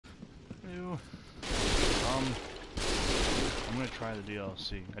do? I'm gonna try the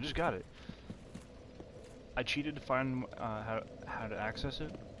DLC. I just got it. I cheated to find how to access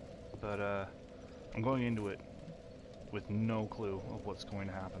it, but I'm going into it with no clue of what's going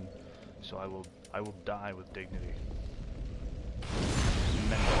to happen. So I will die with dignity.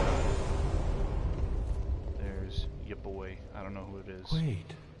 There's your boy. I don't know who it is.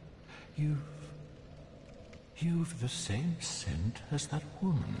 Wait, you've the same scent as that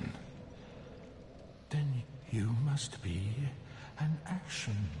woman. Then you must be an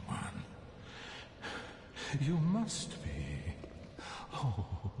Ashen One. You must be. Oh,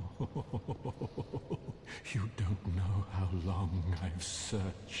 you don't know how long I've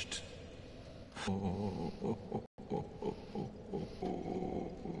searched. Oh,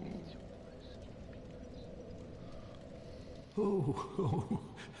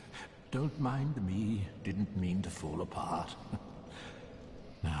 don't mind me. Didn't mean to fall apart.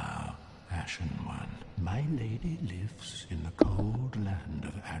 Now, Ashen One, my lady lives in the cold land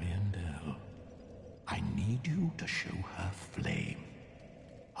of Ariandel. I need you to show her flame.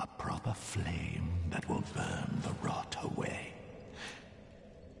 A proper flame that will burn the rot away.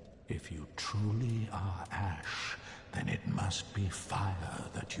 If you truly are ash, then it must be fire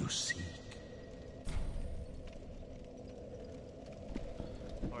that you seek.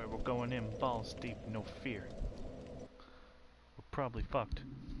 Alright, we're going in balls deep, no fear. We're probably fucked,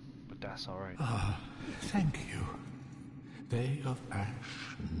 but that's alright. Ah, thank you. They of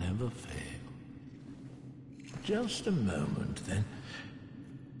ash never fail. Just a moment, then.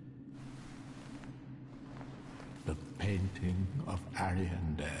 The painting of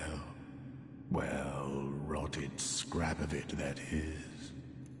Ariandel. Well, rotted scrap of it, that is.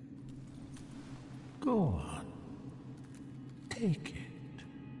 Go on. Take it.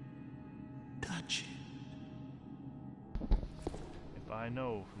 Touch it. If I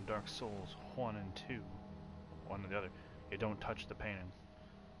know from Dark Souls 1 and 2, one or the other, you don't touch the painting.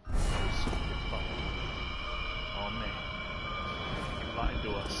 You're fucked. Oh man, you lied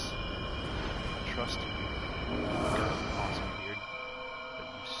to us. I trusted you. You got an awesome beard, but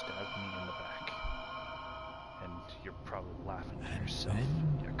you stabbed me in the back. And you're probably laughing at yourself,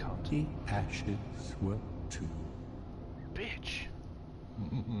 you cunt. The ashes were too. Bitch!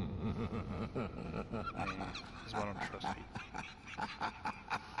 This is why I don't trust people.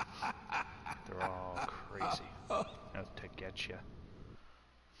 They're all crazy. Out to get you.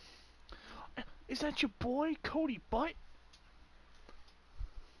 Is that your boy, Cody Butt?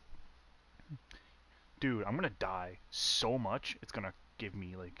 Dude, I'm gonna die so much, it's gonna give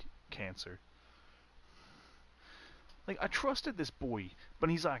me, like, cancer. Like, I trusted this boy, but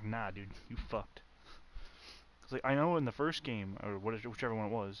he's like, nah, dude, you fucked. Cause, like, I know in the first game, or whichever one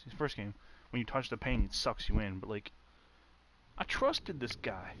it was, his first game, when you touch the paint, it sucks you in, but, like, I trusted this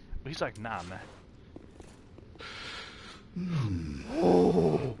guy, but he's like, nah, man.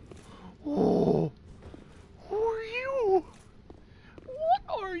 Oh! Oh! Who are you? What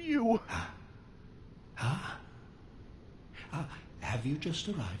are you? Have you just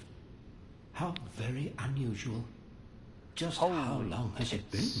arrived? How very unusual. Just how long has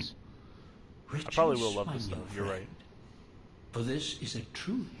it been? I probably will love this though, you're right. For this is a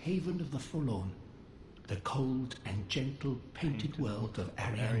true haven of the forlorn. The cold and gentle painted world of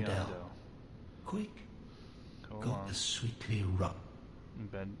Ariandel. Quick, go to sweetly rot.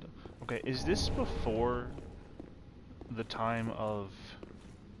 Okay, is this before the time of,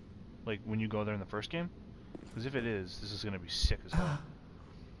 like, when you go there in the first game? Because if it is, this is going to be sick as hell.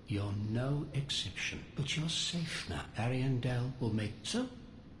 You're no exception, but you're safe now. Ariandel will make so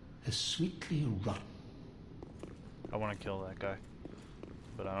as sweetly rot. I want to kill that guy,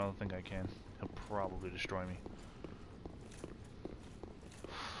 but I don't think I can. He'll probably destroy me.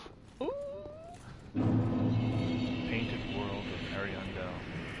 Ooh. Painted world of Ariandel.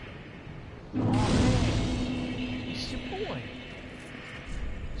 Oh man, he's your boy.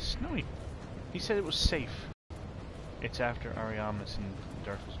 Snowy. He said it was safe. It's after Ariamis and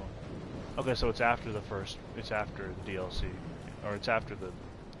Dark Souls 1. Okay, so it's after the first. It's after the DLC, or it's after the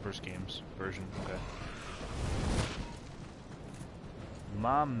first game's version. Okay.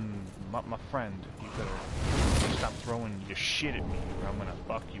 My friend, you better stop throwing your shit at me, or I'm gonna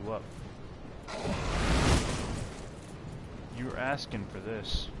fuck you up. You're asking for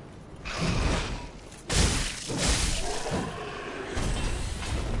this.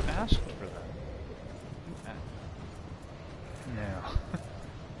 You asked for that. Now,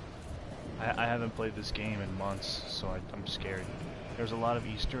 I haven't played this game in months, so I'm scared. There's a lot of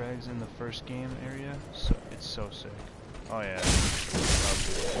Easter eggs in the first game area, so it's so sick. Oh yeah,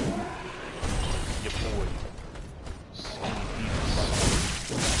 your boy, Skinny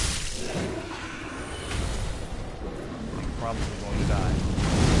Penis. probably going to die.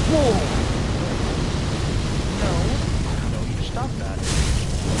 Whoa! No, you stop that.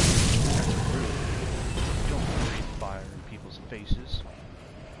 That's rude. Don't breathe fire in people's faces.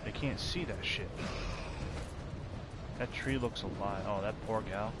 They can't see that shit. That tree looks alive. Oh, that poor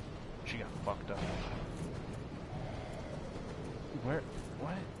gal. She got fucked up. Where?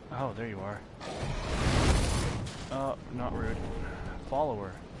 What? Oh, there you are. Not rude.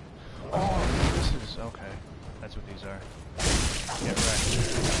 Follower. Oh, this is... okay. That's what these are. Get wrecked.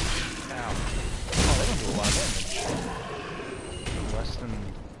 Ow. Oh, they don't do a lot of damage. Less than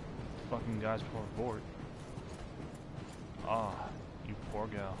fucking guys before Vort. Ah, you poor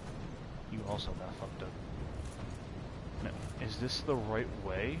gal. You also got fucked up. Now, is this the right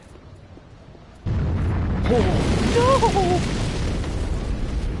way? Oh,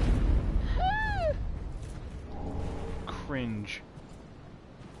 no! Cringe.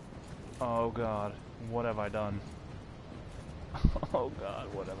 Oh god, what have I done? Oh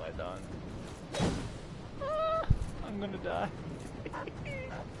god, what have I done? I'm gonna die.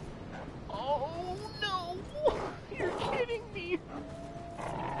 Oh no! You're kidding me!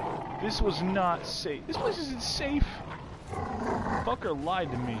 This was not safe. This place isn't safe. Fucker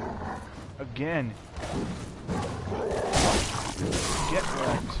lied to me. Again. Get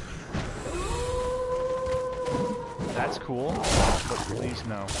wrecked. That's cool, but please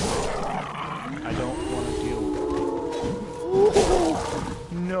no. I don't want to deal.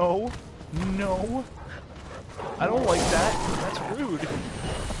 No. No. I don't like that. That's rude.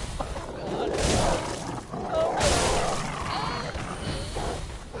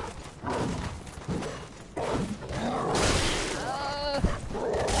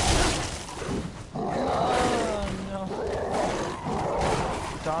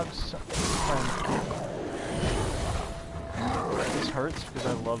 Dogs. This hurts because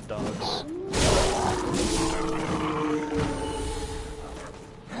I love dogs.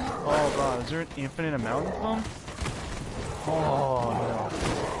 Oh god, is there an infinite amount of them? Oh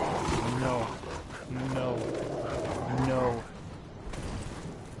no. No. No. No.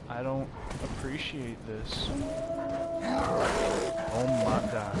 I don't appreciate this. Oh my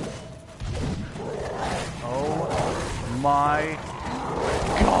god. Oh my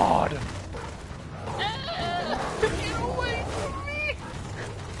god! Get away from me!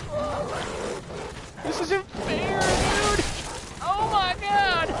 This isn't fair, dude! Oh my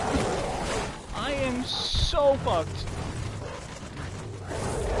god! I am so fucked.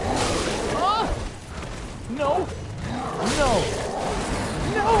 No! No! No!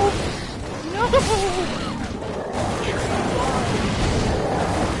 No!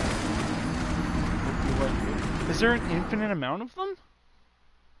 Is there an infinite amount of them?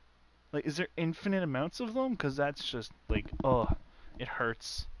 Like, is there infinite amounts of them? Because that's just, like, oh, it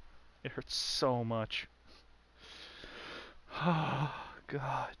hurts. It hurts so much. Oh,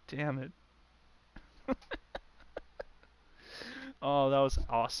 god damn it. Oh, that was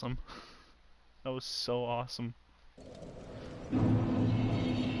awesome. That was so awesome.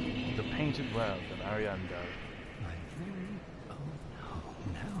 The painted well of Ariandel. My very own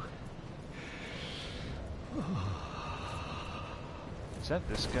home now. Is that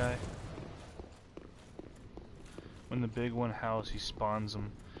this guy? When the big one howls, he spawns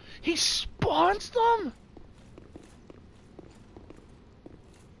them. He spawns them?!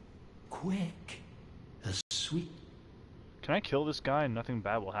 Quick. A sweet... Can I kill this guy and nothing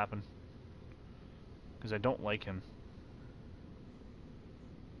bad will happen? Because I don't like him.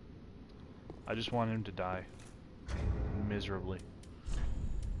 I just want him to die. Miserably.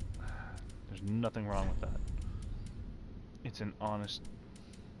 There's nothing wrong with that. It's an honest...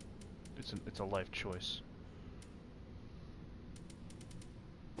 It's a life choice.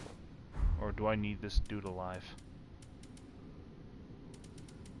 Or do I need this dude alive?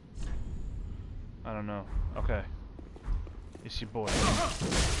 I don't know. Okay. It's your boy.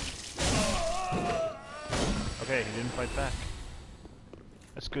 Okay, he didn't fight back.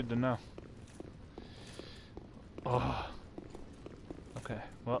 That's good to know. Oh. Okay,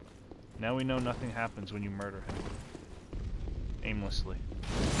 well, now we know nothing happens when you murder him. Aimlessly.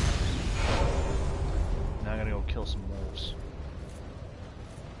 Now I gotta go kill some wolves.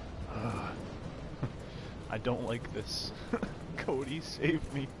 I don't like this. Cody,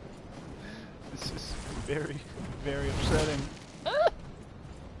 save me. This is very, very upsetting.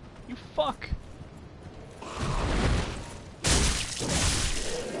 You fuck!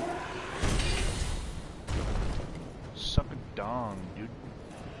 Suck a dong, dude.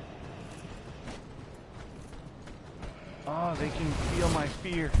 Oh, they can feel my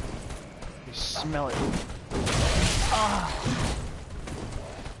fear. They smell it. Ah!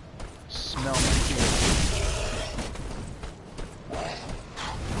 Smell my fear.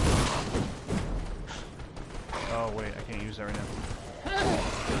 can't use that right now.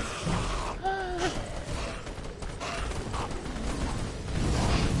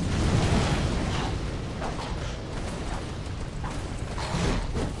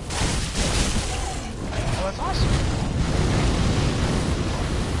 Oh, that's awesome.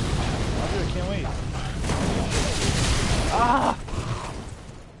 I can't wait. Ah!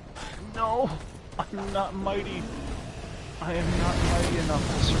 No! I'm not mighty. I am not mighty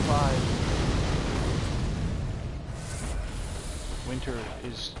enough to survive. Winter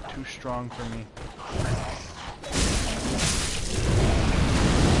is too strong for me.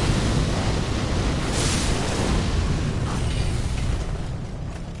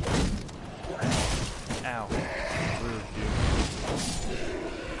 Ow. Rude,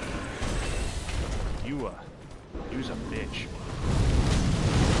 dude. You's a bitch.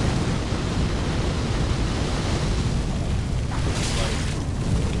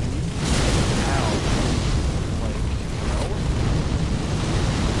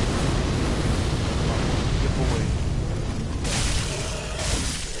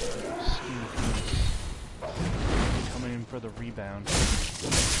 For the rebound.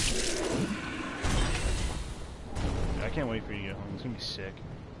 I can't wait for you to get home. It's gonna be sick.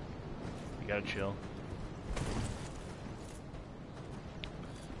 You gotta chill.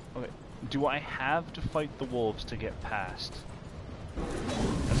 Okay. Do I have to fight the wolves to get past?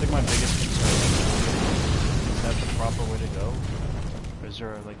 That's like my biggest concern. Is that the proper way to go? Or is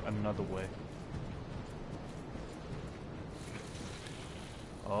there like another way?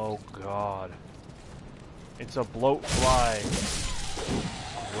 Oh god. It's a bloat fly.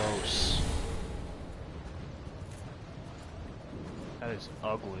 Gross. That is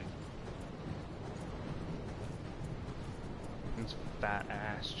ugly. Its fat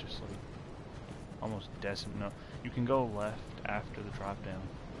ass just like almost decimate. No, you can go left after the drop down.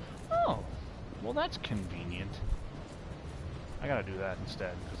 Oh, well that's convenient. I gotta do that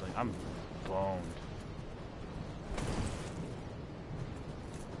instead because like I'm boned.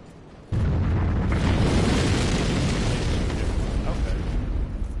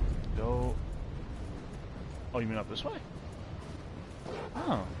 Oh, you mean up this way?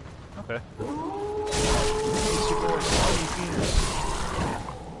 Oh, okay.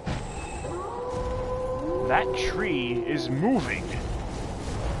 That tree is moving.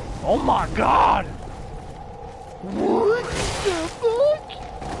 Oh my god! What the fuck?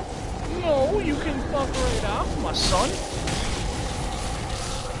 No, you can fuck right off, my son.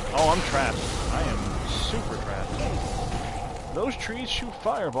 Oh, I'm trapped. I am super trapped. Those trees shoot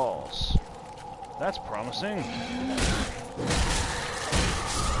fireballs. That's promising.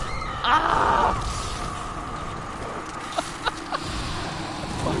 Ah!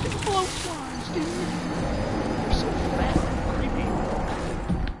 Fucking blowflies, dude. They're so fat and creepy.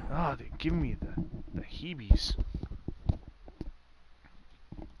 Ah, they give me the heebies.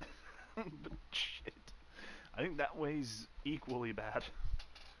 But shit, I think that weighs equally bad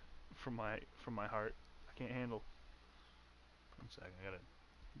from my heart. I can't handle. 1 second, I gotta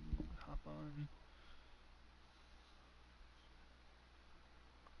hop on.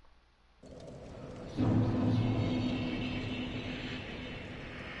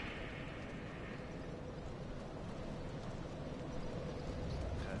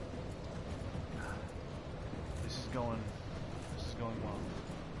 Okay. This is going well.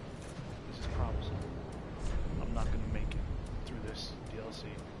 This is promising. I'm not gonna make it through this DLC,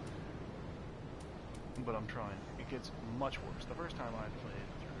 but I'm trying. It gets much worse. The first time I played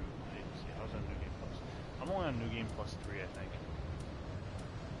through the DLC, I was on New Game Plus. I'm only on New Game Plus 3, I think.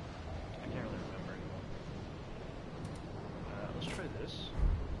 I can't really remember anymore. Let's try this.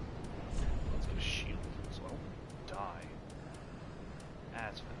 Let's get a shield so I don't die.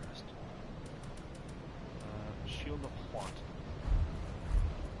 That's fast. Shield of what?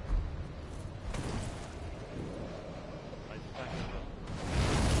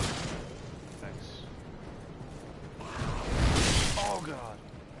 Thanks. Oh god.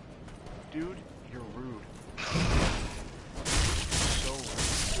 Dude, you're rude. So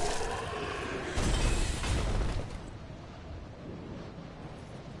rude.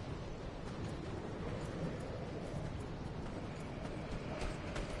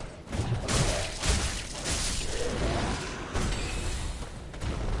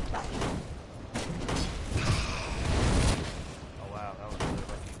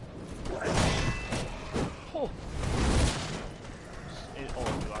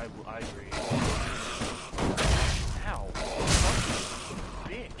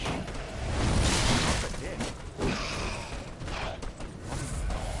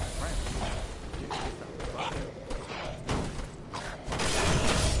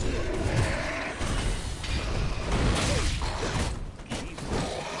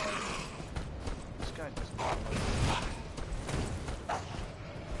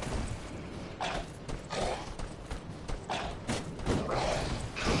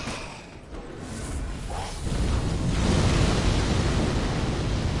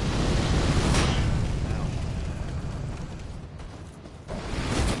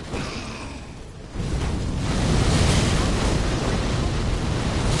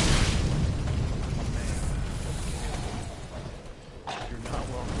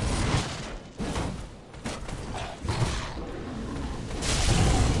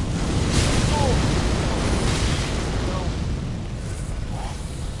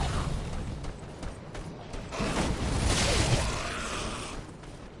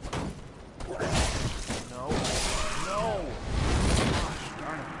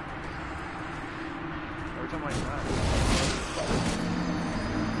 What's on my side?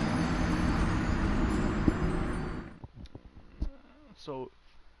 So,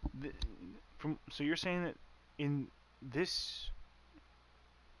 so you're saying that in this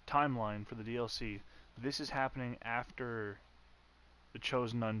timeline for the DLC, this is happening after the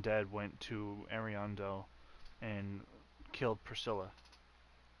Chosen Undead went to Ariandel and killed Priscilla,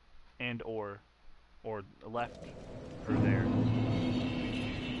 and or left her there.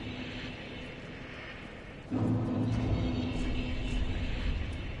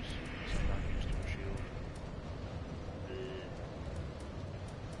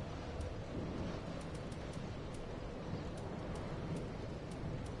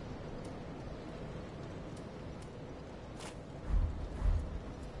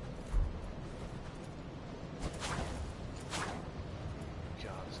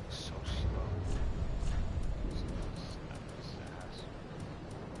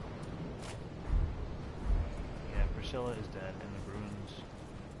 Priscilla is dead, and the runes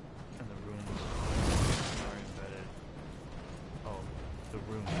are embedded. Oh, the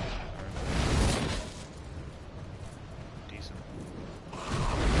runes are embedded. Decent.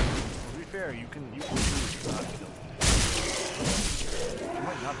 To be fair, you can choose not to kill them. She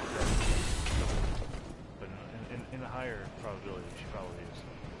might not be dead, but in a higher probability, she probably is.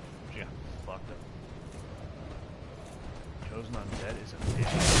 She got fucked up. Chosen Undead is a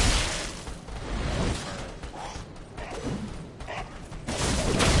bitch.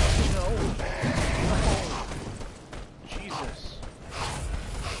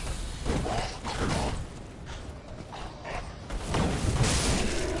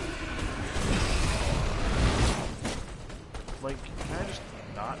 Like, can I just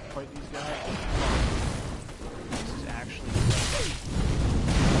not fight these guys? This is actually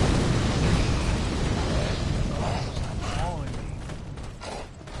stop following me.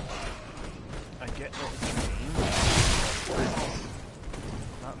 I get that it's a game.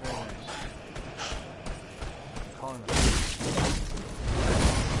 Not very nice. I'm calling them.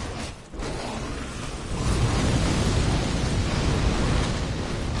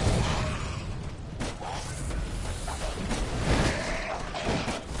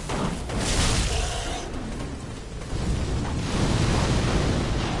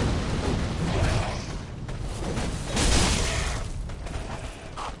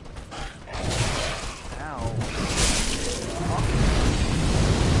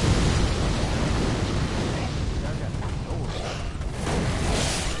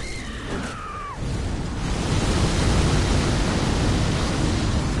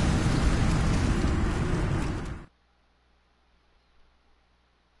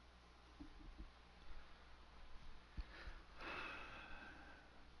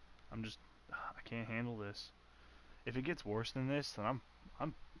 I can't handle this. If it gets worse than this, then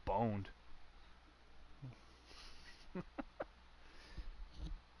I'm boned. And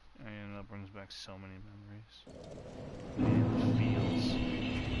that brings back so many memories. And the feels.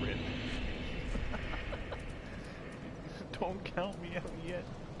 Rip. Don't count me out yet,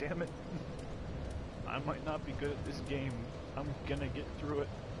 damn it. I might not be good at this game. I'm gonna get through it.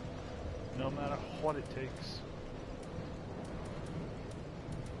 No matter what it takes.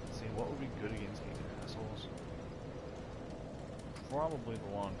 What would be good against these assholes? Probably the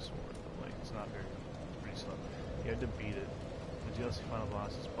longsword, but like it's not very good. It's pretty slow. You had to beat it. The DLC final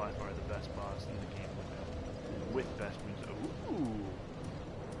boss is by far the best boss in the game with best music. Ooh.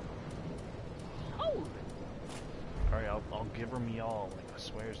 Oh. Alright, I'll give her me all, like I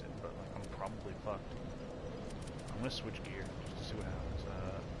swears it, but like I'm probably fucked. I'm gonna switch gear just to see what happens.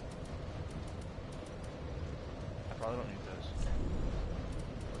 I probably don't need those.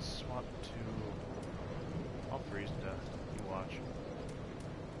 Swap to... I'll freeze to death. You watch.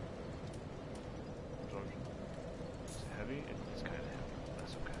 Absorption. It's heavy? It's kind of heavy.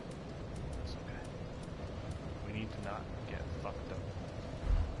 That's okay. That's okay. We need to not get fucked up.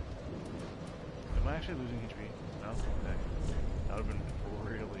 Am I actually losing HP? No? Okay. That would have been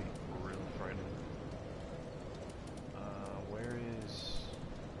really, really frightening. Where is...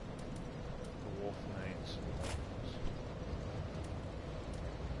 the Wolf Knights?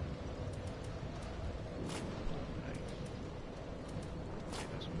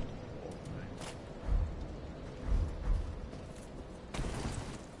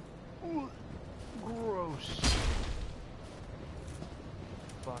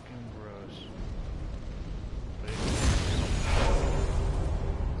 Fucking gross. This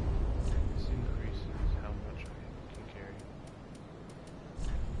increases how much I can carry.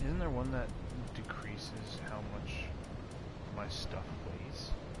 Isn't there one that decreases how much my stuff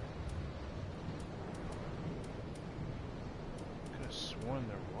weighs? Could have sworn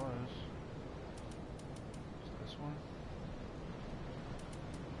there was.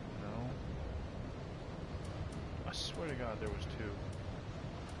 swear to God there was 2.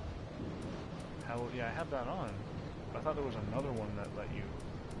 How? Yeah, I have that on. I thought there was another one that let you,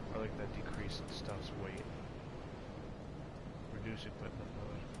 or like that decreased stuff's weight. Reduce equipment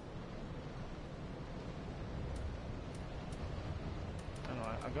load. I know,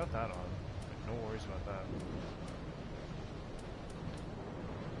 I've got that on. Like, no worries about that.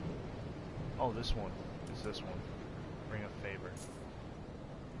 Oh, this one. It's this one. Ring of Favor.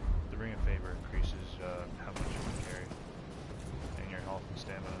 The Ring of Favor increases how much you can carry. And your health and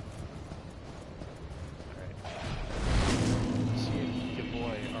stamina. Alright. See your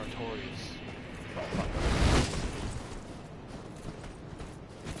boy, Artorias.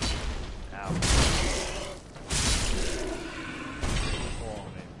 Ow. Oh,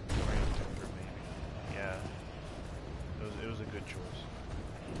 maybe. Brain temper, maybe. Yeah. It was a good choice.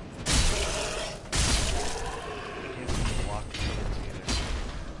 I can't seem to block the kids either.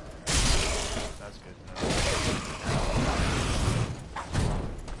 That's good.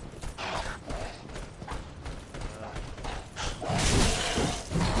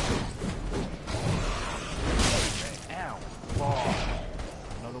 Ow! Oh,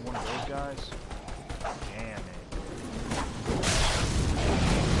 another one of those guys? Damn it.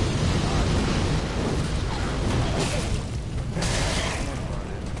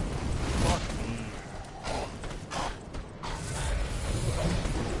 Fuck me.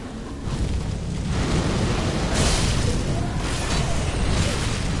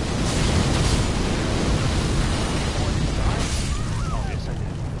 Oh, yes I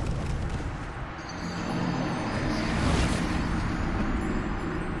did.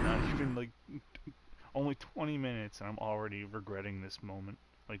 Not even like only 20 minutes and I'm already regretting this moment,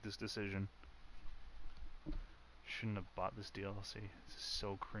 like this decision. Shouldn't have bought this DLC. This is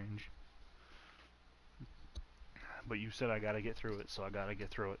so cringe. But you said I gotta get through it, so I gotta get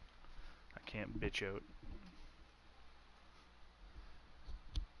through it. I can't bitch out.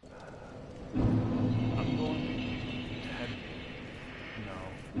 I'm going to head... No.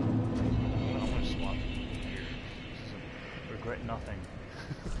 I'm gonna swap here. Regret nothing.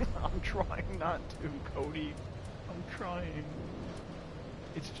 I'm trying not to, Cody. I'm trying.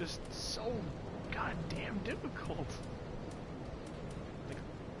 It's just so goddamn difficult. Like,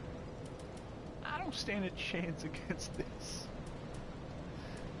 I don't stand a chance against this.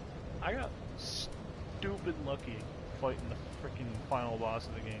 I got stupid lucky fighting the freaking final boss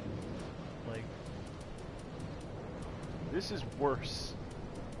of the game. Like, this is worse.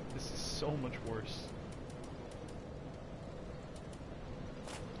 This is so much worse.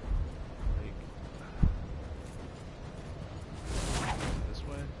 This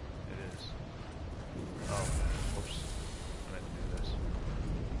way? It is. Oh, whoops. I meant to do this.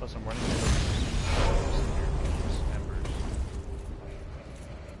 Plus I'm running out of embers.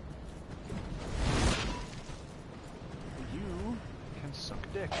 You can suck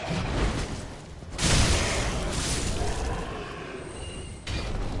dick.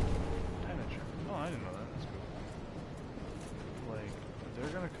 Tanager. Oh, I didn't know that. That's cool. Like,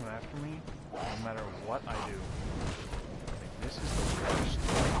 they're gonna come after me no matter what I do. Like, this is the worst.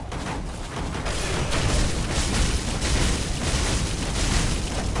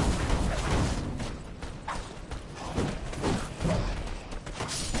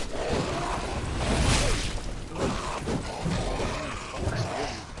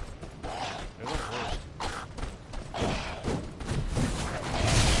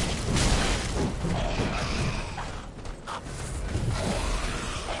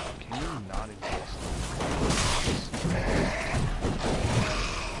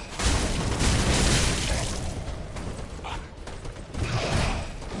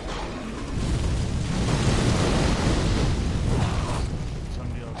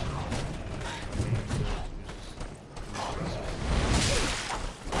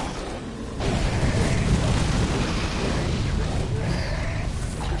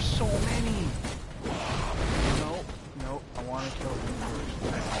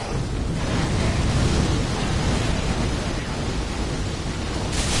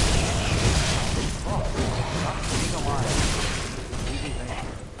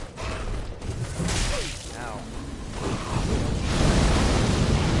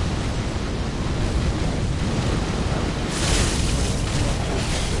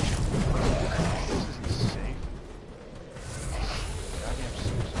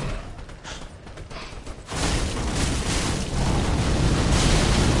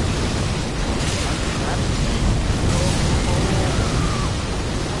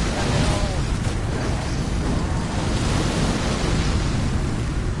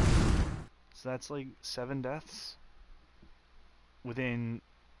 That's like 7 deaths within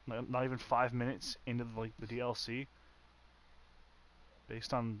not even 5 minutes into like the DLC.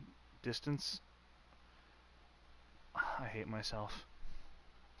 based on distance. I hate myself.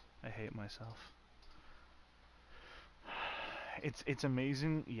 I hate myself. It's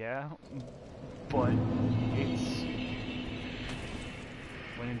amazing, yeah, but it's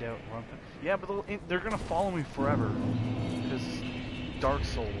when in doubt, run. Yeah, but they're gonna follow me forever because Dark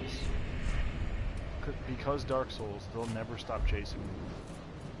Souls. Because Dark Souls, they'll never stop chasing me.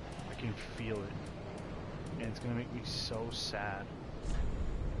 I can feel it, and it's gonna make me so sad.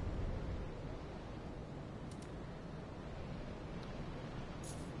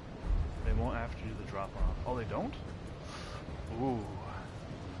 They won't have to do the drop off. Oh, they don't? Ooh,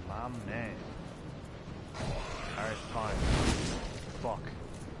 my man. Alright, fine. Fuck.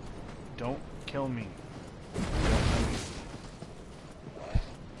 Don't kill me.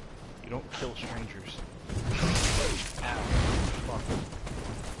 You don't kill strangers. Ow. Fuck.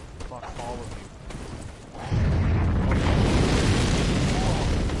 Fuck all of you.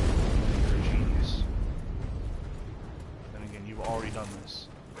 You're a genius. Then again, you've already done this.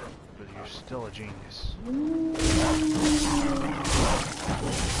 But you're still a genius. Those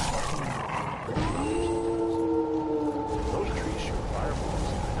trees shoot fireballs.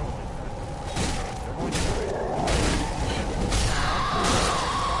 I don't like that. They're going to trade.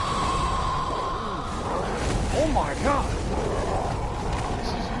 Oh my god! This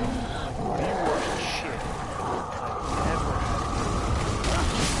is like the worst shit I've ever had.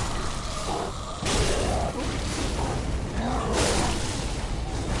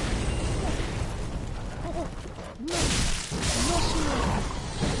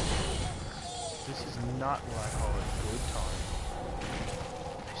 This is not what I call a good time.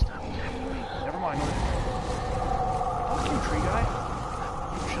 They stopped attacking me. Never mind. Fuck you, tree guy.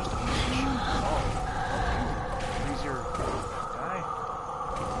 You're just a bitch. Oh. He's your guy.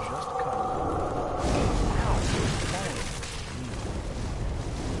 Just a cut.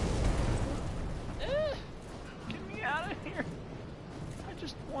 Ow. Get me out of here. I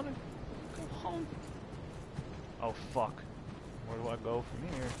just want to go home. Oh, fuck. Where do I go from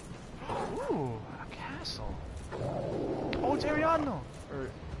here? Ooh, a castle. Oh, it's Ariandel. Or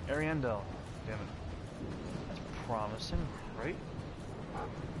Ariandel. Damn it. That's promising, right?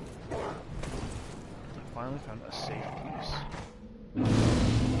 I finally found a safe place.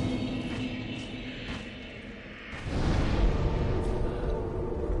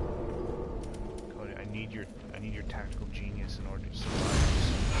 Cody, I need your tactical genius in order to survive this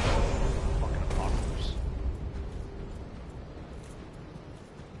fucking apocalypse.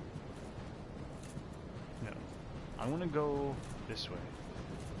 No. I'm gonna go this way.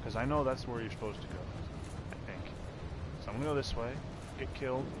 Because I know that's where you're supposed to go. I think. So I'm gonna go this way, get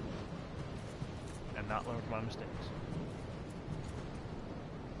killed, and not learn from my mistakes.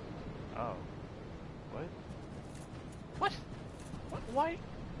 Oh. What? What? What? Why?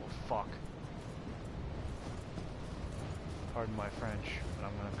 Well, fuck. Pardon my French, but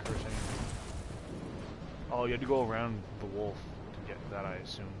I'm gonna curse anything. Oh, you had to go around the wolf to get that, I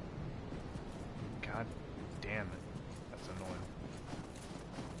assume. God damn it. That's annoying.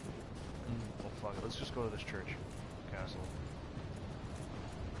 Well, fuck it. Let's just go to this church. Castle.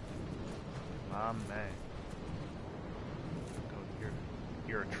 My man. Go,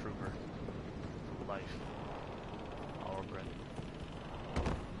 you're a trooper. For life. I'll regret it.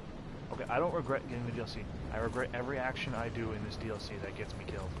 Okay, I don't regret getting the DLC. I regret every action I do in this DLC that gets me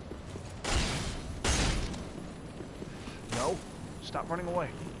killed. No! Stop running away!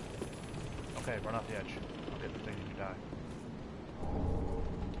 Okay, run off the edge. I'll get the thing if you die.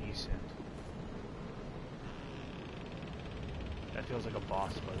 Decent. That feels like a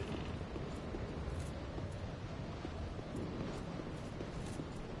boss, buddy.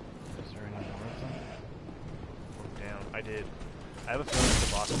 Is there any more of them? Or down. I did. I have a feeling it's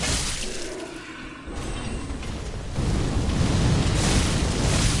a boss fight.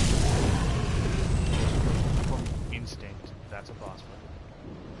 From instinct, that's a boss fight.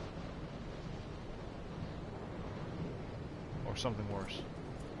 Or something worse.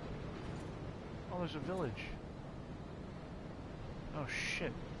 Oh, there's a village. Oh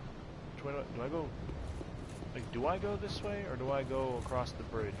shit. Which way do I go? Like, do I go this way, or do I go across the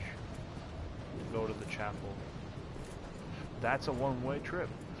bridge? Go to the chapel. That's a one-way trip.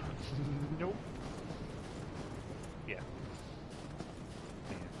 Nope. Yeah.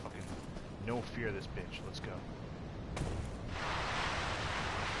 Man, fucking no fear of this bitch. Let's go.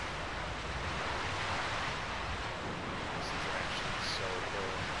 This is actually so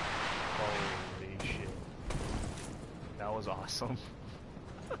cool. Holy shit. That was awesome.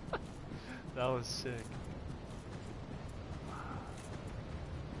 That was sick.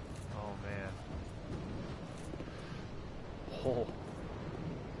 Oh man. Oh.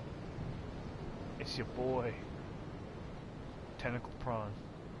 It's your boy. Tentacle prawn.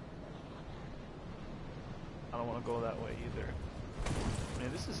 I don't want to go that way either. Man,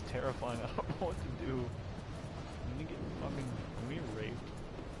 this is terrifying. I don't know what to do. I'm gonna get fucking raped.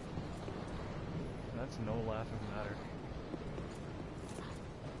 That's no laughing matter.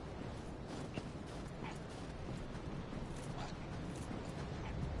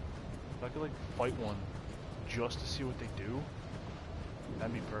 If I could like fight one just to see what they do,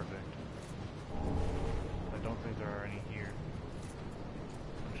 that'd be perfect. I don't think there are any here.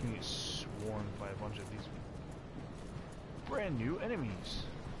 I'm just gonna get swarmed by a bunch of these brand new enemies.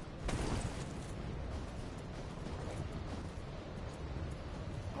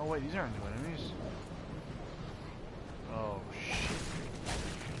 Oh wait, these aren't new enemies. Oh shit.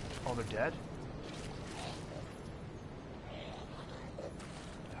 Oh, they're dead?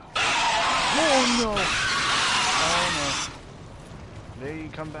 Oh no! Oh no. They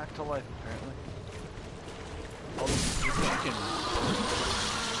come back to life apparently. Oh, the chicken.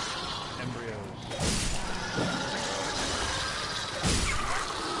 Embryos.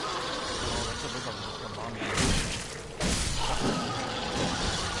 Oh, that's a big bomb.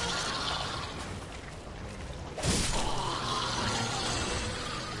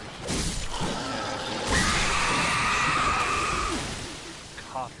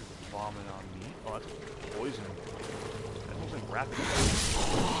 Coffee with vomit on me. Oh, that's poison. That looks like rapid.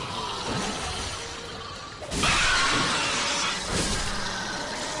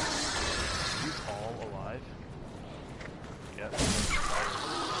 He's all alive. Yep.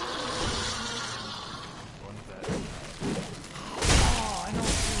 One's dead. Oh, I know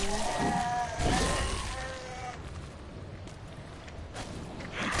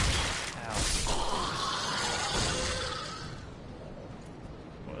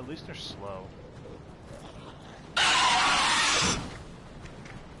Well, at least they're slow.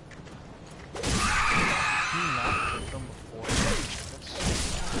 Can you not hit them before?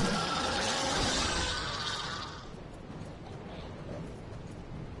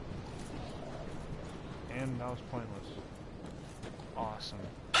 And that was pointless. Awesome.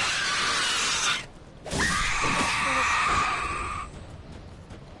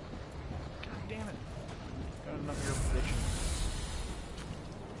 God damn it. Got enough of your bitching.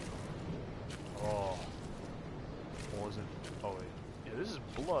 Oh. What was it? Oh wait. Yeah, this is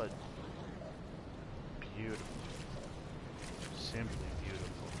blood. Beautiful. Simply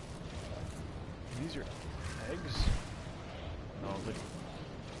beautiful. These are eggs? No, they're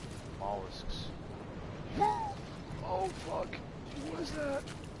mollusks. Oh fuck! What is that?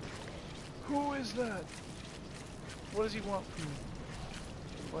 Who is that? What does he want from me?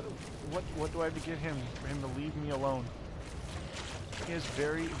 What do I have to get him for him to leave me alone? He has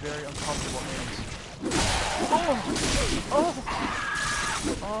very, very uncomfortable hands. Oh! Oh!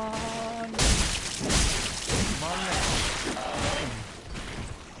 On! Come on now.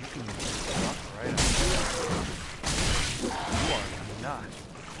 You can walk right up. You are not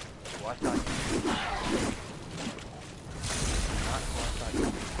who I thought you were. Not who I thought you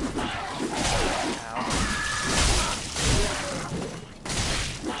were. Ow.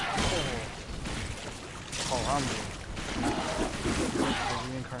 Oh. Kohlrabi. The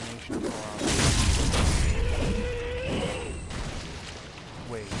reincarnation of Kohlrabi.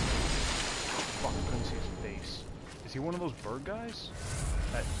 Wait. Fuck, I couldn't see his face. Is he one of those bird guys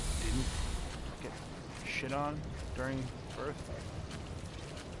that didn't get shit on during birth?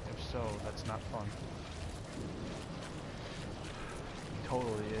 If so, that's not fun. He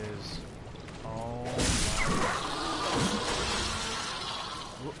totally is. Oh my.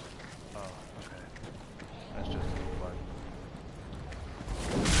 Whoop. Oh, okay. That's just blood.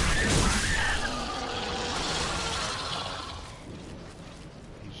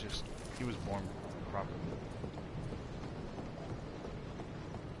 He was born properly.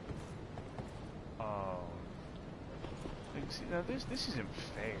 Oh. See, now this isn't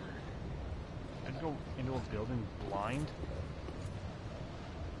fair. I'd go into a building blind.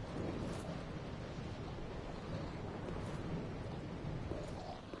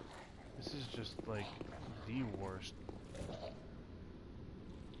 This is just like the worst.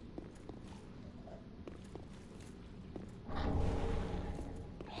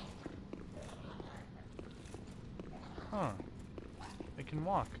 Huh. They can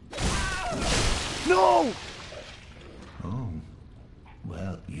walk. No! Oh.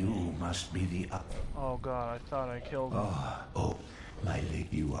 Well, you must be the... Oh god, I thought I killed him. Oh, my lady,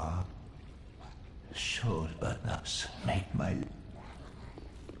 you are. Short button-ups make my...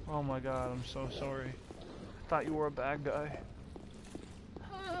 Oh my god, I'm so sorry. I thought you were a bad guy.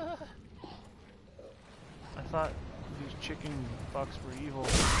 I thought these chicken fucks were evil.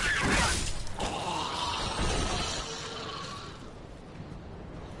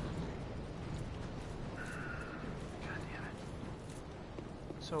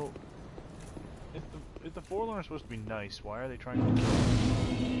 So, if the Forlorn are supposed to be nice, why are they trying to kill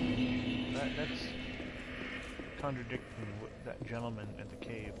me? That's contradicting what that gentleman at the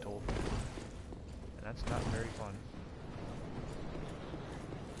cave told me. And that's not very fun.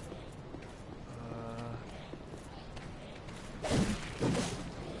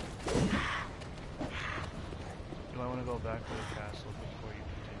 Do I want to go back to the castle before you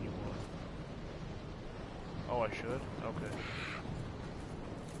continue on? Oh, I should? Okay.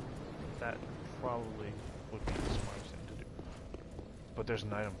 That probably would be the smartest thing to do. But there's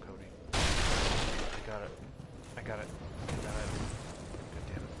an item, Cody. I got it. I got it. That item. God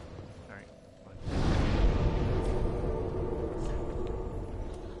damn it. Alright, fine.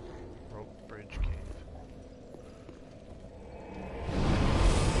 Rope Bridge Cave.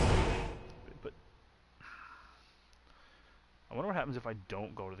 But I wonder what happens if I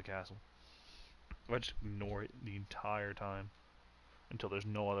don't go to the castle. If I just ignore it the entire time until there's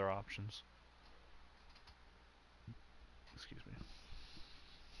no other options. Excuse me.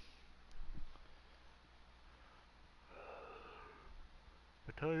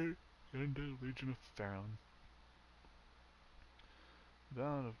 Battalion Undead Legion of Pharaon.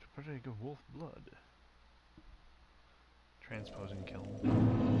 Bound of to partake of wolf blood. Transposing kiln.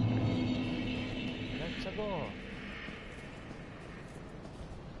 Let's go!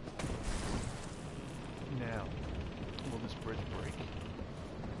 Now, will this bridge break?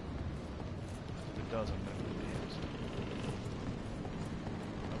 If it does, I'm gonna be pissed.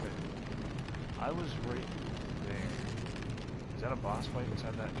 Okay. I was right there. Is that a boss fight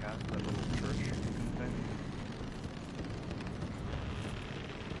inside that castle, that little church thing?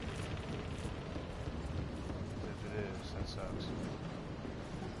 If it is, that sucks.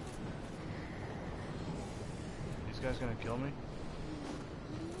 These guys gonna kill me?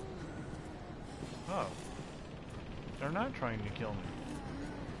 Oh. They're not trying to kill me.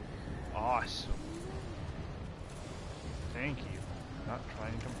 Awesome. Thank you. Not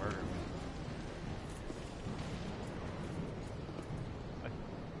trying to murder me.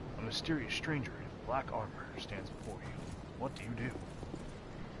 A mysterious stranger in black armor stands before you. What do you do?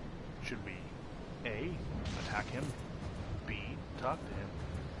 Should we A. attack him, B. talk to him,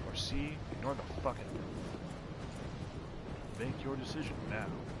 or C. ignore the fuck out of him? Make your decision now.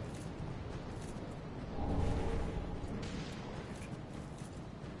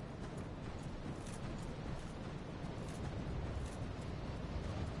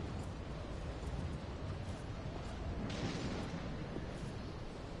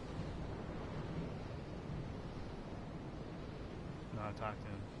 Talk to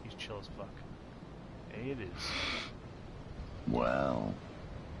him. He's chill as fuck. Hey, it is. Well,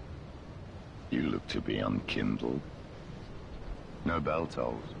 you look to be unkindled. No bell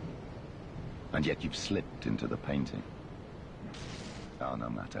tolls. And yet you've slipped into the painting. Oh, no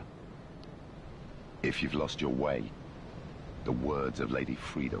matter. If you've lost your way, the words of Lady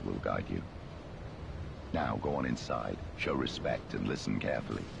Frida will guide you. Now go on inside, show respect, and listen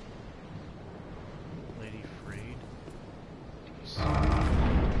carefully. Lady Freed?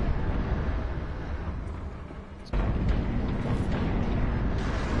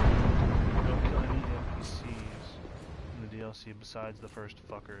 Don't kill any NPCs in the DLC besides the first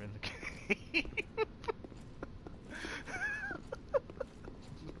fucker in the game.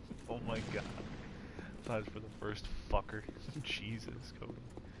 Oh my god. Besides for the first fucker. Jesus, Cody.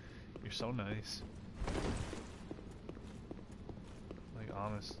 You're so nice. Like,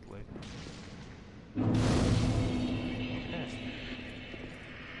 honestly. Okay.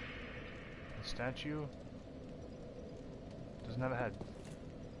 The statue doesn't have a head.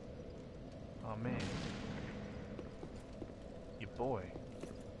 Oh man. Your boy.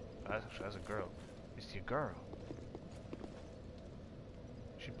 That's a girl. It's your girl.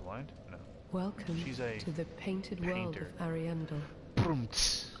 Is she blind? No. Welcome She's a to the painted world painter. of Ariandel.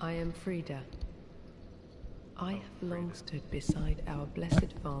 I am Frida. I have long Frida. stood beside our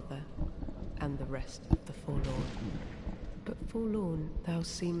blessed father and the rest of the forlorn. But forlorn thou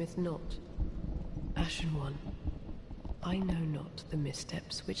seemest not. Ashen One, I know not the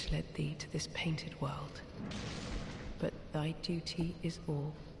missteps which led thee to this painted world. But thy duty is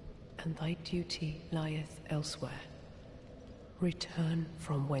all, and thy duty lieth elsewhere. Return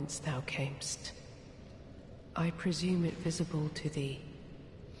from whence thou camest. I presume it visible to thee,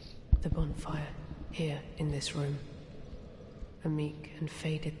 the bonfire here in this room. A meek and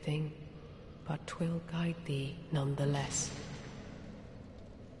faded thing, but 'twill guide thee nonetheless.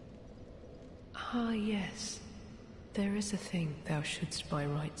 Ah yes, There is a thing thou shouldst by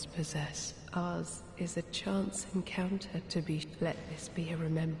rights possess. Ours is a chance encounter to be. Let this be a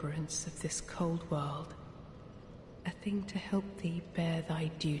remembrance of this cold world. A thing to help thee bear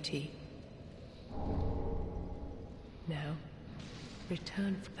thy duty. Now,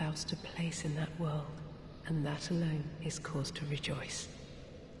 return for thou'st a place in that world, and that alone is cause to rejoice.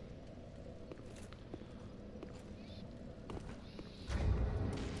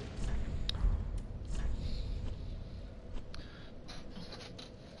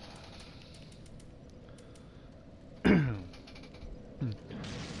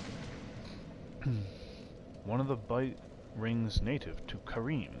 One of the bite rings native to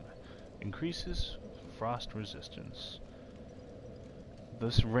Karim increases frost resistance.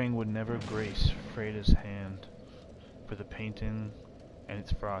 This ring would never grace Freda's hand, for the painting and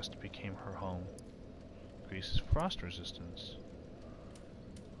its frost became her home. Increases frost resistance.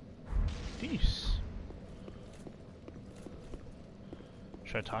 Peace.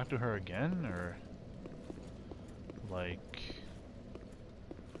 Should I talk to her again, or like?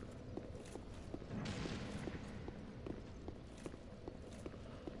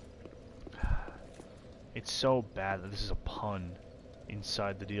 It's so bad that this is a pun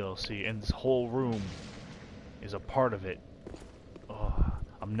inside the DLC, and this whole room is a part of it. Ugh,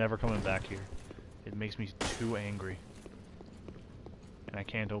 I'm never coming back here. It makes me too angry. And I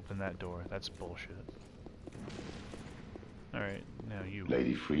can't open that door. That's bullshit. Alright, now you.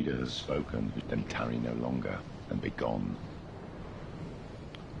 Lady Freda has spoken, then tarry no longer, and be gone.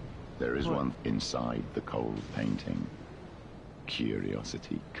 There is one inside the cold painting.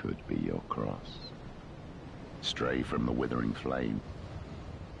 Curiosity could be your cross. Stray from the withering flame,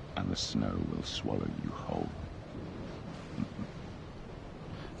 and the snow will swallow you whole.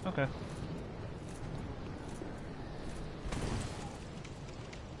 Okay.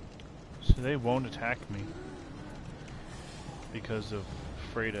 So they won't attack me because of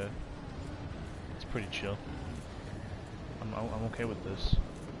Freda. It's pretty chill. I'm okay with this.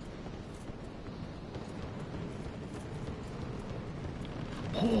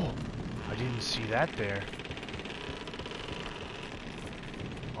 Oh, I didn't see that there.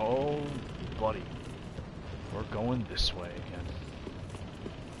 Oh, buddy. We're going this way again.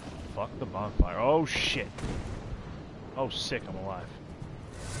 Fuck the bonfire. Oh, shit. Oh, sick, I'm alive.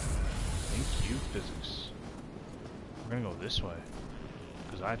 Thank you, physics. We're gonna go this way.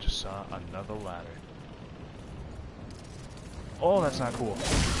 Because I just saw another ladder. Oh, that's not cool.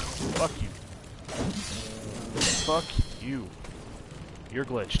 Fuck you. Fuck you. You're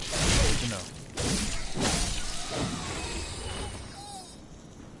glitched. Good to know.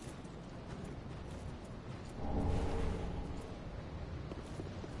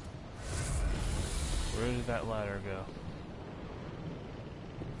 Where did that ladder go?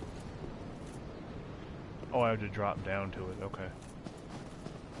 Oh, I have to drop down to it. Okay.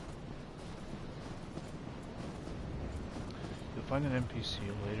 You'll find an NPC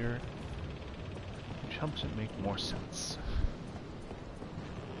later, which helps it make more sense.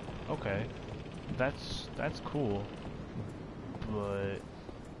 Okay, that's cool, but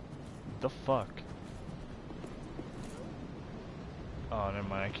the fuck? Oh, never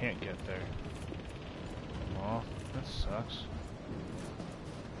mind. I can't get there. Oh, that sucks.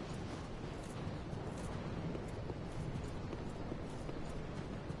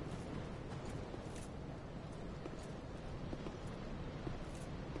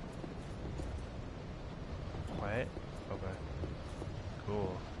 What? Okay.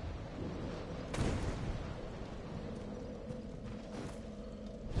 Cool.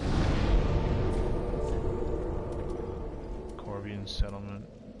 Corbian Settlement.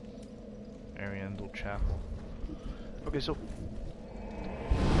 Ariandel Chapel. Okay, so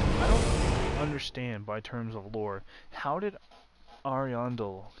I don't understand by terms of lore, how did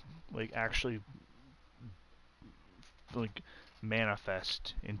Ariandel like actually like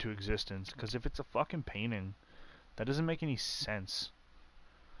manifest into existence? Because if it's a fucking painting, that doesn't make any sense.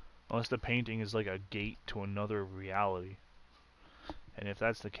 Unless the painting is like a gate to another reality. And if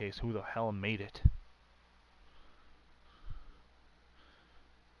that's the case, who the hell made it?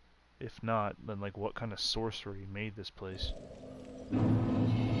 If not, then like what kind of sorcery made this place?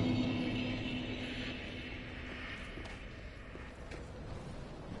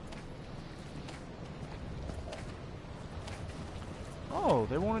 Oh,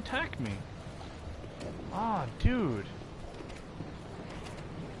 they won't attack me. Ah, dude.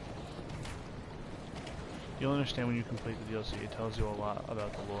 You'll understand when you complete the DLC. It tells you a lot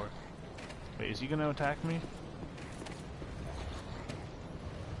about the lore. Wait, is he gonna attack me?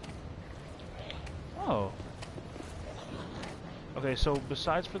 Oh. Okay, so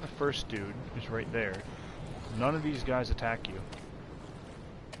besides for the first dude, who's right there, None of these guys attack you.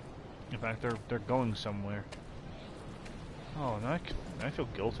 In fact, they're going somewhere. Oh, now I feel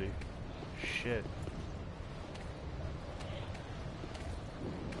guilty. Shit.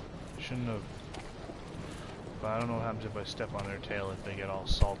 Shouldn't have. But I don't know what happens if I step on their tail if they get all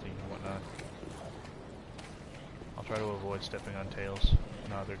salty and whatnot. I'll try to avoid stepping on tails.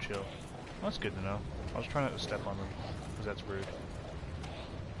 No, they're chill. Well, that's good to know. I was trying not to step on them, because that's rude.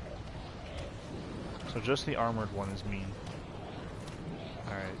 So just the armored one is mean.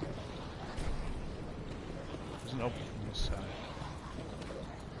 Alright. There's an open from this side.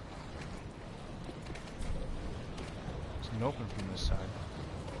 There's an open from this side.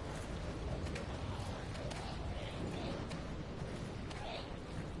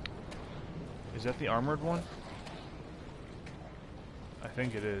 Is that the armored one? I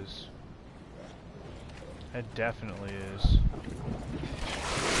think it is. It definitely is.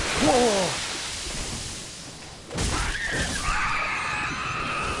 Whoa!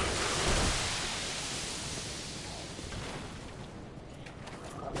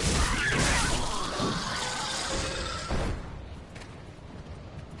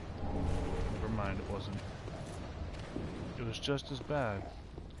 Never mind, it wasn't. It was just as bad.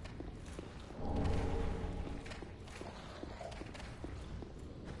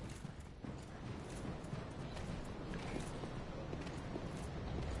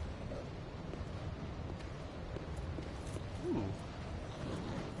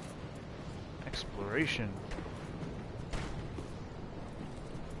 Exploration.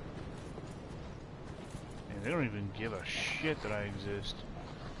 And they don't even give a shit that I exist.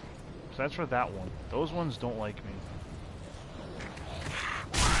 So that's for that one. Those ones don't like me.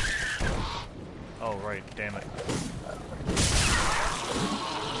 Oh, right. Damn it.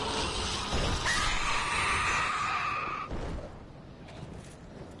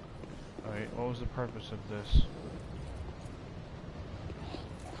 Alright, what was the purpose of this?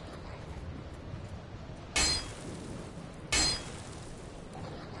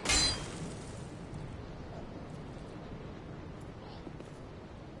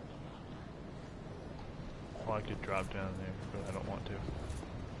 I could drop down there, but I don't want to.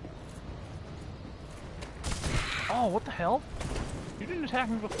 Oh, what the hell? You didn't attack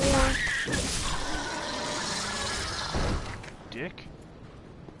me before! Dick.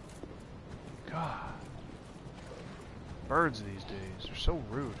 God. Birds these days are so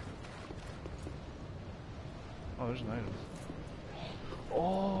rude. Oh, there's an item.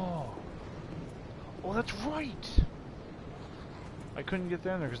 Oh! Oh, that's right! I couldn't get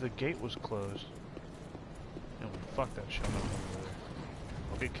down there because the gate was closed. No, fuck that shit. I'm not going over there.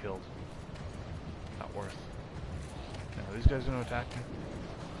 I'll get killed. Not worth. Now, are these guys gonna attack me?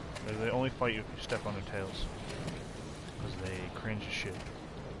 They only fight you if you step on their tails. Because they cringe as shit.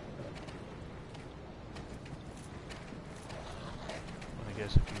 I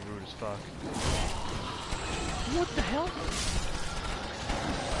guess if you're rude as fuck. What the hell?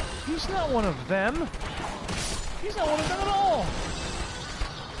 He's not one of them! He's not one of them at all!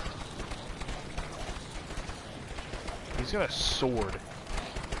 He's got a sword.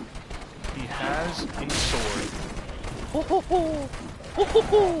 He has a sword. Ho ho ho! Ho ho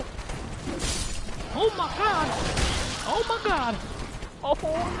ho! Oh my god! Oh my god! Oh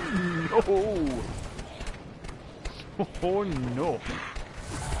no! Oh no!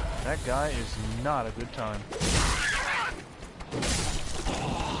 That guy is not a good time.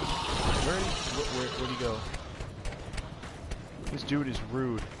 Where'd he go? This dude is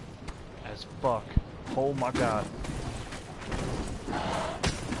rude as fuck. Oh my god.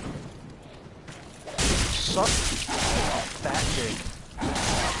 Suck a fat dick.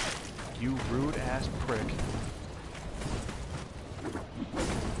 You rude ass prick.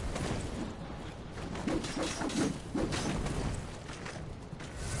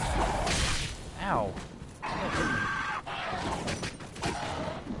 Ow. That hit me.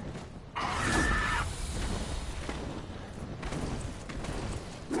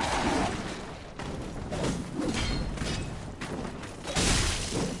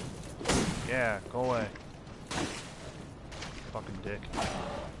 Yeah, go away. Fucking dick.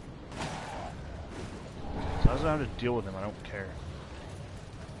 So I don't have to deal with him, I don't care.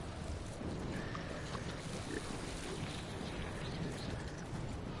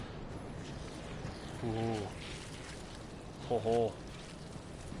 Ooh. Ho ho.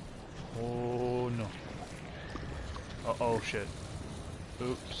 Oh no. Uh-oh, shit.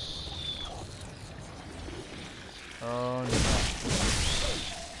 Oops. Oh no.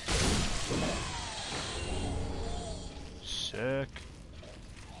 Sick.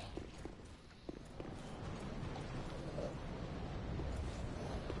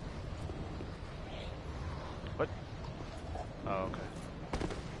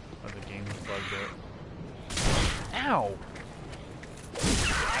 bit. Ow!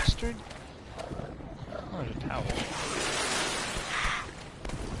 Bastard! Oh, there's a towel.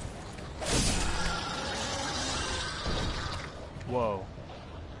 Whoa.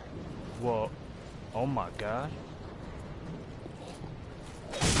 Whoa. Oh my god.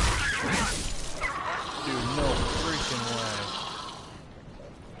 Dude, no freaking way.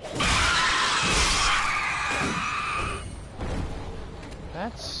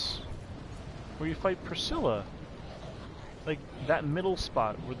 That's where you fight Priscilla. Like, that middle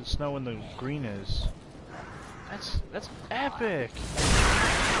spot where the snow and the green is. That's epic!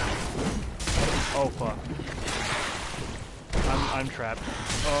 Oh fuck. I'm trapped.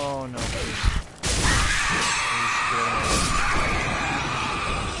 Oh no, please. Please get away.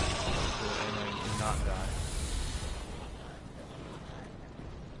 Not die.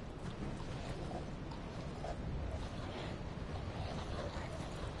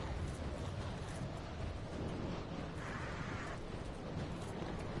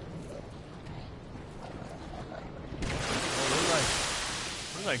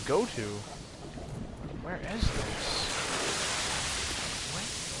 Where did I go to? Where is this?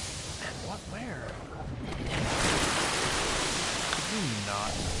 What? Where? Could you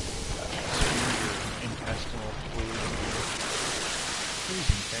not spew your intestinal fluid? Please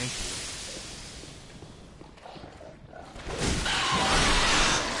and thank you.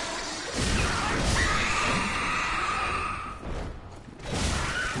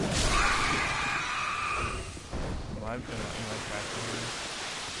 Am I tracking here?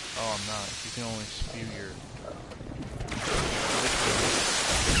 Oh, I'm not. You can only spew your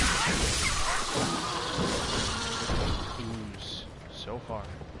ooze so far.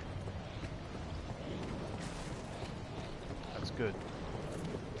 That's good.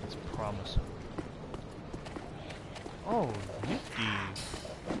 That's promising. Oh, nifty.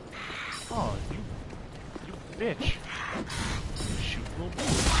 Oh, you bitch. Shoot little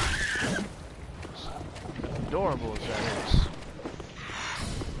boys. As adorable as that is.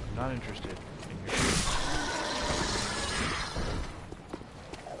 I'm not interested in your shit.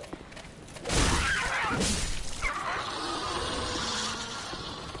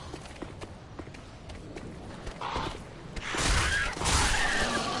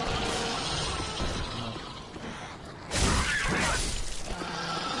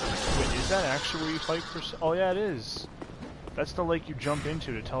 Is that actually where you fight for? Oh yeah, it is. That's the lake you jump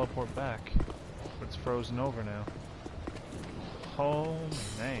into to teleport back. But it's frozen over now. Oh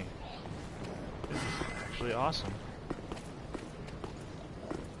man, this is actually awesome.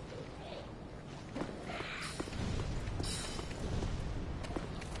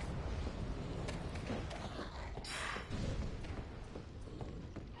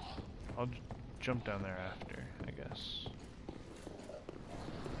 I'll jump down there after, I guess.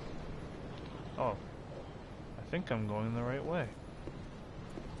 Oh, I think I'm going the right way.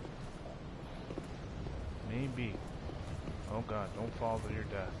 Maybe. Oh god, don't fall to your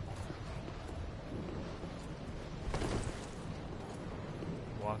death.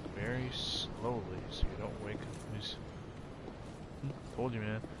 Walk very slowly so you don't wake up. Told you,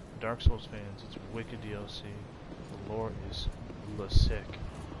 man. Dark Souls fans, it's wicked DLC. The lore is sick.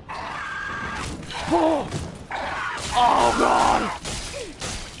 Oh! Oh god!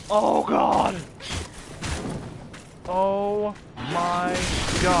 Oh god! Oh my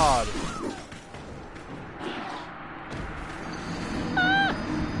god!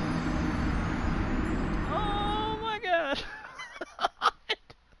 Oh my god!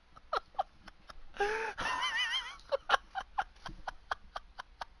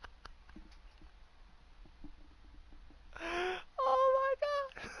 Oh my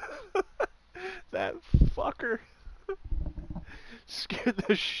god! That fucker scared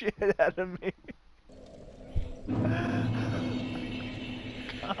the shit out of me.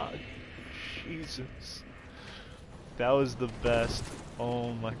 God, Jesus. That was the best.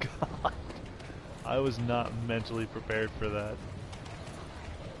 Oh my god. I was not mentally prepared for that.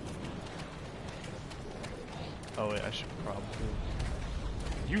 Oh wait, I should probably...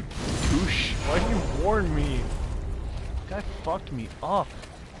 You douche! Why didn't you warn me? That guy fucked me up.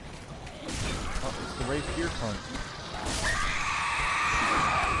 Oh, it's the rapier cunt.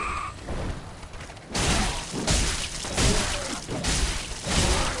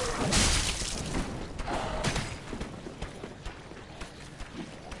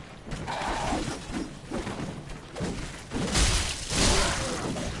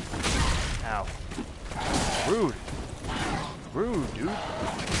 Ow. Rude. Rude, dude.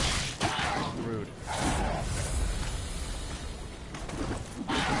 Rude.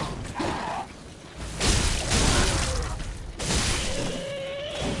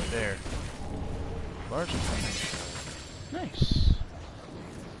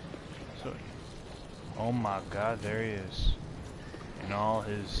 Oh my god, there he is. In all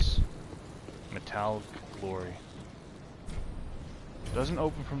his metallic glory. Doesn't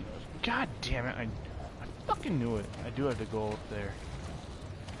open from... God damn it, I fucking knew it. I do have to go up there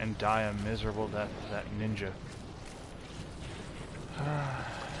and die a miserable death to that ninja.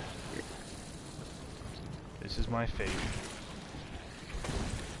 This is my fate.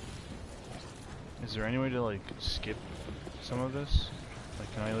 Is there any way to, like, skip some of this?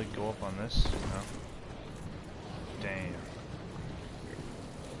 Like, can I, like, go up on this? No. Damn.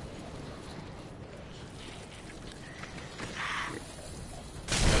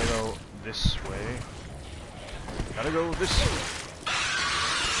 Gotta go this way. Gotta go this way.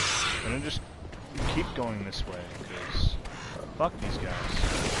 I'm gonna just keep going this way, because fuck these guys.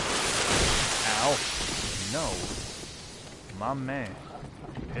 Ow. No. My man.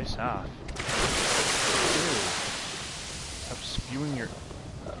 Piss off. Ew. Stop spewing your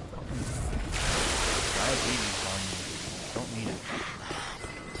fucking diabetes on me. Don't need it.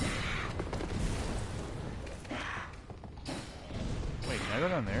 Wait, can I go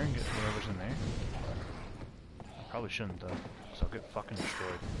down there and get whatever's in there? I probably shouldn't though, because I'll get fucking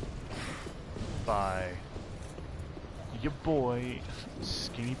destroyed. By your boy,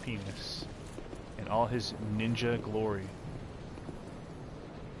 Skinny Penis, and all his ninja glory.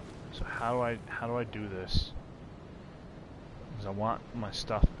 So how do I do this? Because I want my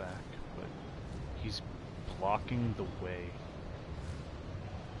stuff back, but he's blocking the way.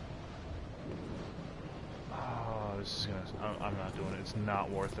 Oh, this is gonna... I'm not doing it. It's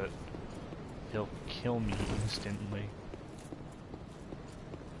not worth it. He'll kill me instantly.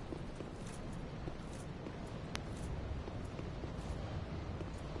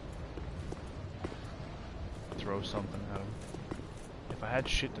 Throw something at him. If I had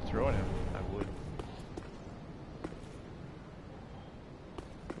shit to throw at him, I would.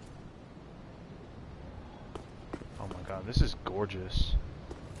 Oh my god, this is gorgeous.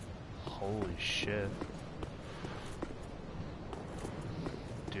 Holy shit.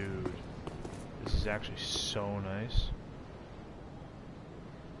 Dude, this is actually so nice.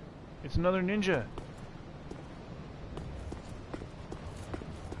 It's another ninja!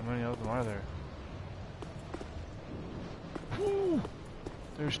 How many of them are there? Woo!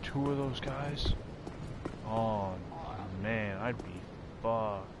 There's 2 of those guys. Oh man, I'd be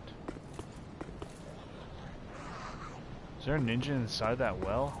fucked. Is there a ninja inside that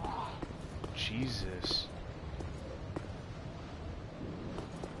well? Jesus.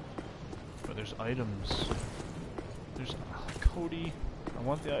 But there's items. There's... Cody, I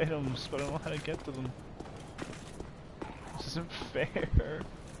want the items, but I don't know how to get to them. This isn't fair.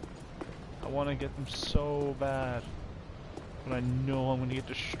 I want to get them so bad. But I know I'm gonna get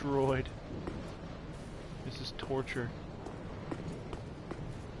destroyed. This is torture.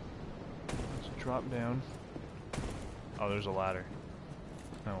 Let's drop down. Oh, there's a ladder.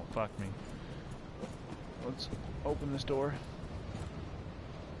 Oh, fuck me. Let's open this door.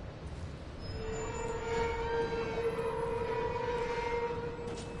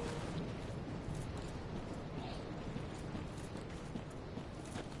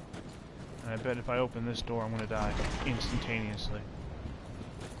 And I bet if I open this door, I'm gonna die instantaneously.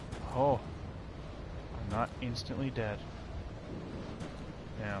 Oh. I'm not instantly dead.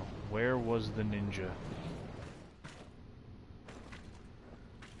 Now, where was the ninja?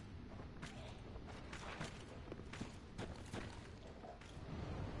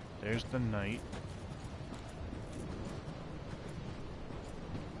 There's the knight.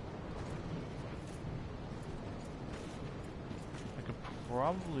 I could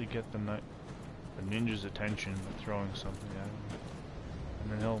probably get the ninja's attention by throwing something at him.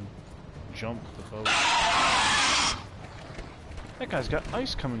 And then he'll jump the boat. That guy's got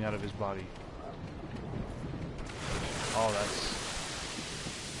ice coming out of his body. Oh, that's...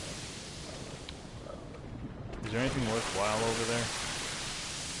 Is there anything worthwhile over there?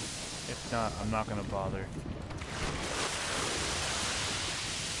 If not, I'm not gonna bother.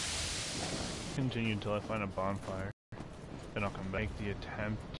 Continue until I find a bonfire. Then I'll come back. Make the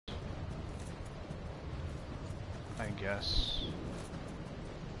attempt. I guess.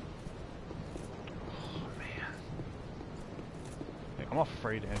 Oh man. Like, I'm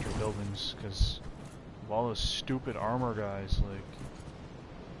afraid to enter buildings because of all those stupid armor guys, like.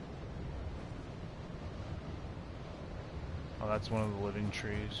 Oh, that's one of the living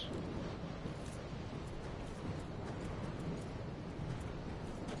trees.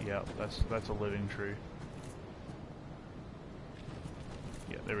 Yeah, that's a living tree.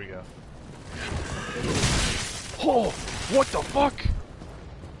 Yeah, there we go. Oh, what the fuck?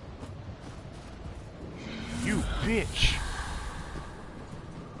 You bitch.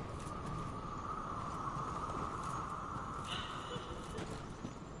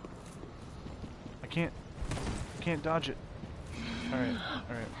 can't dodge it. Alright,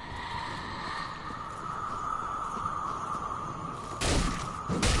 alright.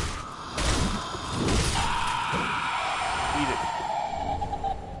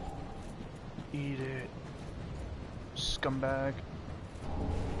 Eat it. Scumbag.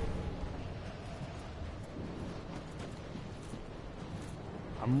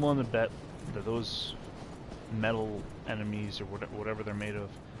 I'm willing to bet that those metal enemies, or whatever they're made of,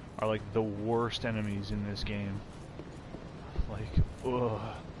 are like the worst enemies in this game. Like, ugh.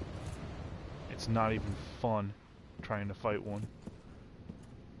 It's not even fun trying to fight one.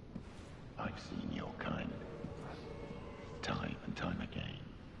 I've seen your kind. Time and time again.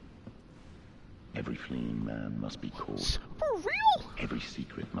 Every fleeing man must be caught. For real? Every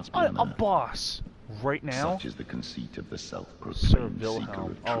secret must be A unearthed. boss! Right now? Such is the conceit of the Sir self-proclaimed seeker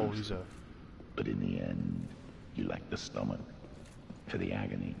Wilhelm. of truth. Oh, he's a... But in the end, you lack the stomach for the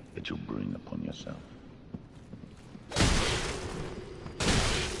agony that you'll bring upon yourself.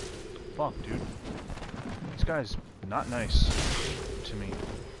 Fuck, dude. This guy's not nice to me.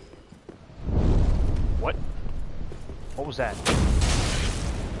 What? What was that?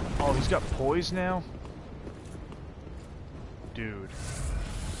 Oh, he's got poise now? Dude.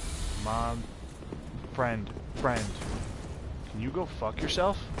 Mom. Friend. Can you go fuck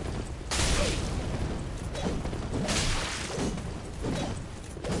yourself?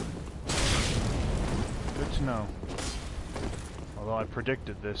 Good to know. Although I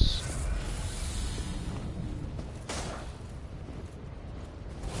predicted this.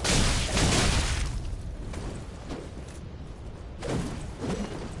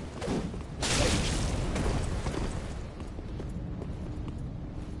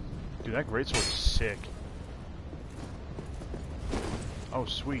 Dude, that greatsword is sick. Oh,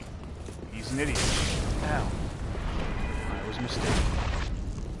 sweet. He's an idiot. Ow. I was mistaken.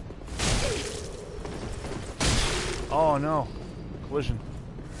 Oh, no. Collision.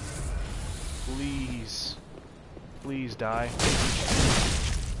 Please. Please die.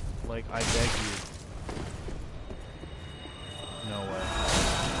 Like, I beg you. No way.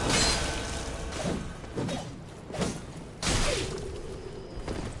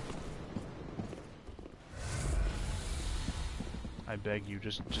 I beg you,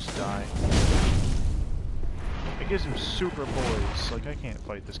 just die. It gives him super poise. Like, I can't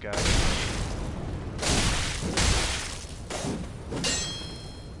fight this guy.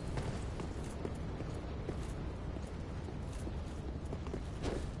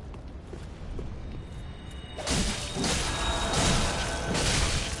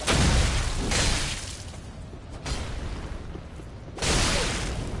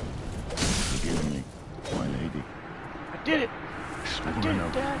 Forgive me, my lady. I did it! I did it,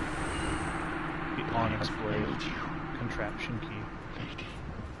 Sworn Dad! The Onyx I've Blade. failed you, Contraption key. lady.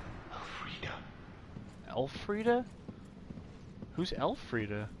 Elfrida. Elfrida? Who's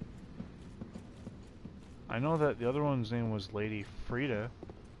Elfrida? I know that the other one's name was Lady Frida.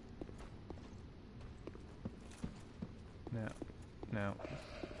 No.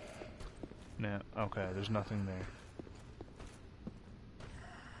 Okay, there's nothing there.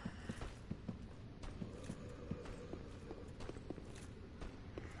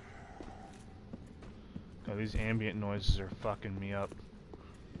 God, these ambient noises are fucking me up.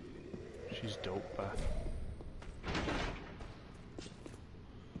 She's dope,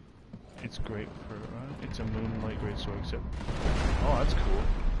 It's great for, it's a moonlight greatsword, except... Oh, that's cool.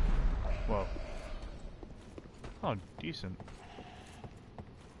 Whoa. Oh, decent.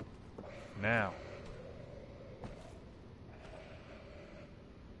 Now.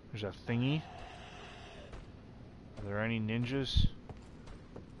 There's a thingy. Are there any ninjas?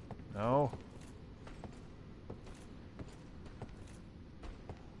 No.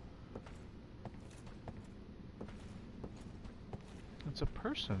 It's a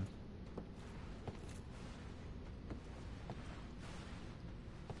person.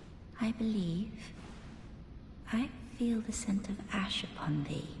 I believe I feel the scent of ash upon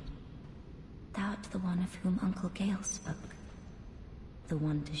thee. Thou art the one of whom Uncle Gale spoke. The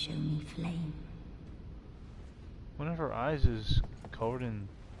one to show me flame. One of her eyes is covered in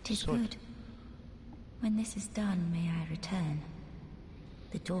 'Tis soot. good. When this is done, may I return.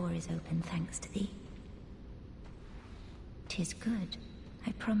 The door is open thanks to thee. 'Tis good.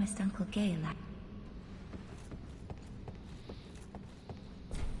 I promised Uncle Gale that.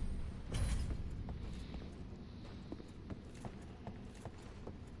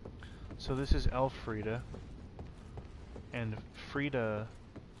 So this is Elfrida, and Frida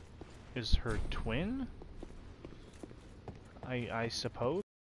is her twin? I suppose?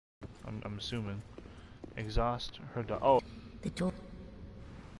 I'm assuming. Exhaust her oh. The door.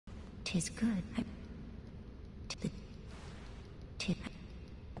 'Tis good. to...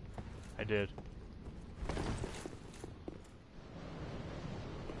 I did.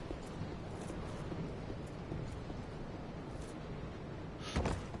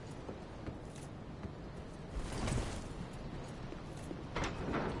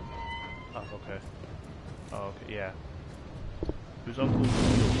 Oh, okay. Oh, okay, yeah. Who's Uncle Gale?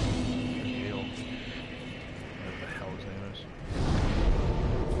 Whatever the hell his name is.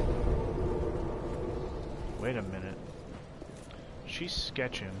 Wait a minute. She's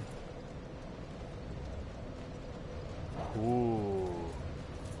sketching. Ooh.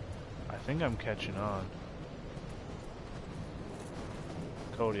 I think I'm catching on.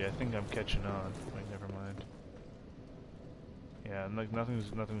 Cody, I think I'm catching on. Wait, never mind. Yeah, like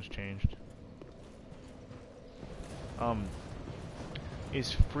nothing's changed.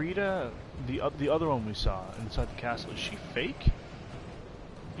 Is Frida the other one we saw inside the castle? Is she fake?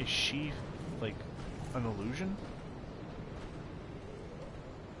 Is she like an illusion?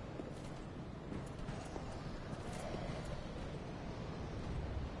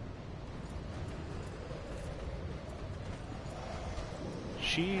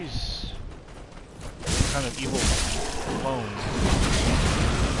 She's kind of evil clone.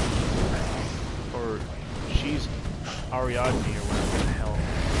 Or she's Ariadne or whatever the hell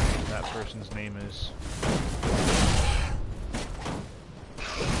that person's name is.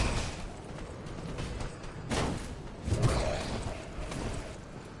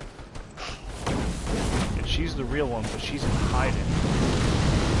 And she's the real one, but she's in hiding.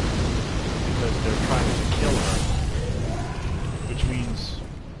 Because they're trying to kill her. Which means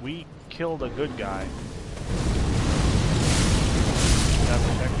we killed a good guy. That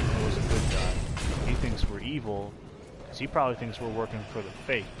protecting her was a good guy. He thinks we're evil, because he probably thinks we're working for the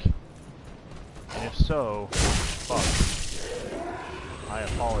fake. And if so, fuck. I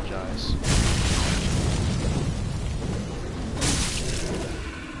apologize.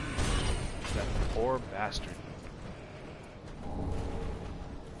 That poor bastard.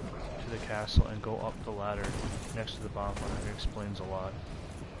 To the castle and go up the ladder next to the bonfire. It explains a lot.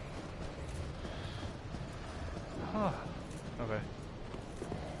 Huh. Okay.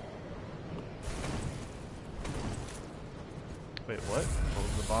 Wait, what? What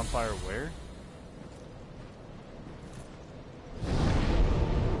was the bonfire where?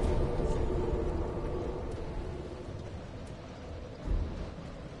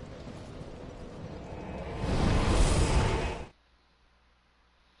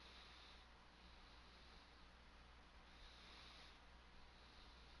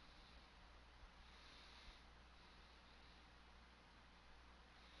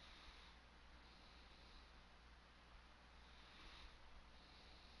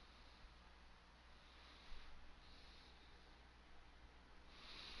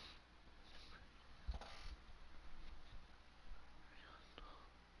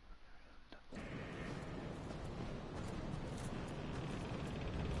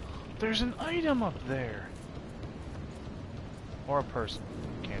 There's an item up there! Or a person,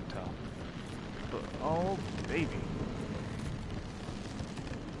 can't tell. But, oh, baby.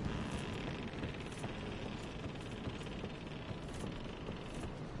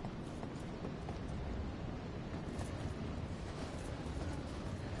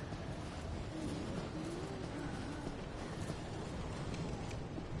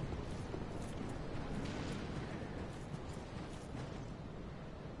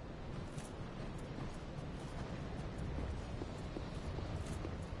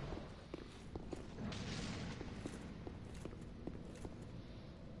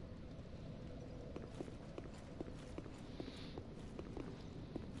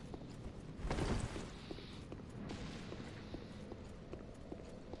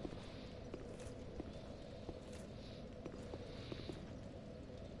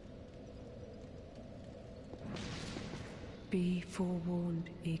 Be forewarned,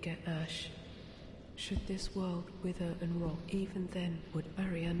 eager Ash. Should this world wither and rot, even then would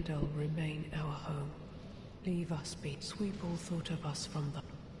Ariandel remain our home. Leave us be. Sweep all thought of us from the...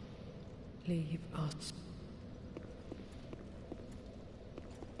 Leave us.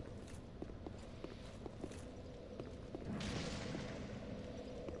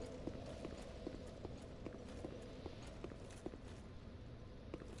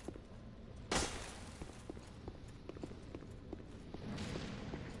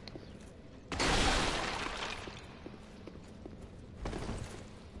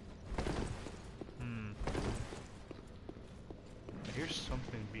 Here's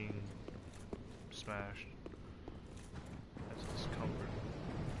something being smashed. That's discomfort.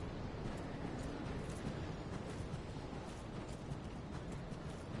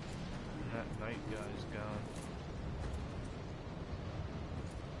 And that night guy's gone.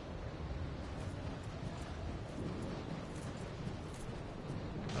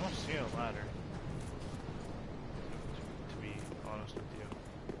 see a ladder. To be honest with you.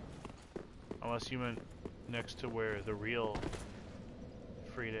 Unless you meant next to where the real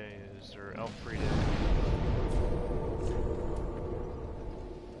Frida is, or Elf Frida.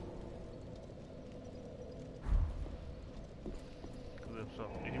 So,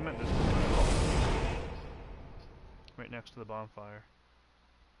 if you meant this one, right next to the bonfire.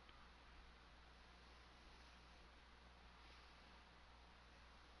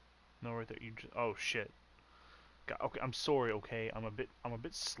 No, right there. You just, oh shit. God, okay, I'm sorry. Okay, I'm a bit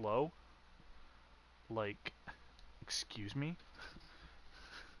slow. Like, excuse me.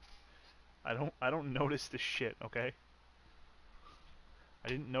 I don't notice this shit. Okay. I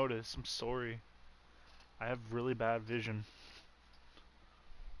didn't notice. I'm sorry. I have really bad vision.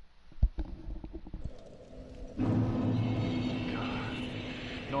 God.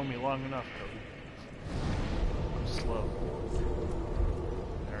 Known me long enough, Cody. I'm slow.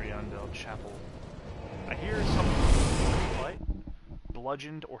 Mariandel Chapel. I hear something what?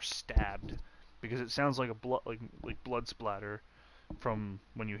 Bludgeoned or stabbed, because it sounds like a blood splatter from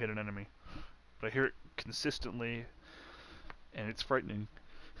when you hit an enemy. But I hear it consistently, and it's frightening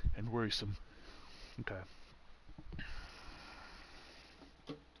and worrisome. Okay.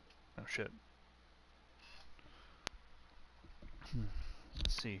 Oh shit.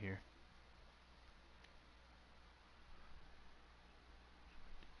 Let's see here.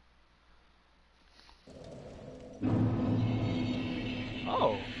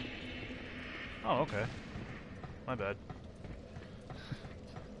 Oh. Oh, okay. My bad.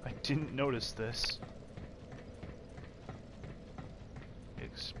 I didn't notice this. It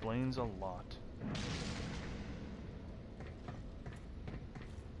explains a lot.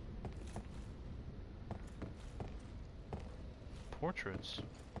 Portraits.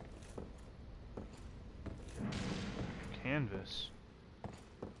 Canvas.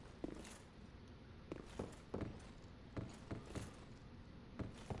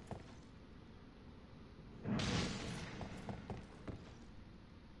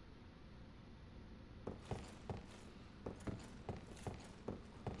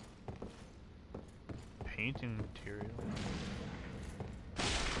 Painting material.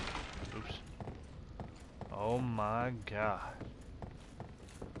 Oops. Oh my god.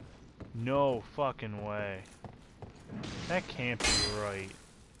 No fucking way. That can't be right.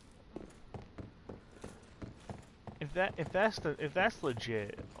 If that's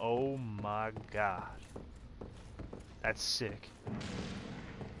legit, oh my god. That's sick.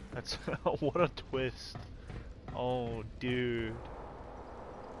 That's what a twist. Oh dude.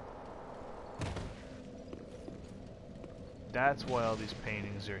 That's why all these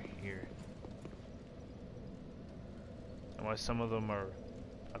paintings are here. And why some of them are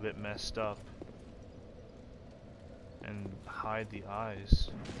a bit messed up and hide the eyes.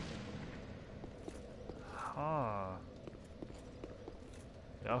 Huh.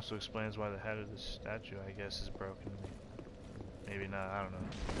 It also explains why the head of the statue, I guess, is broken. Maybe not, I don't know.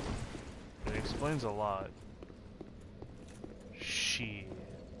 It explains a lot. Shit.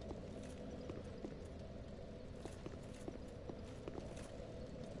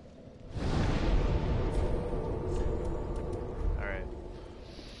 Alright.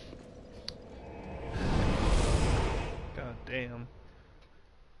 God damn.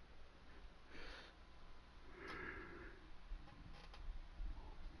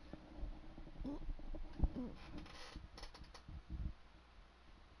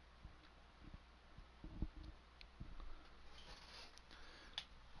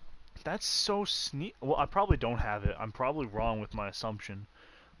 That's so well, I probably don't have it. I'm probably wrong with my assumption,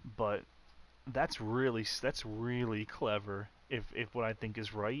 but that's really clever. If what I think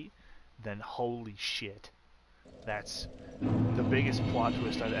is right, then holy shit. That's the biggest plot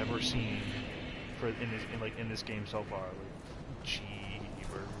twist I've ever seen for in this game so far. Like,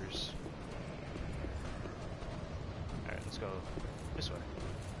 jeebers. All right, let's go this way.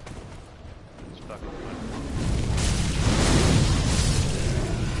 It's fucking fun.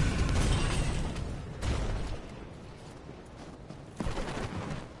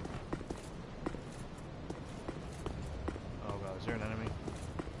 Is there an enemy?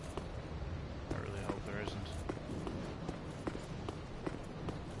 I really hope there isn't.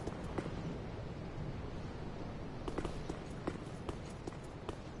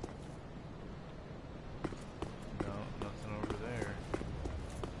 No, nothing over there.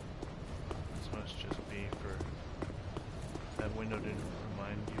 This must just be for... That window didn't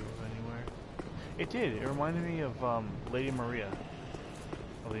remind you of anywhere? It did! It reminded me of Lady Maria.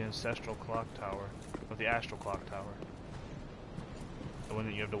 Of the Ancestral Clock Tower. Of the Astral Clock Tower. The one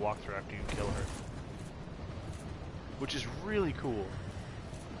that you have to walk through after you kill her. Which is really cool.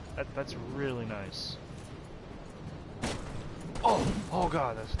 That's really nice. Oh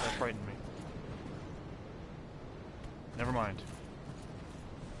god, that frightened me. Never mind.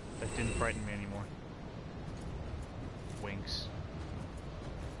 That didn't frighten me anymore. Winks.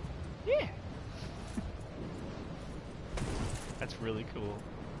 Yeah. That's really cool.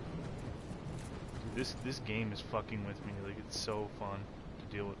 Dude, this game is fucking with me. Like, it's so fun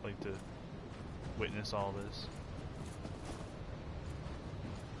to deal with, like, to witness all this.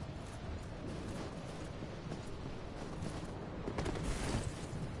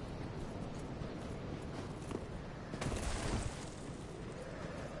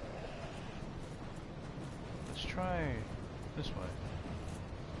 Let's try this way.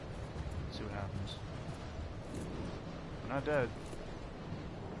 See what happens. We're not dead.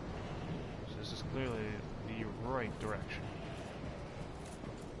 So this is clearly the right direction.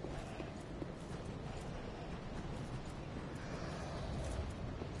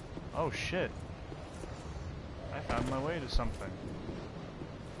 Oh shit. I found my way to something.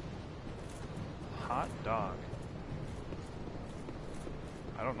 Hot dog.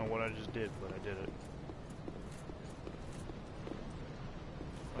 I don't know what I just did, but I did it.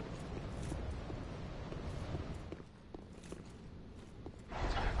 What?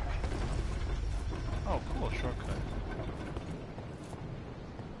 Oh, cool, shortcut.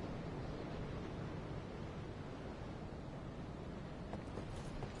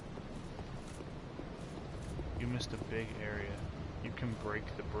 You missed a big area. You can break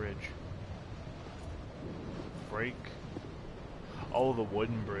the bridge. Break? Oh, the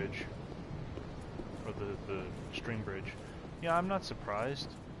wooden bridge. Or the string bridge. Yeah, I'm not surprised.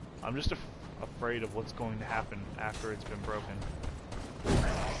 I'm just afraid of what's going to happen after it's been broken.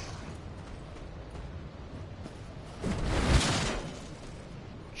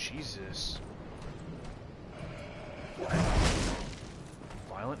 Jesus.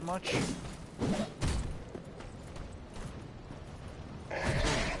 Violent much?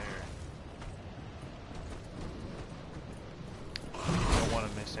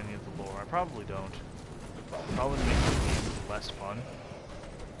 Any of the lore. I probably don't. Probably make the game less fun.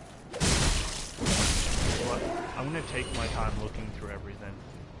 But I'm gonna take my time looking through everything.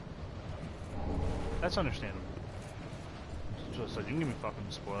 That's understandable. So you can give me fucking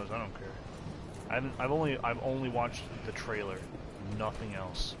spoilers. I don't care. I've only watched the trailer, nothing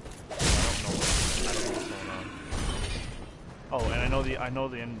else. I don't know what's going on. Oh, and I know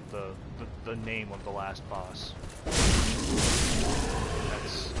the name of the last boss.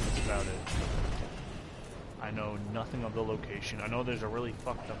 That's about it. I know nothing of the location. I know there's a really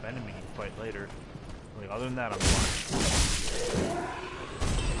fucked up enemy you fight later. Like, other than that, I'm fine.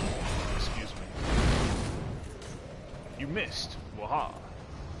 Excuse me. You missed. Waha.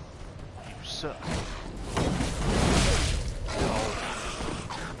 You suck. Oh.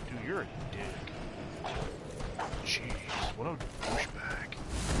 Dude, you're a dick. Jeez, what a douchebag.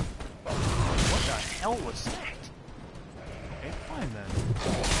 What the hell was that? Okay, fine then.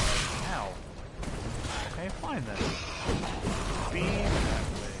 Ow. Okay, fine then. Beam that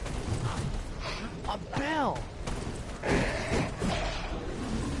way. A bell!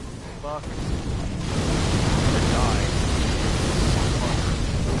 Fuck. I'm gonna die.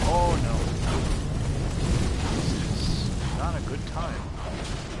 Oh no. This is not a good time.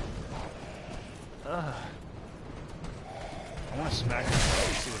 Ugh. I wanna smack him and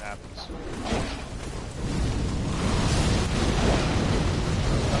see what happens.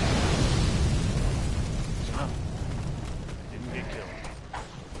 No. I didn't get killed.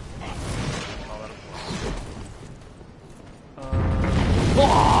 Call that a plus.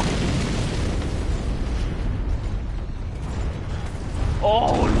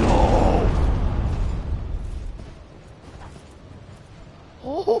 Oh no!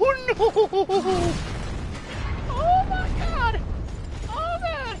 Oh no! Oh my god! Oh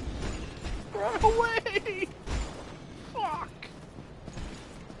man! Run away! Fuck!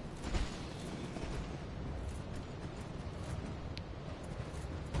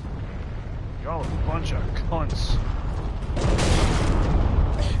 Y'all a bunch of cunts.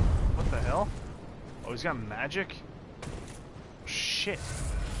 What the hell? Oh, he's got magic? Shit.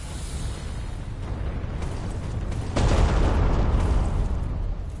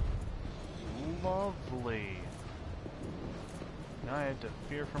 Lovely. Now I have to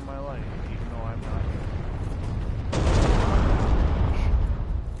fear for my life, even though I'm not.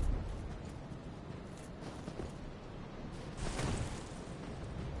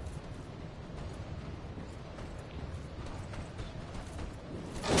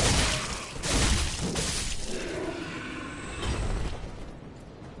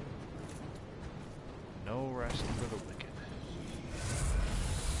 No rest for the wicked.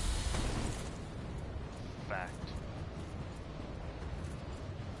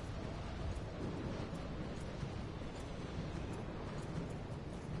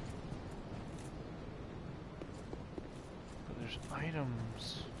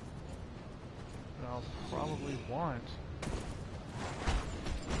 items that I'll probably want.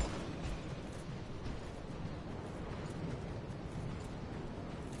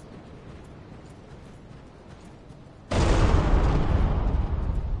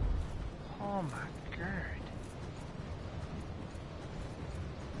 Oh my god.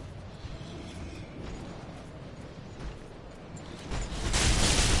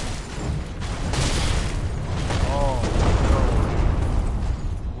 Oh no.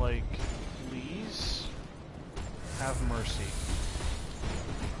 Like, please have mercy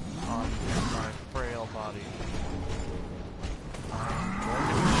on my frail body. I'm going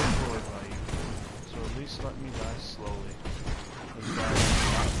to be destroyed by you, so at least let me die slowly. Because that is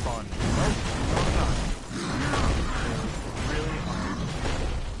not fun. Nope, no, not. Really hard.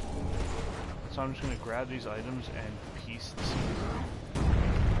 So I'm just going to grab these items and piece the scene.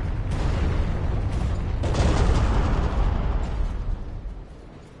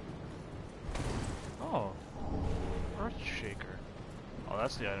 Oh, Earthshaker. Oh,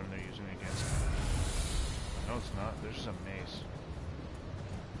 that's the item they're using against me. No, it's not. There's just a mace.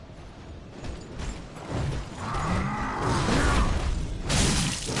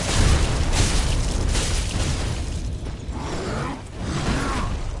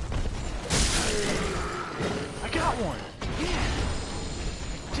 I got one! Yeah!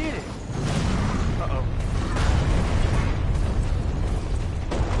 I did it! Uh-oh.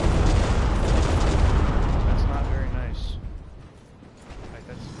 That's not very nice. Like,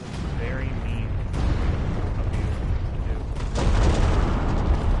 that's very mean of you to do.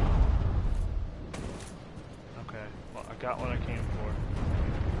 Okay, well, I got what I came for.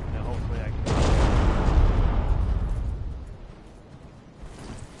 Now hopefully I can...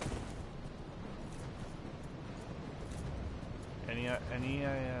 Any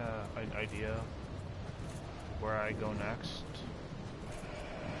idea where I go next?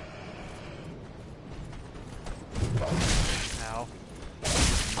 Ow.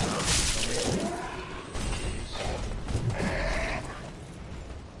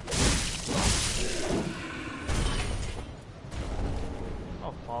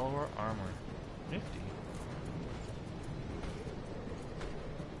 Oh, follower armor. Nifty.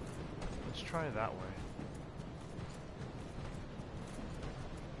 Let's try it that way.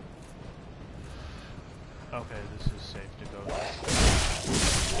 Okay, this is safe to go. There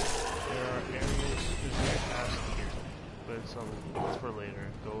are areas, there's a past here, but it's for later.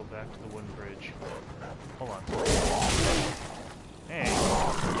 Go back to the wooden bridge. Hold on. Hey!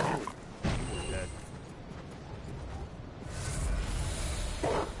 Dead.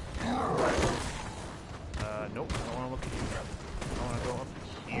 Nope, I don't want to look at you. I want to go up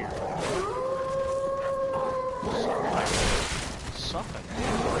here. Something.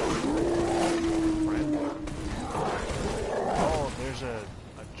 Oh, there's a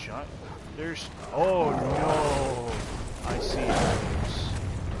giant. There's. Oh no! I see arrows.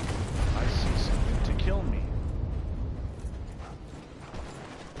 I see something to kill me.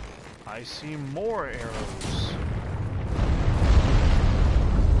 I see more arrows.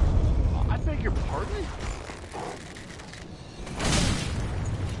 I beg your pardon?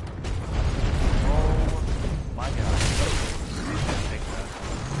 Oh my god. Take that.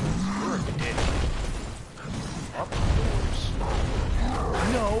 You're a dick. Up yours.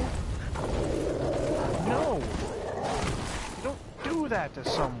 No! No! You don't do that to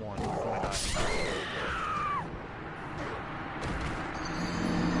someone. Oh my god.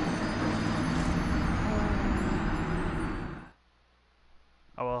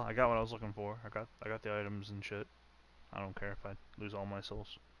 Oh well, I got what I was looking for. I got the items and shit. I don't care if I lose all my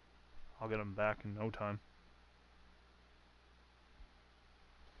souls. I'll get them back in no time.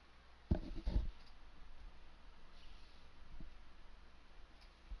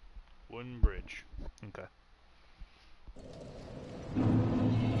 Wooden bridge. Okay.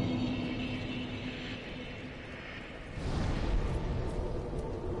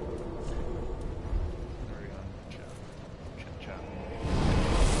 Very on chat.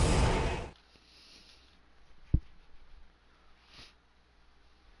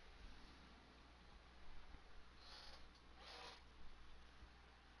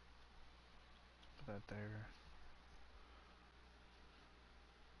 Put that there.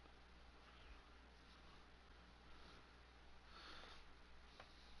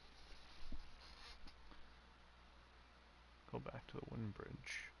 Go back to the wooden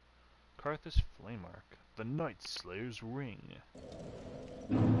bridge. Karthus Flameark, the Night Slayer's ring.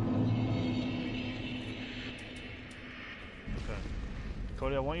 Okay.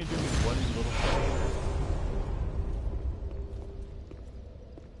 Cody, I want you to do me one little favor.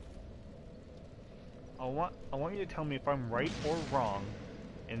 I I want you to tell me if I'm right or wrong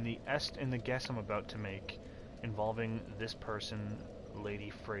in the guess I'm about to make involving this person,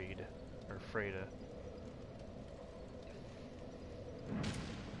 Lady Freyda, or Freyda.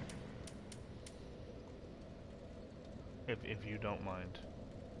 If you don't mind.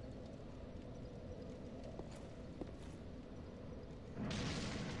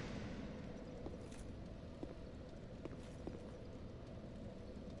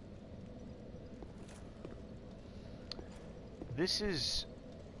 This is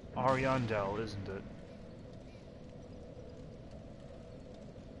Ariandel, isn't it?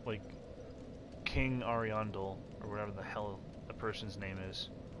 Like King Ariandel, or whatever the hell the person's name is.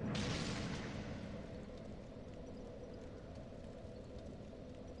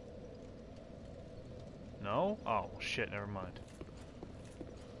 No? Oh, shit, never mind.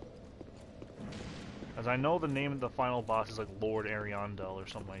 As I know the name of the final boss is like Lord Ariandel or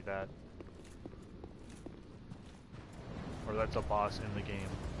something like that. Or that's a boss in the game.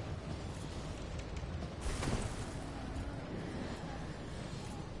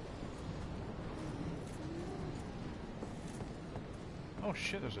 Oh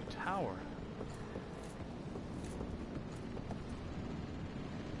shit, there's a tower.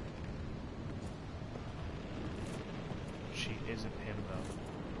 She isn't him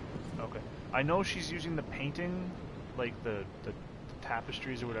though. Okay. I know she's using the painting, like the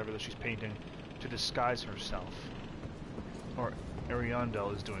tapestries or whatever that she's painting, to disguise herself. Or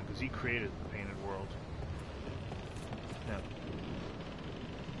Ariandel is doing, because he created the painted world. Now,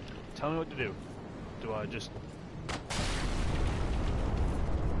 tell me what to do. Do I just...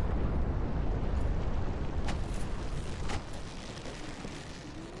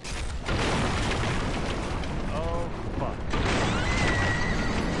 Oh, fuck.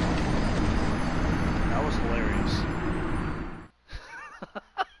 That was hilarious.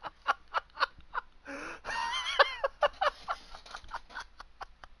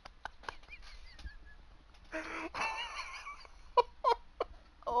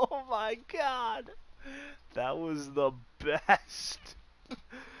 Oh my god! That was the best!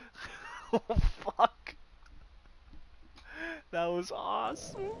 Oh fuck! That was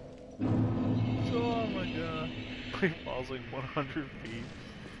awesome! Oh my god. He falls like 100 feet.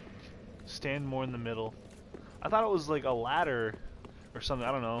 Stand more in the middle. I thought it was like a ladder or something,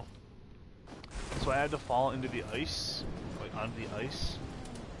 I don't know. So I had to fall into the ice? Like onto the ice?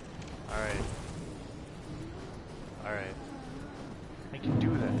 Alright. Alright. I can do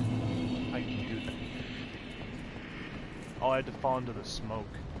that. I can do that. Oh, I had to fall into the smoke.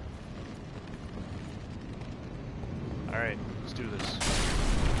 Alright, let's do this.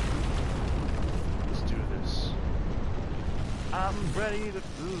 Let's do this. I'm ready to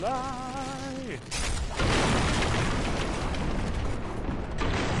fly!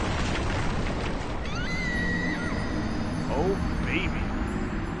 Oh, baby.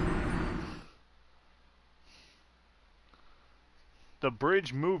 The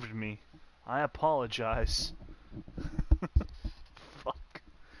bridge moved me. I apologize. Fuck.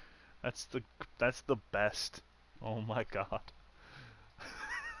 That's the best. Oh my god.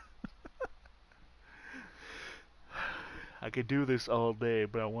 I could do this all day,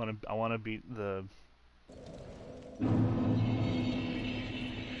 but I wanna beat the...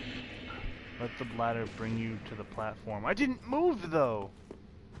 Let the ladder bring you to the platform. I didn't move though!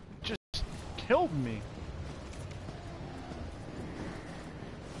 It just killed me.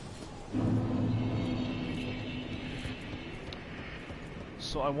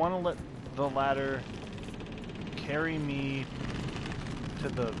 So I want to let the ladder carry me to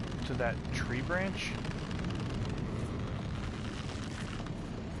that tree branch.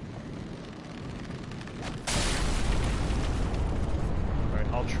 Alright,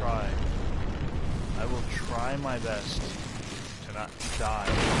 I'll try. I will try my best to not die.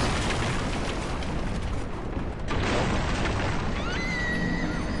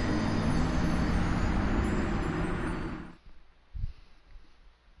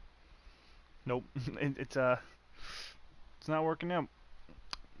 Nope. It's not working out.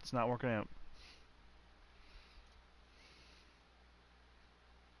 It's not working out.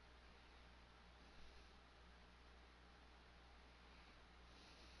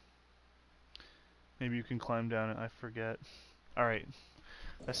 Maybe you can climb down it. I forget. All right.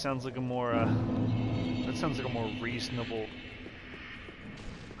 That sounds like a more reasonable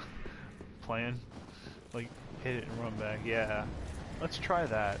plan. Like hit it and run back. Yeah. Let's try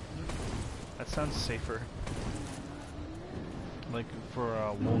that. That sounds safer. Like for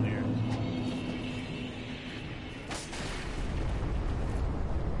Wolnir.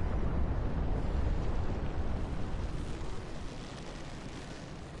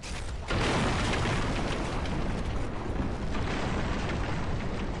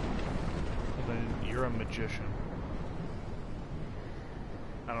 You're a magician.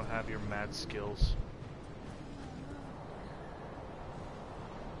 I don't have your mad skills.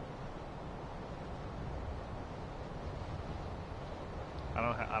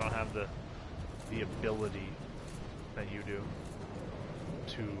 I don't have the ability that you do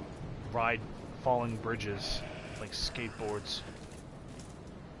to ride falling bridges like skateboards.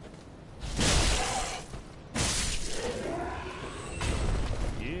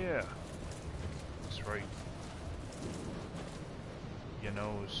 Yeah, that's right. Your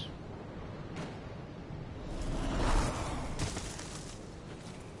nose.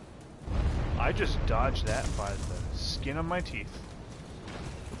 I just dodged that by the skin of my teeth.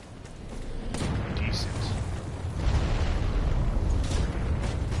 Decent.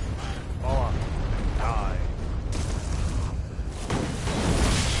 Fall off. Die.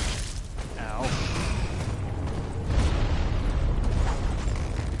 Ow.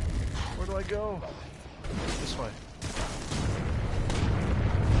 Where do I go? This way.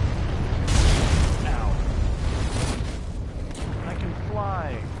 Ow. I can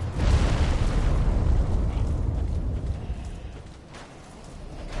fly.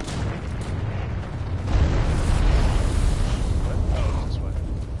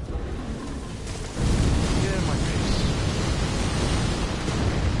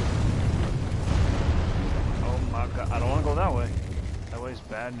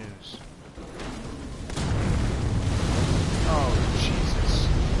 Bad news. Oh, Jesus.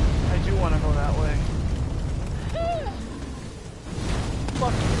 I do want to go that way.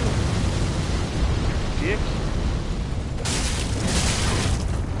 Fuck you. Dick.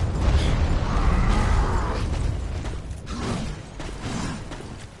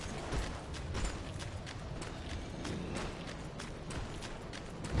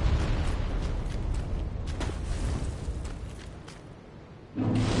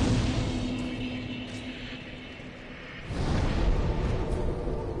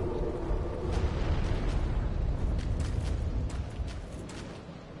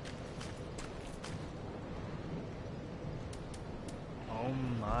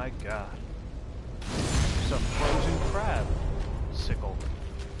 My God. It's a frozen crab. Sickle.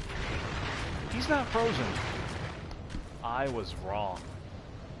 He's not frozen. I was wrong.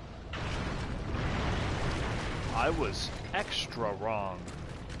 I was extra wrong.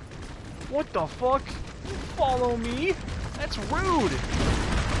 What the fuck? You follow me? That's rude!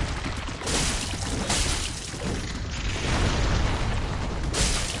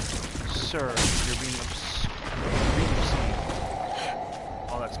 Sir, you're being obscene.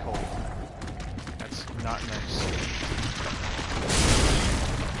 Oh, that's cold. That's not nice.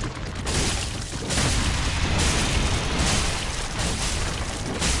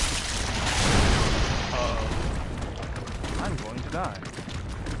 Uh-oh. I'm going to die.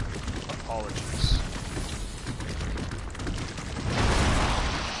 Apologies.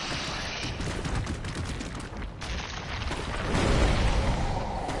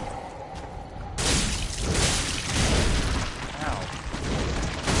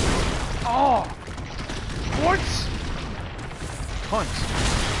 Oh! What? Cunt.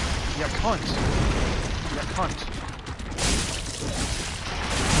 Yeah, cunt. Yeah, cunt.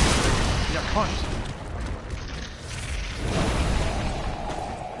 Yeah, cunt.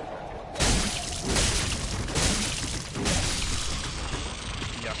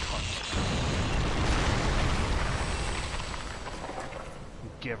 Yeah, cunt.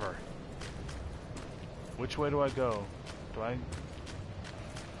 Giver. Which way do I go? Do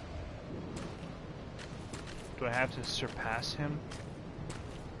I have to surpass him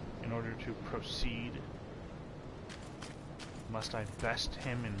in order to proceed? Must I best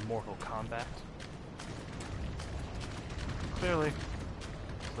him in Mortal Kombat? Clearly.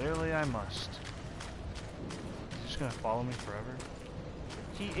 Clearly I must. He's just gonna follow me forever?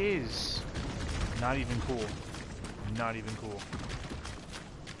 He is. Not even cool. Not even cool.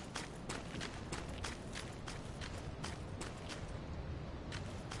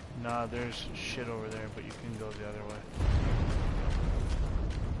 Nah, there's shit over there, but you can go the other way.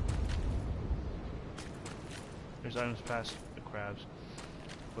 There's items past the crabs,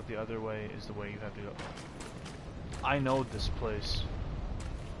 but the other way is the way you have to go. I know this place.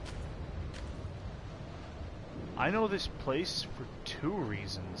 I know this place for 2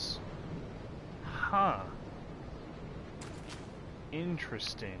 reasons. Huh.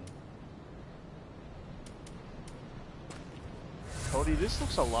 Interesting. Cody, this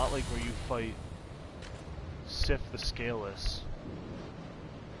looks a lot like where you fight Sif the Scaleless.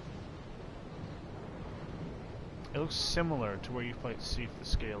 It looks similar to where you fight Sif the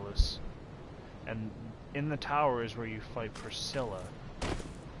Scaleless. And in the tower is where you fight Priscilla.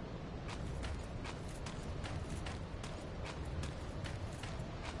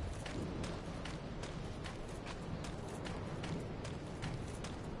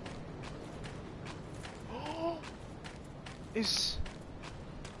 is...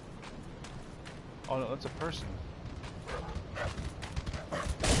 Oh no, that's a person.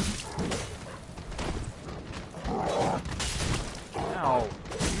 Ow,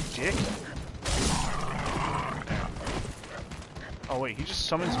 you dick. Oh wait, he just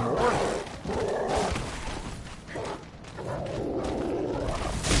summons more?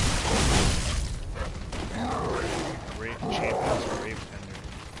 Great champions, grave tender.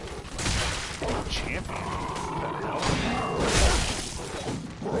 Champion? What the hell?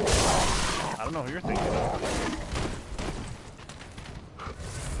 I don't know who you're thinking of.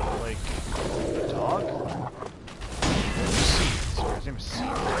 Like, a dog? Sorry, his name is Seed.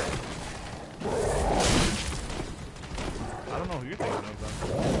 I don't know who you're thinking of, though.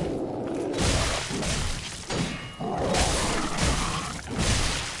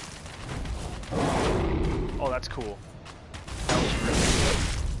 Oh, that's cool. That was really good.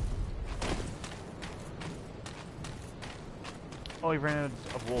 Oh, he ran out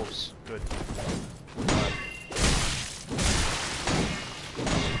of wolves. Good.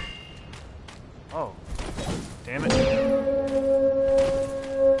 Oh. Damn it.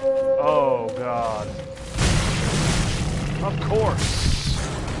 Oh, God. Of course.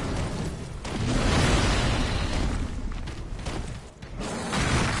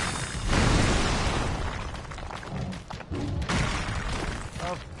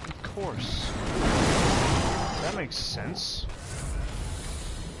 Of course. That makes sense.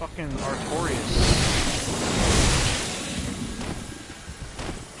 Fucking Artorias.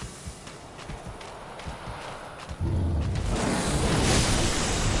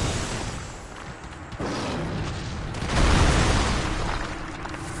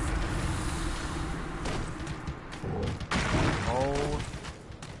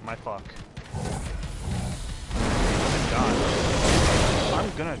 Fuck. I'm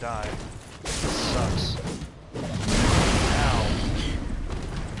gonna die. This sucks. Ow.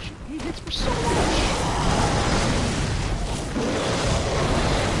 He hits for so much.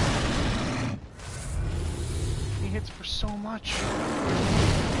 He hits for so much.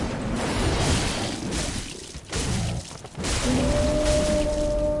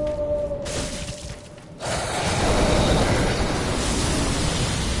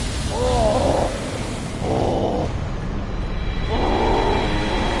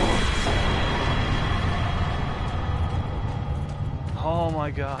 Oh my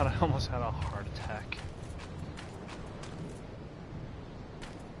god, I almost had a heart attack.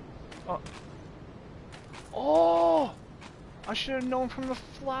 Oh! I should have known from the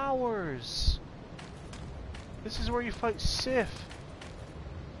flowers! This is where you fight Sif.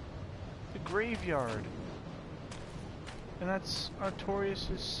 The graveyard. And that's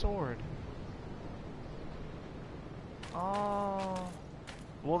Artorias' sword. Oh.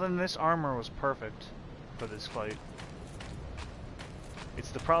 Well then this armor was perfect for this fight. It's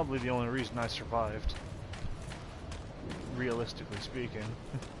probably the only reason I survived. Realistically speaking.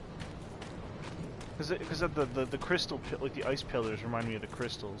 Because of the crystal, like the ice pillars remind me of the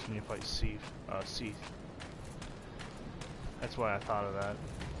crystals when you fight Seath. That's why I thought of that.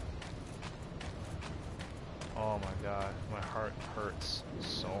 Oh my god, my heart hurts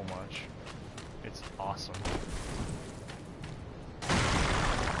so much. It's awesome.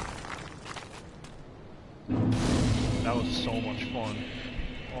 That was so much fun.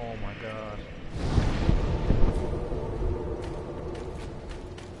 Oh my god.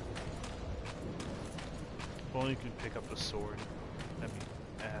 If only you could pick up the sword. That'd be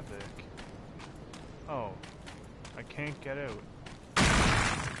epic. Oh. I can't get out.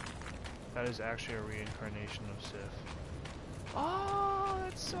 That is actually a reincarnation of Sif. Oh,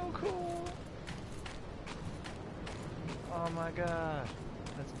 that's so cool! Oh my god.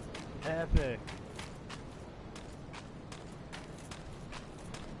 That's epic.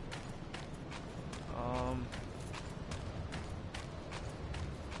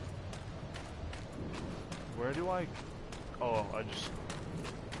 Where do I... Oh, I just...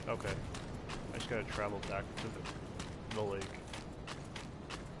 Okay. I just gotta travel back to the lake.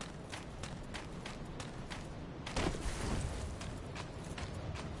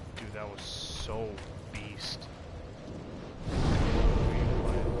 Dude, that was so beast.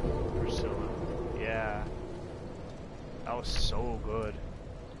 Priscilla. Yeah. That was so good.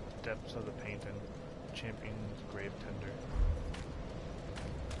 Depths of the painting. Champion's grave tender.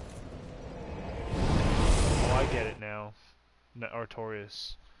 Oh, I get it now.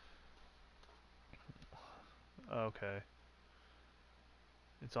 Artorias. Okay.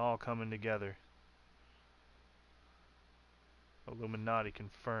 It's all coming together. Illuminati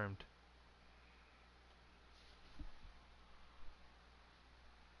confirmed.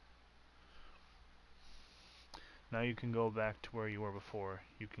 Now you can go back to where you were before.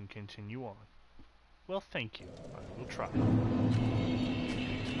 You can continue on. Well, thank you. I will try. Good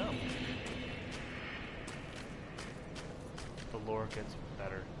to know. The lore gets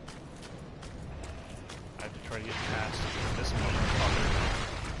better. I have to try to get past this motherfucker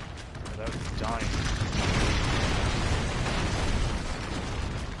without dying.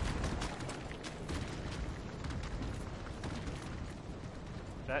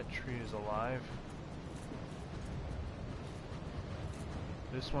 That tree is alive.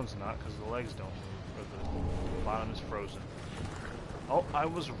 This one's not because the legs don't move, or the bottom is frozen. Oh, I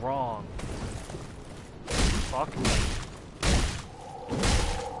was wrong. Fuck me.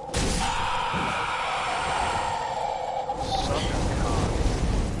 Sucker cock.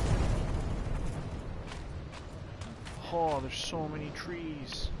 Oh, there's so many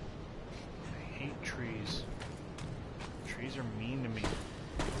trees. I hate trees. Trees are mean to me.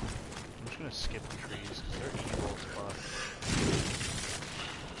 I'm just gonna skip the trees because they're evil as fuck.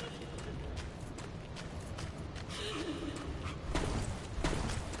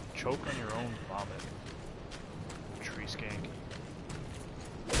 Choke on your own vomit. Tree skank.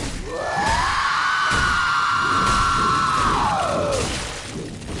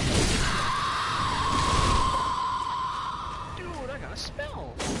 Dude, I got a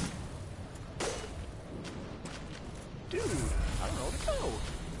spell! Dude, I don't know where to go.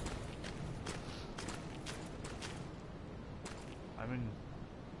 I'm in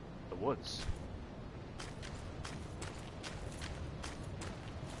the woods.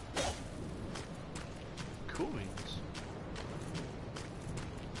 Cool beans.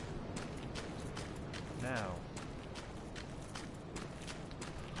 Now.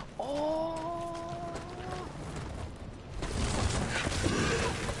 Oh!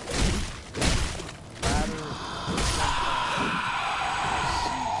 Ladder.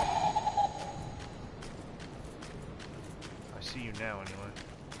 I see you now, anyway.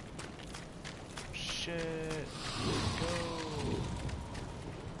 Shit. Go.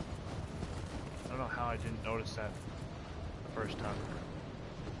 I don't know how I didn't notice that the first time.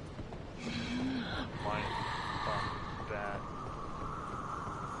 My bad.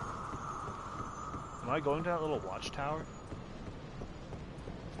 Am I going to that little watchtower?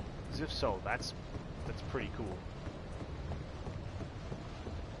 As if so, that's pretty cool.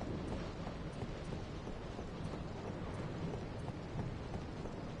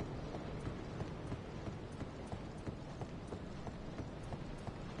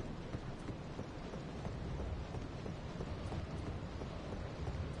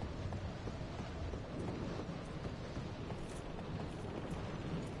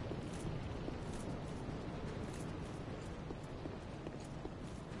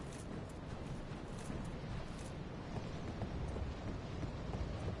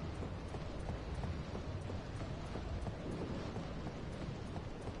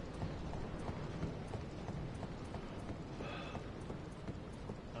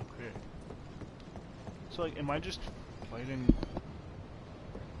 So, like, am I just fighting?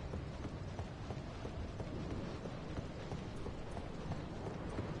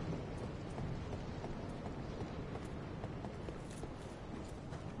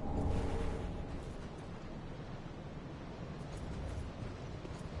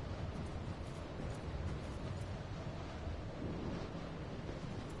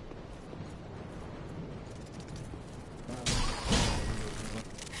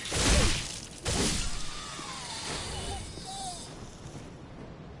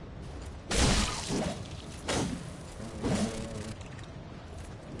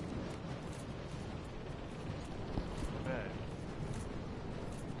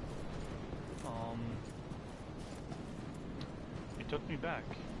 Took me back.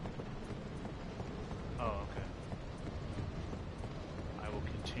 Oh, okay. I will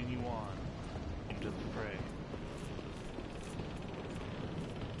continue on into the fray.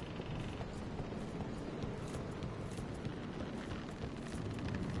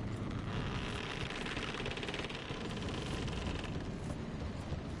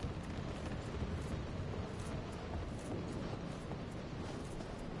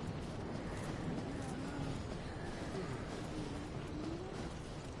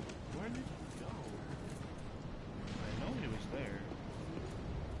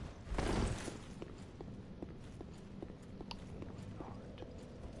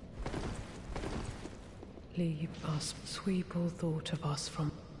 Leave us, sweep all thought of us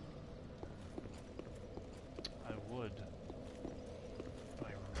from. I would.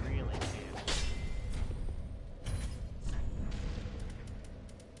 I really did.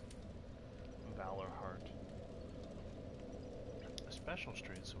 Valor Heart. A special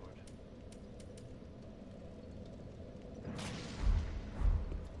straight sword.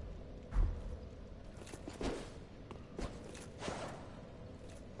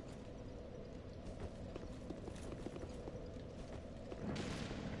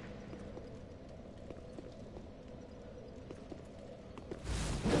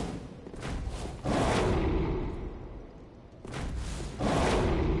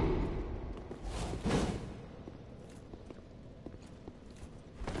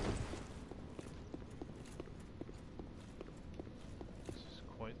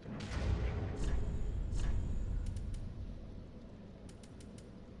 light the controls.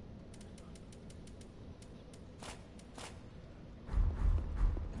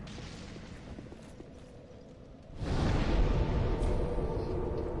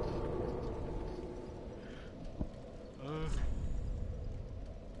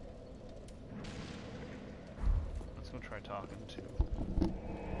 Let's go try talking to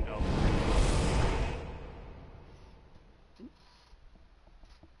Elf.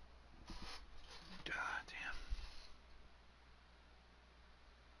 God damn.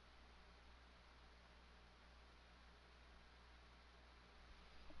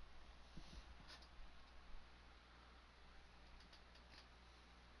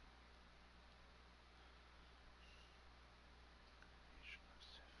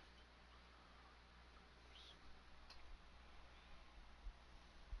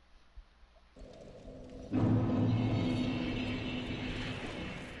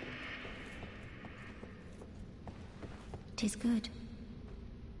 "'Tis good.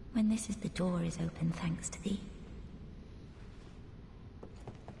 When this is the door is open thanks to thee.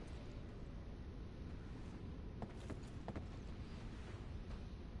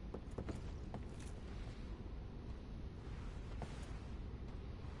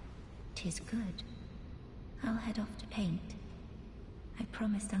 "'Tis good. I'll head off to paint. I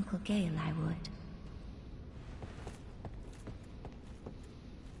promised Uncle Gale I would."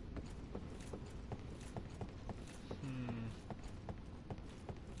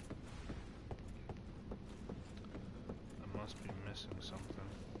 I must be missing something.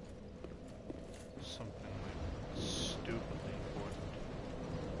 Something like stupidly important.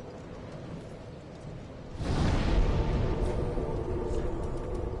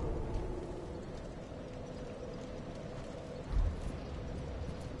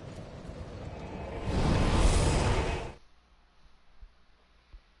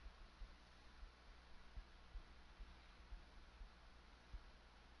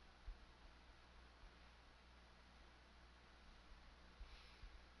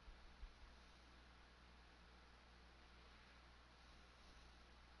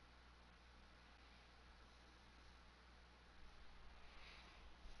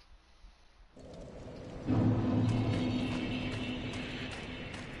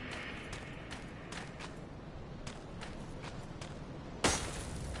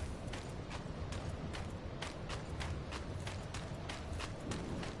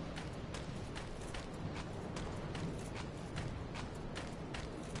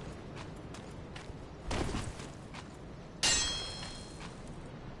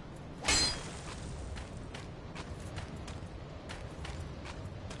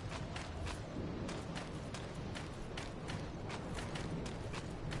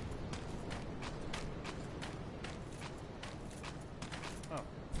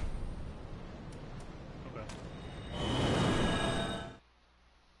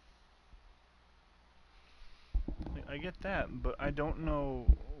 I get that, but I don't know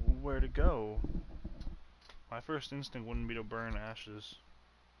where to go. My first instinct wouldn't be to burn ashes.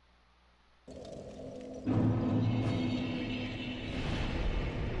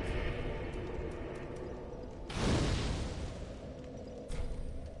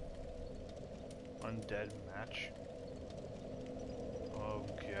 Undead match? Oh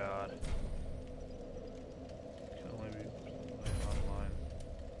god. Can only be played online.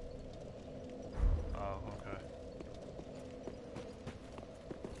 Oh, okay.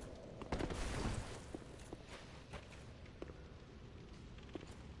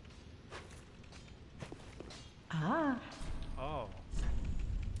 Ah. Oh.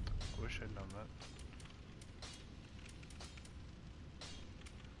 Wish I'd known that.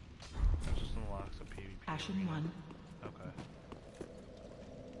 That just unlocks a PvP. Ashen one. Okay.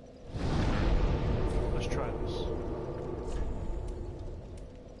 Let's try this.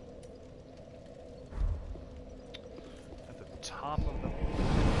 At the top of the...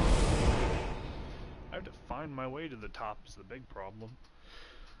 I have to find my way to the top is the big problem.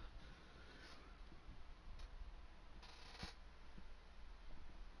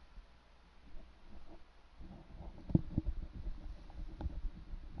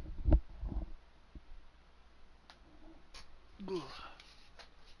 Ugh.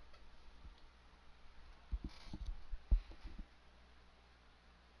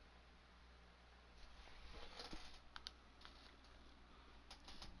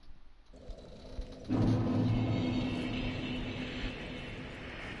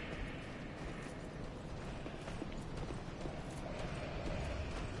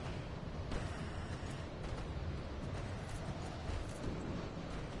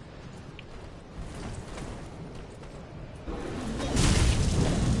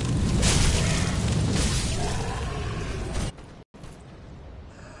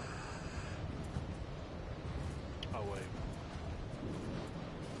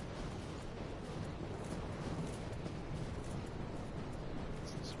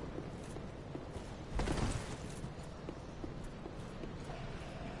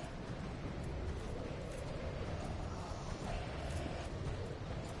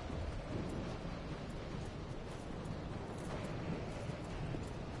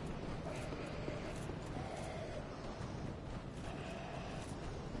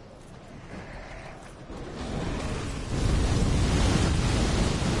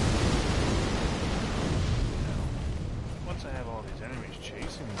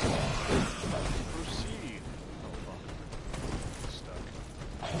 Proceed. Oh fuck. Stuck.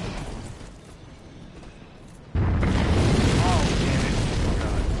 Oh damn it.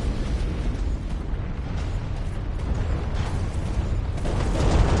 God.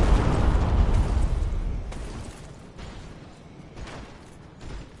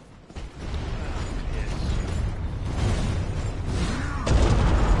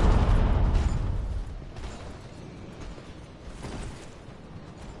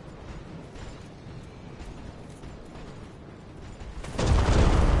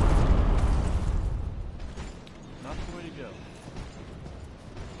 Not the way to go.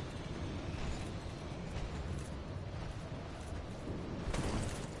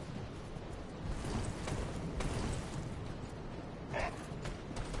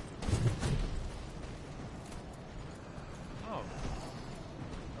 Oh.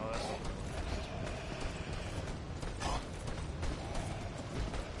 Oh, that's not the way.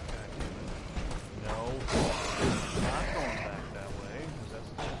 God damn it. No. Not going back that way, because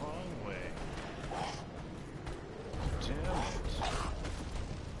that's the wrong way. Damn it.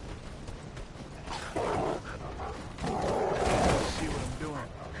 Let's see what I'm doing.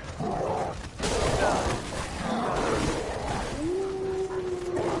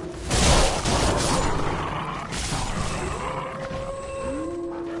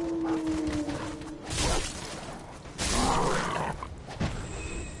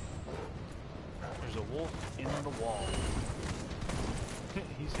 There's a wolf in the wall.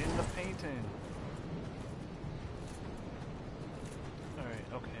 He's in the painting. Alright,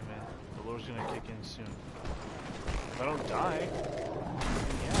 okay, man. The lore's gonna kick in soon. If I don't die,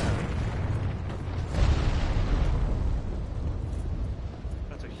 yeah.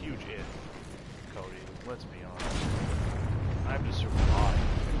 That's a huge if, Cody. Let's be honest. I have to survive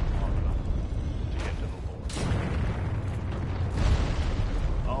long enough to get to the lore.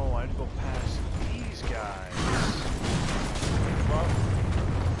 Oh, I had to go past these guys. Well,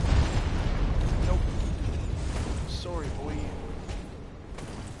 nope. Sorry, boy.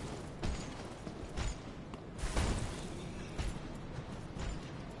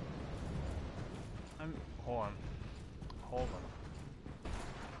 Hold on. Hold on.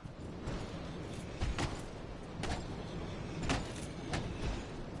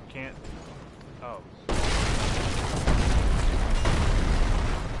 Can't. Oh.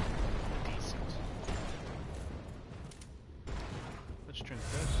 Decent. Let's drink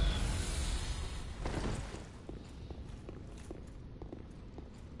this.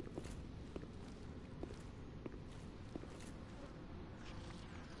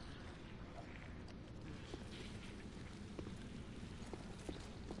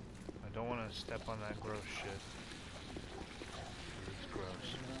 I don't want to step on that gross shit. It's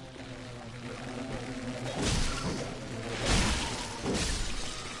gross.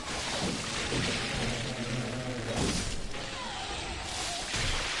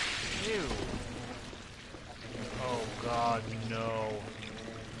 Ew. Oh god, no.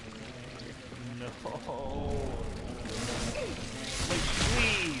 No. Like,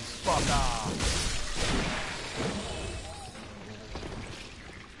 please, fuck off.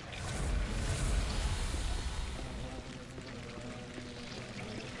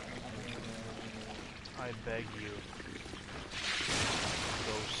 I beg you,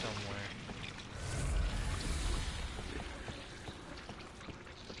 go somewhere.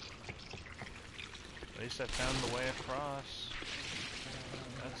 At least I found the way across.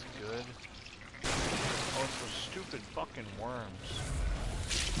 That's good. Oh, it's those stupid fucking worms.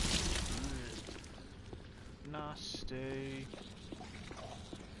 Nasty.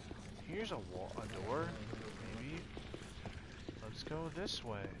 Here's a door, maybe. Let's go this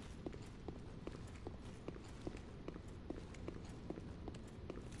way.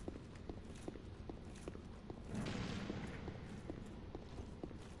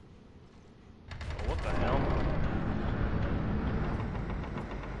 What the hell?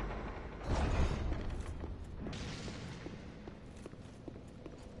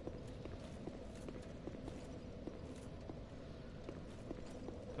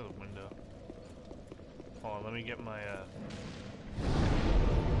 To the window. Hold on, let me get my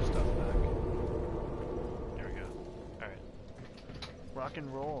stuff back. There we go. Alright. Rock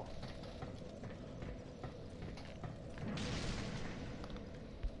and roll.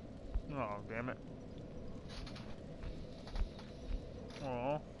 Oh, damn it.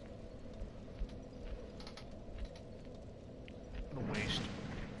 Aw. What a waste.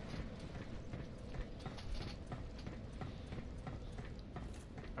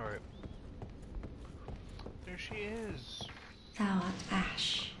 Alright. There she is. Thou art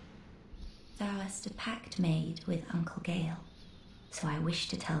Ash. Thou hast a pact made with Uncle Gale. so I wish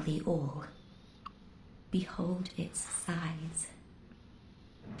to tell thee all. Behold its size.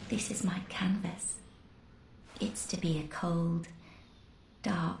 This is my canvas. It's to be a cold,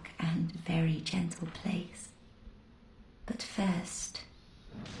 dark, and very gentle place. But first,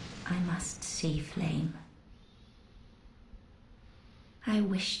 I must see flame. I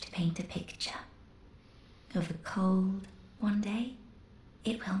wish to paint a picture of a cold one day.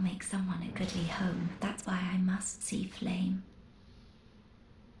 It will make someone a goodly home. That's why I must see flame.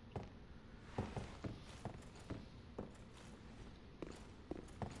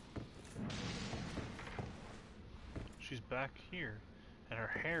 She's back here, and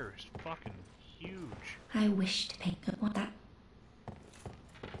her hair is fucking huge. I wish to paint that.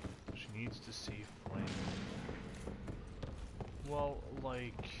 She needs to see flame. Well,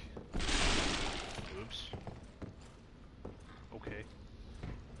 like... Oops. Okay.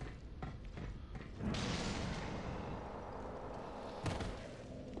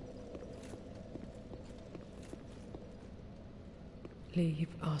 Leave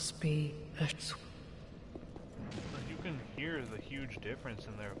us be, Ashton. You can hear the huge difference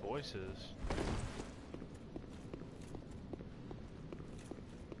in their voices.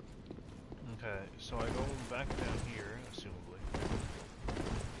 Okay, so I go back down here, assumably.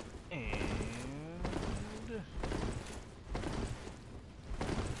 And...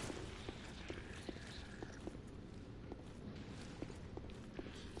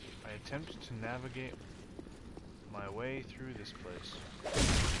 I attempt to navigate my way through this place.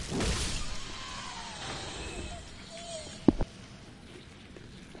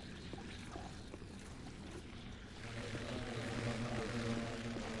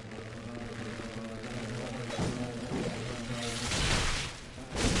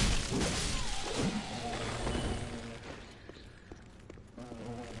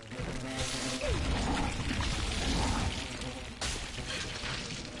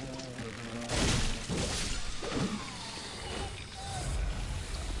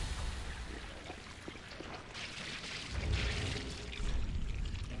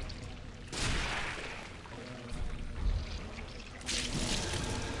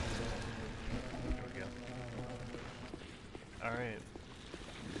 Alright,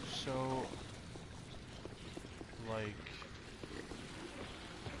 so, like,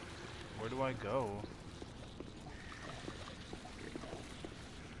 where do I go?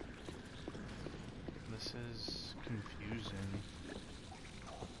 This is confusing.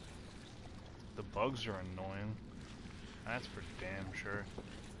 The bugs are annoying. That's for damn sure.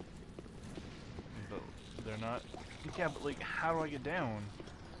 But they're not... Yeah, but like, how do I get down?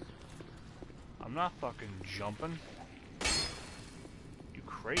 I'm not fucking jumping.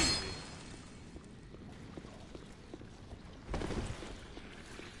 Crazy.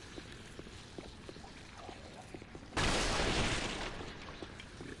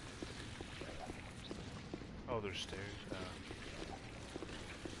 Oh, there's stairs.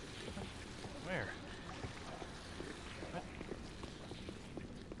 Where? What?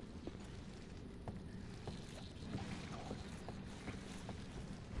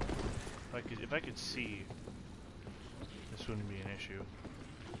 If I could see, this wouldn't be an issue.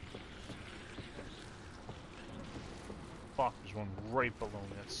 Fuck, there's one right below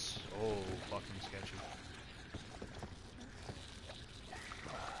me. That's so fucking sketchy.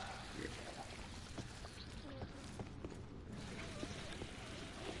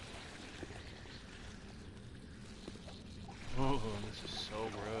 Oh, this is so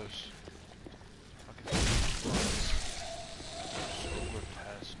gross. Fucking bugs. So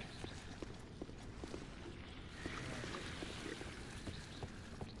grotesque.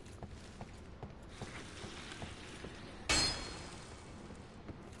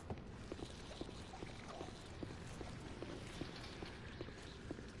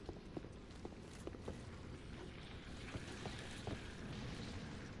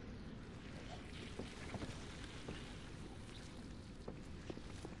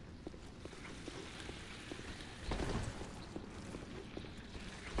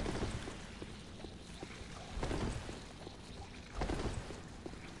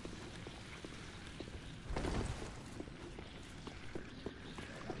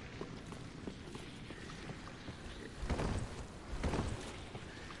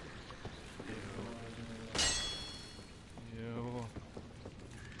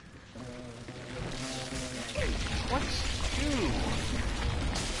 What? Dude!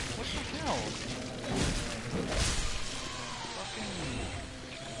 What the hell? Fucking...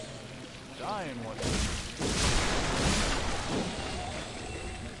 die and whatnot.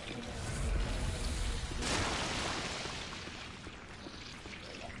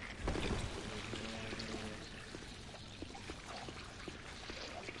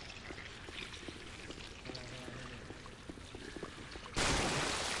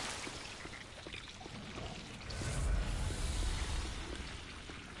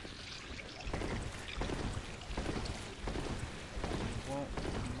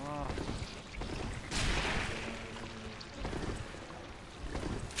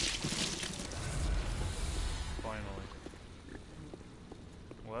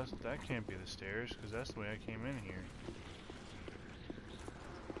 That can't be the stairs, because that's the way I came in here.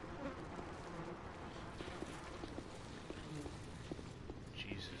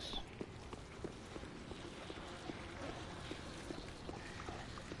 Jesus.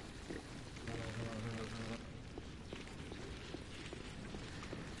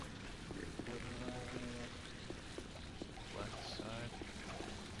 Left side.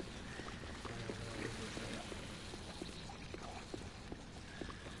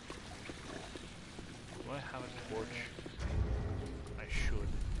 Do I have a torch? I should.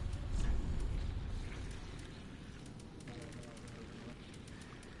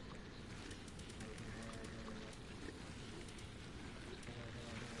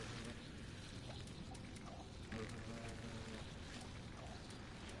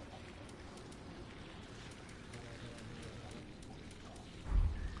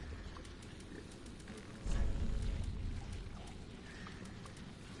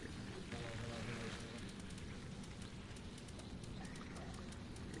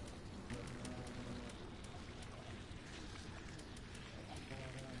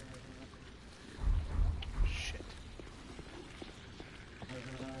 Shit.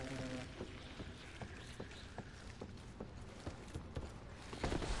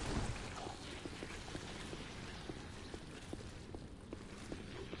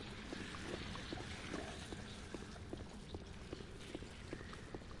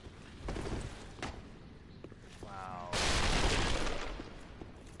 Wow.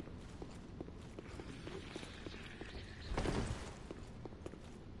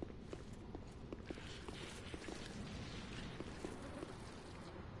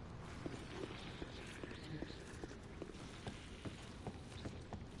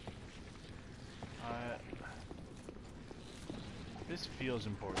 This feels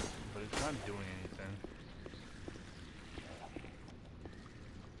important, but it's not doing anything.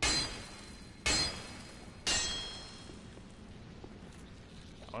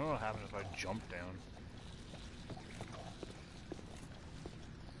 I don't know what happens if I jump down.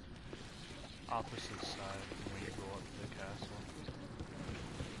 Opposite side when you go up to the castle.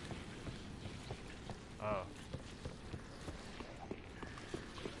 Oh.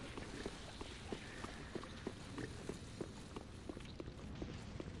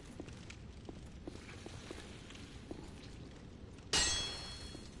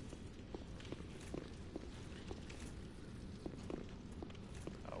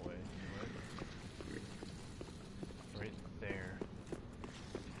 Oh wait, right there.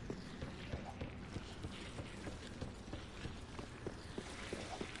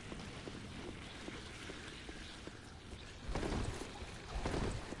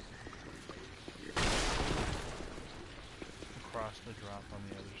 Across the drop on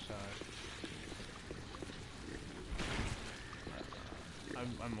the other side.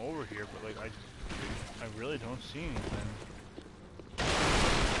 I'm over here, but like I really don't see anything.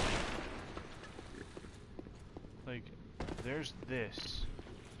 Like, there's this,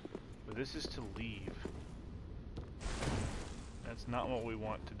 but this is to leave. That's not what we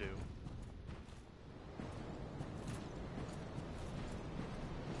want to do.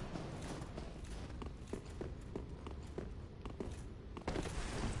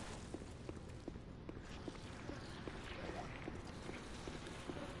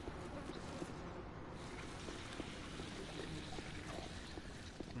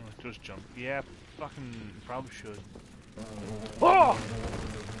 Just jump. Yeah, fucking probably should. Oh!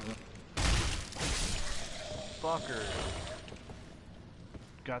 Fucker.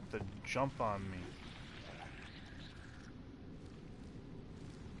 Got the jump on me.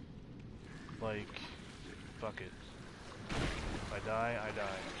 Like, fuck it. If I die, I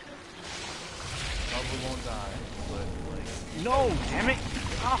die. Probably won't die, but like... No! Damn it!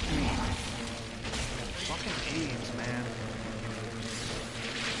 Get off me! Fucking AIDS, man.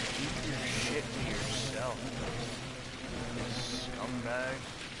 Keep your shit to yourself. Scumbag.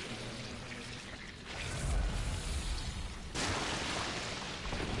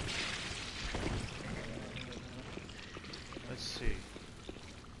 Let's see.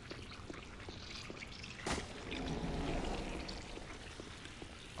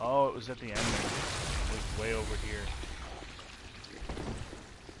 Oh, it was at the end. It was way over here.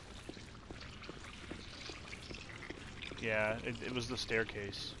 Yeah, it was the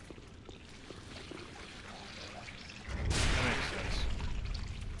staircase. That makes sense.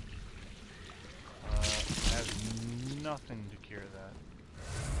 I have nothing to cure that. I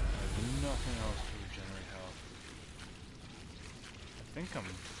have nothing else to regenerate health. I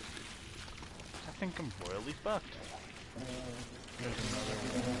think I'm royally fucked. There's another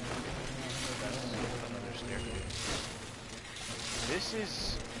one. That's another staircase. This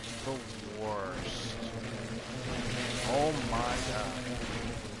is the worst. Oh my god.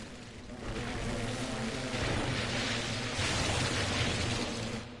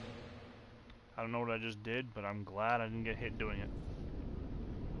 I don't know what I just did, but I'm glad I didn't get hit doing it.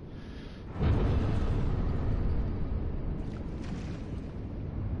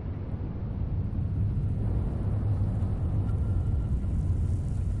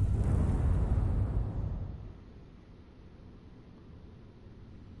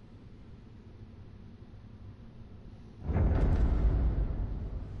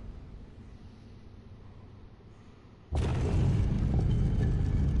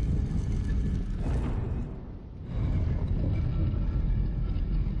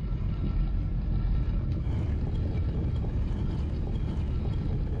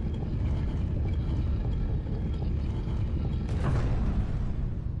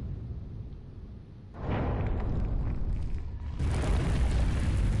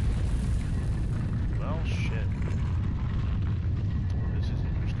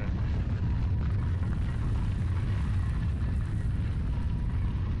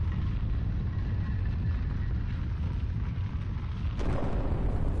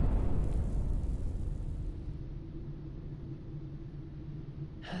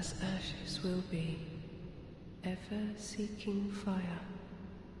 As ashes will be, ever seeking fire.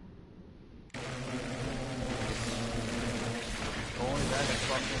 Going back and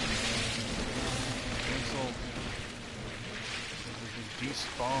fucking cancel. We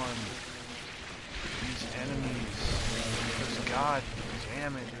despawn these enemies. Because god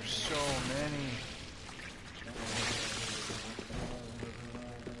damn it, there's so many.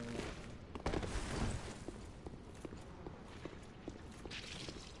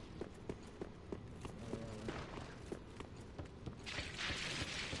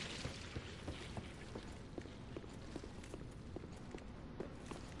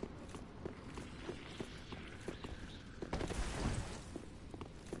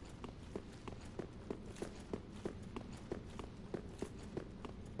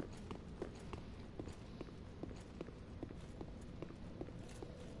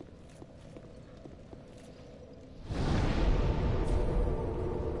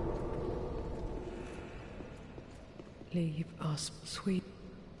 Leave us, sweet.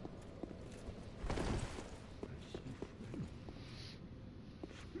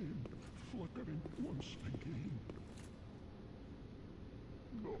 Flickering once again.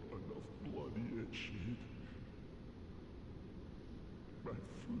 Not enough blood yet shed. My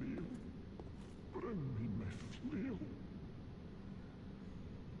flail. Bring me my flail.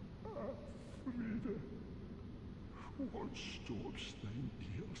 Ah, Frida. What stops thine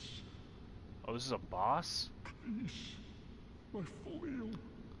ears? Oh, this is a boss? Please, my flail,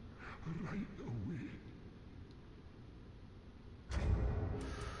 right away.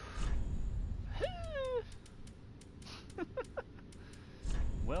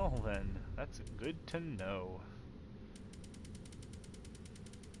 Well then, that's good to know.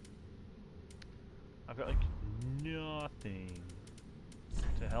 I've got like nothing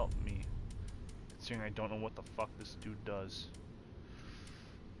to help me, considering I don't know what the fuck this dude does.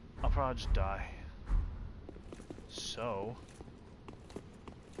 I'll probably just die. So,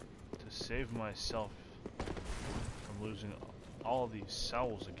 to save myself from losing all of these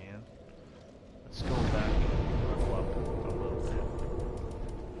cells again, let's go back and level up a little bit.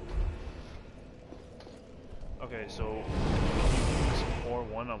 Okay, so this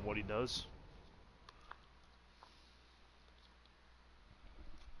 4-1 on what he does.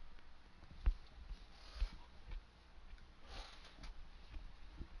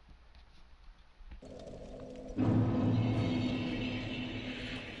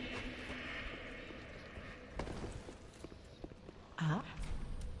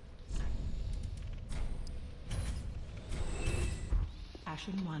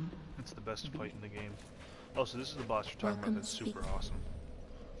 Ashen One. It's the best fight in the game. Oh, so this is the boss you're talking about. That's super awesome.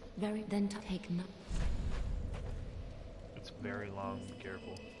 Very then to take no. It's very long. Be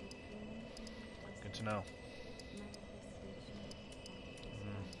careful. Good to know.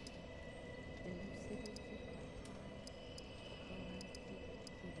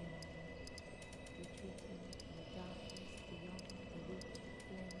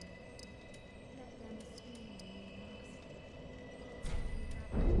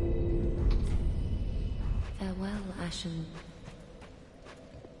 Farewell, Ashen.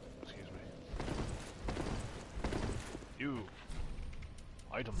 Excuse me. You.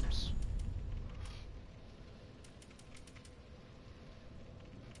 Items.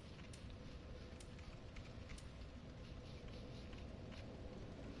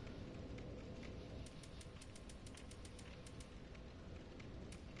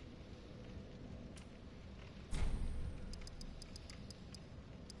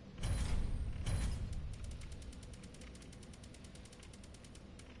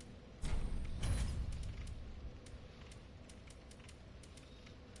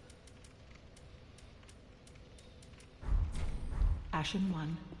 Ashen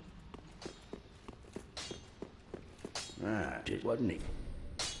One. Ah, it wasn't he?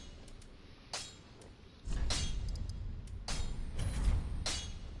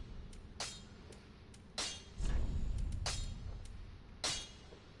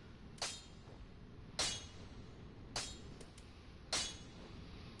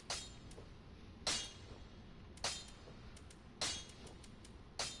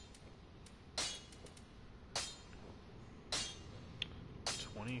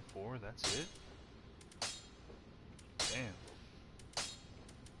 That's it? Damn.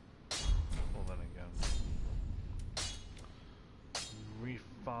 Well then again.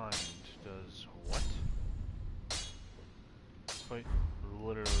 Refined does what? This fight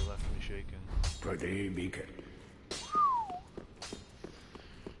literally left me shaking. Pretty beacon.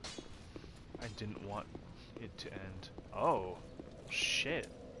 I didn't want it to end. Oh, shit.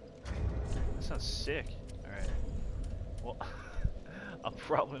 That sounds sick. Alright. Well, I'm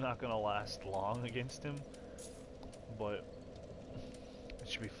probably not gonna last long against him, but it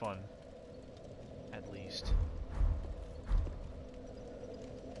should be fun. At least.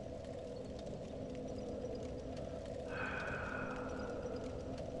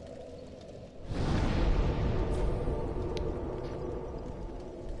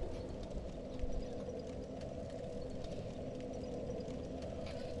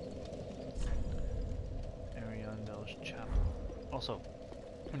 Ariandel's Chapel. Also,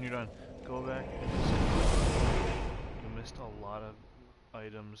 when you're done, go back and just, you missed a lot of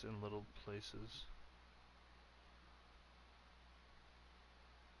items in little places.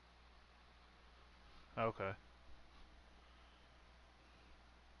 Okay.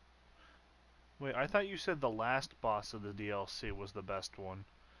 Wait, I thought you said the last boss of the DLC was the best one.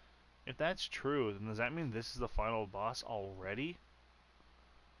 If that's true, then does that mean this is the final boss already?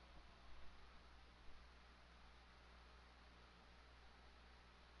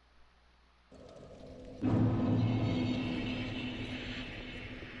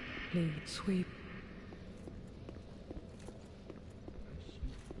 Lead sweep.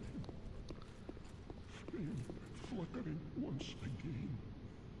 Flame flickering once again.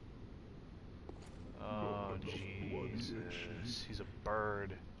 Oh, Jesus. He's a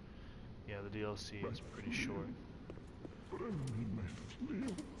bird. Yeah, the DLC is pretty short. Bring me my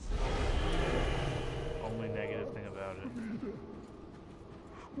flail. Only negative thing about it.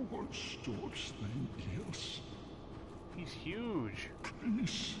 What stops thine ears? He's huge.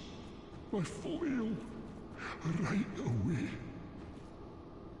 Please, my flail, right away.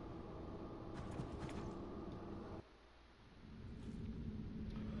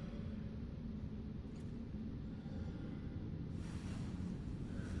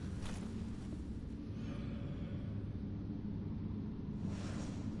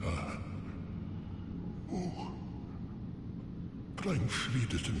 Bring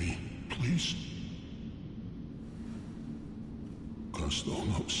Frida to me, please. Canst thou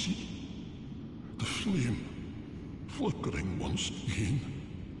not see the flame flickering once again?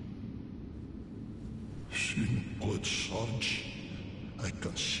 Soon will it surge. I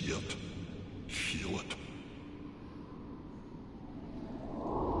can see it, feel it.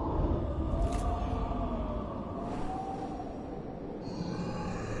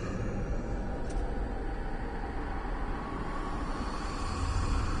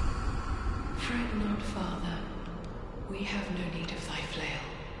 Fret not, Father. We have no need of thy flail.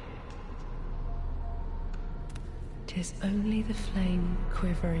 'Tis only the flame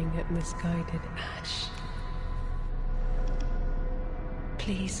quivering at misguided ash.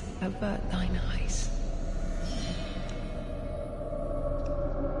 Please avert thine eyes.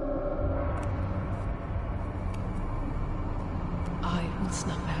 I will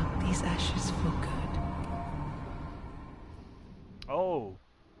snuff out these ashes for good. Oh.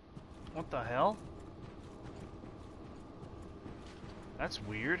 What the hell? That's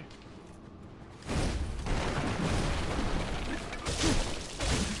weird.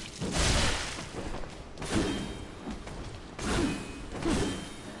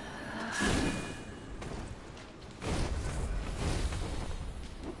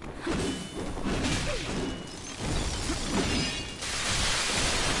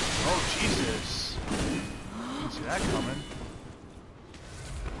 Oh, Jesus. Didn't see that coming.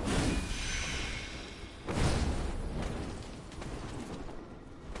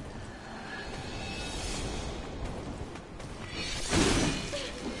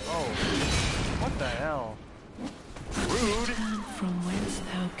 Return from whence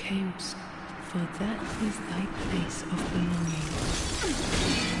thou camest, for that is thy place of belonging.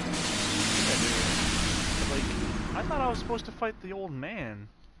 Like, I thought I was supposed to fight the old man.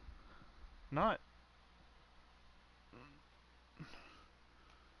 Not...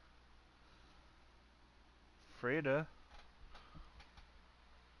 Freda.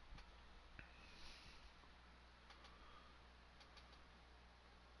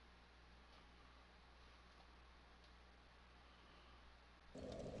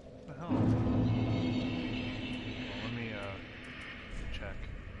 What the hell? Well, let me check.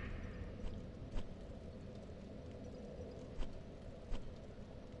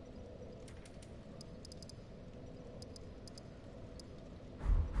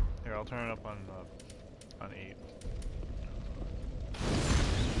 Here, I'll turn it up on 8.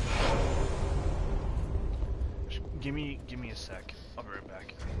 Give me a sec. I'll be right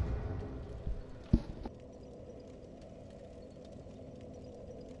back.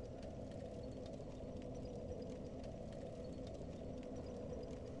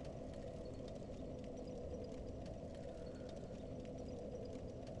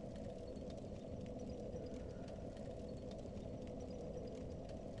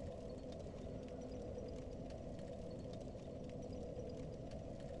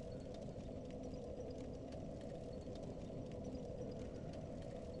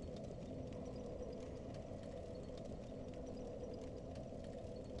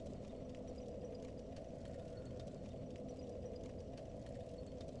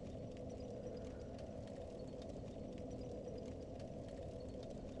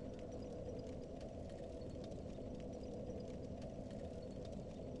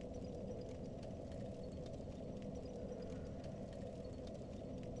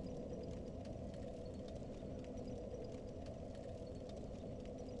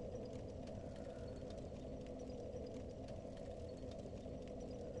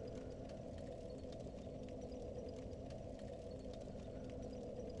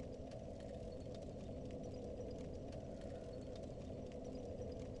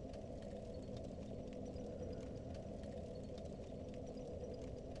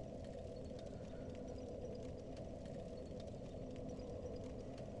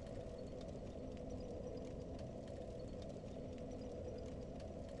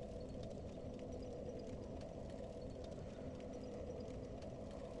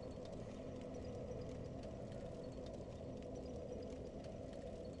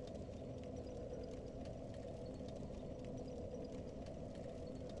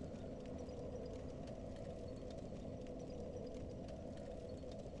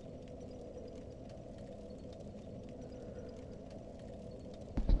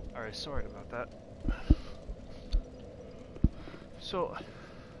 Alright, sorry about that. So,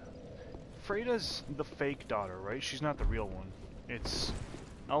 Freda's the fake daughter, right? She's not the real one. It's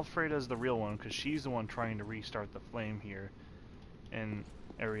Elfreda's the real one because she's the one trying to restart the flame here in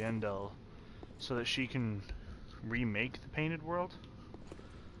Ariandel so that she can remake the painted world.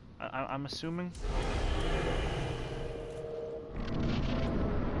 I'm assuming.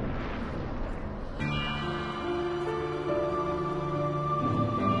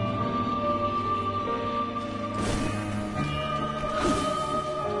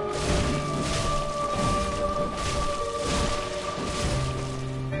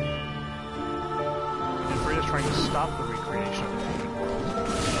 Trying to stop the recreation of the painted world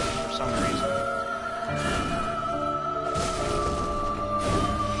for some reason.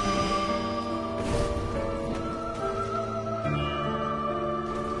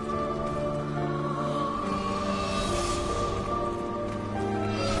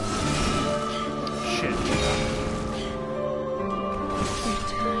 Shit.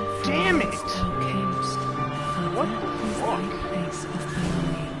 Damn it! What the fuck?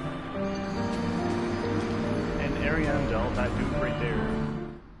 Ariandel, that dude right there,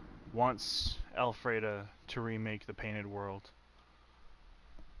 wants Elfreda to remake the painted world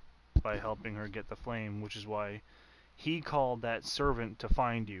by helping her get the flame, which is why he called that servant to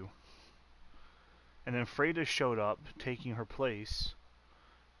find you. And then Freda showed up, taking her place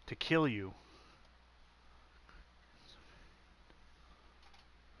to kill you.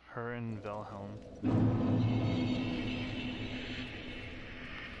 Her and Velhelm.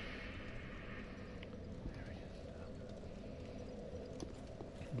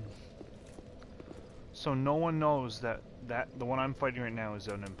 So no one knows that the one I'm fighting right now is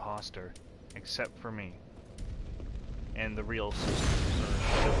an imposter, except for me. And the real sister,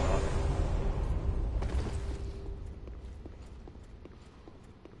 or real brother.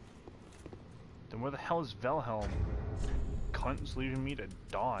 Then where the hell is Velhelm? Cunt's leaving me to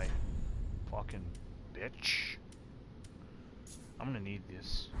die. Fucking bitch. I'm gonna need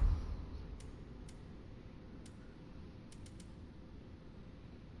this.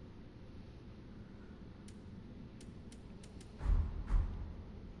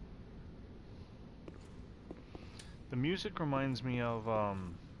 The music reminds me of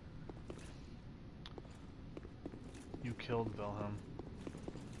You killed Wilhelm.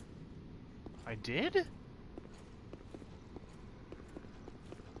 I did?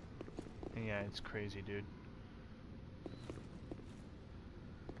 Yeah, it's crazy, dude.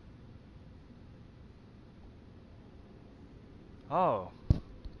 Oh.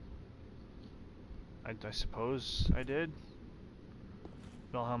 I suppose I did.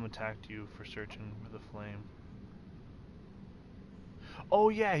 Wilhelm attacked you for searching for the flame. Oh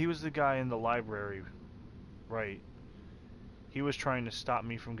yeah, he was the guy in the library. Right. He was trying to stop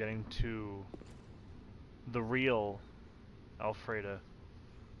me from getting to the real Alfreda.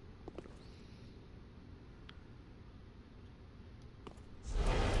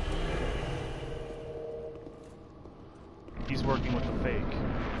 He's working with the fake.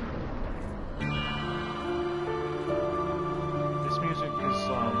 This music is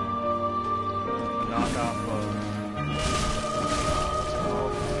a knockoff of what's it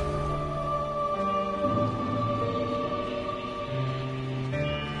called?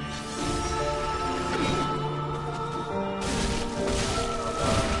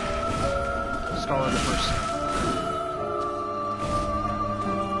 Scholar the First Sin.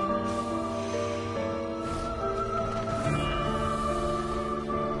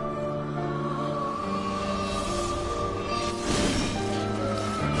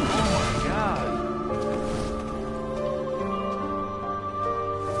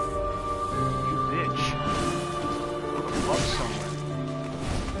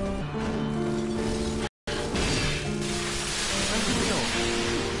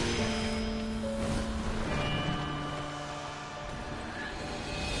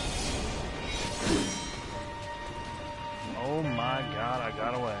 Oh my god, I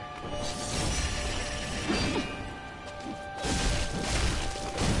got away.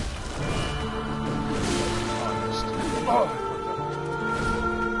 Oh, I missed. Oh!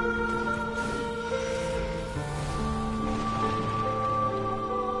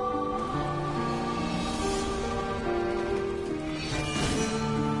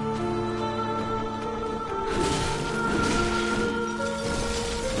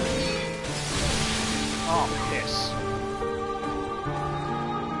 Oh, piss.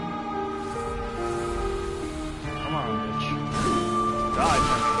 Come on, bitch. Die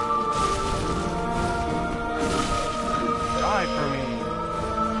for me. Die for me.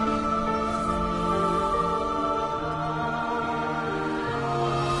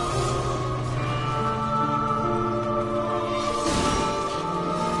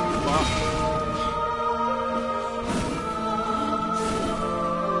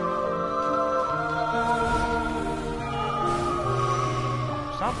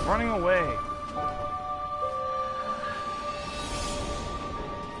 Stop running away.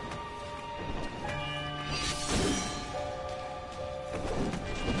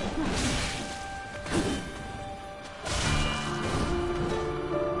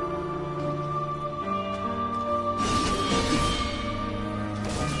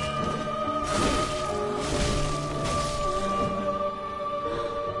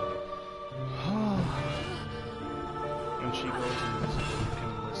 When she goes invisible, you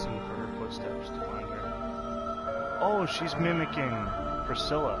can listen for her footsteps to find her. Oh, she's mimicking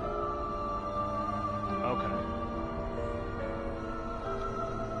Priscilla. Okay.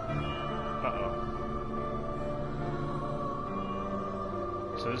 Uh-oh.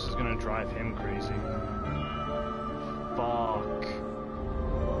 So this is gonna drive him crazy. Fuck.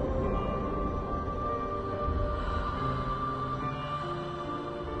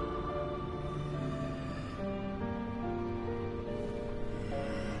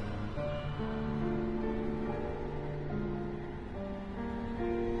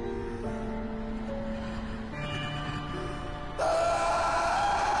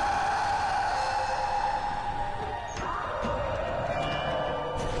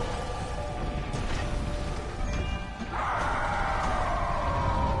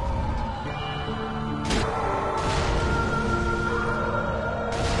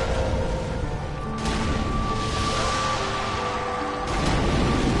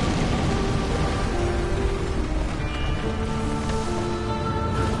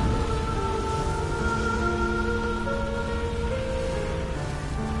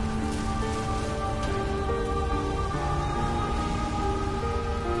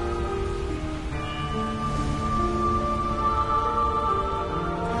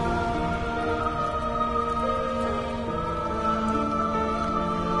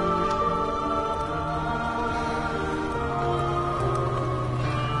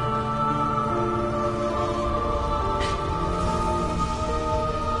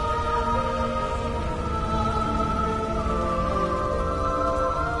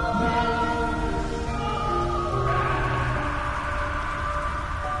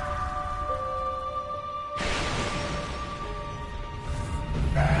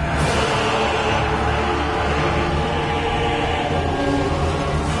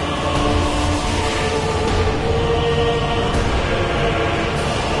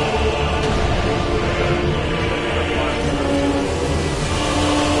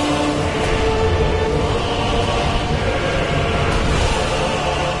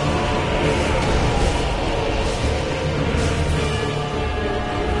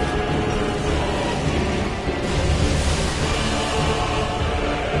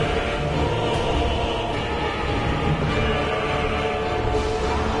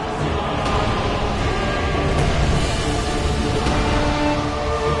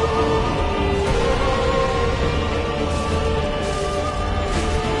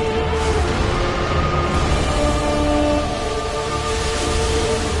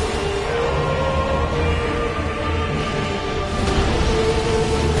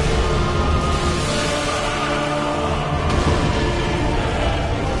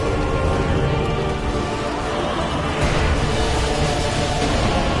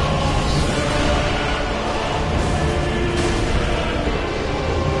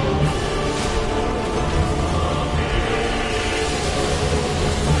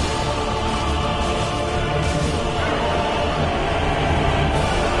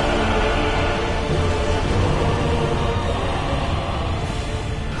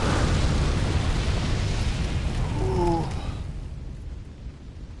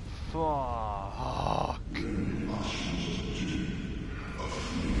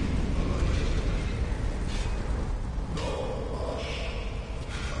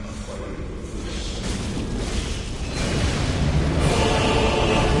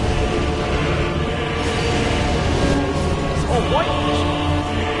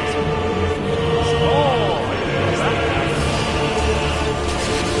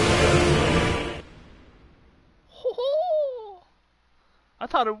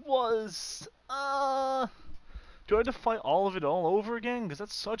 does. Do I have to fight all of it all over again? Because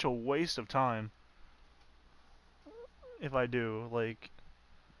that's such a waste of time. If I do, like...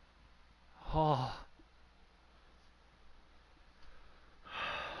 Oh...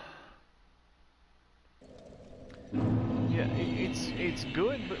 Yeah, it's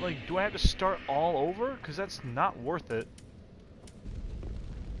good, but like, do I have to start all over? Because that's not worth it.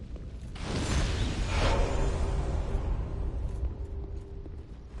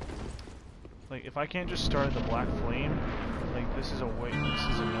 Like, if I can't just start at the Black Flame, like, this is a way. This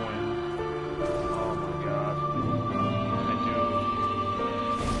is annoying. Oh my god. I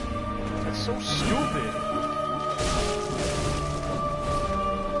do. That's so stupid.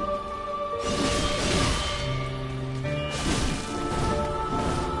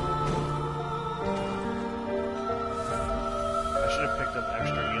 Picked up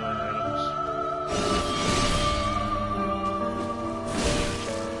extra healing items.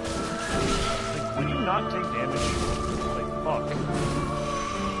 Like, would you not take damage? Like, fuck.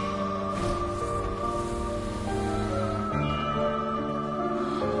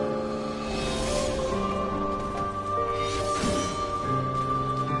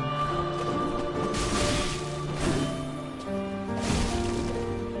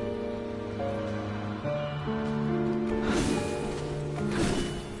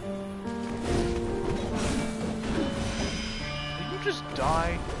 Just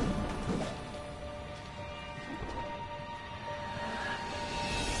die.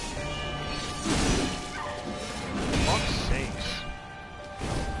 Fuck's sakes.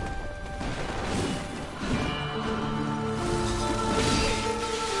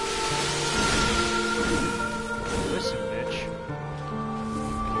 Listen, bitch.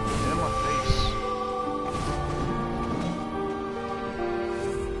 Get in my face.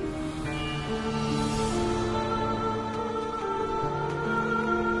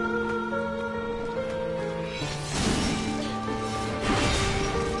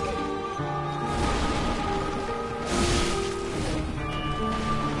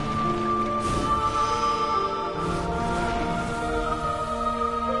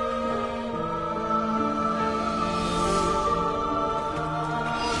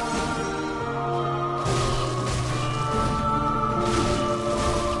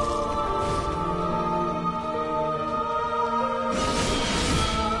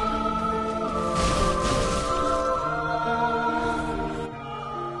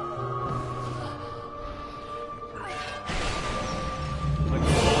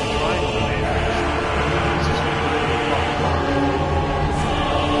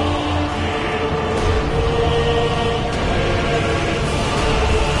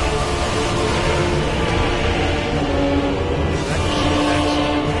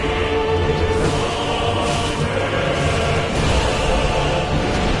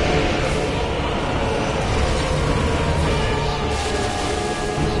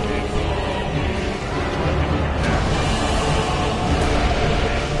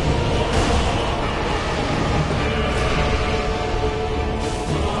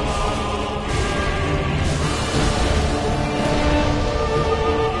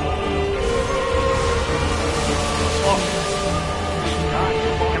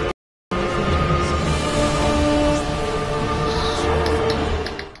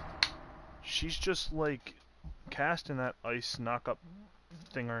 She's just like casting that ice knock-up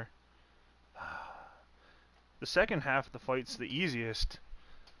thinger. The second half of the fight's the easiest,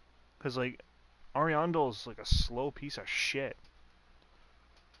 cause like Ariandel's like a slow piece of shit.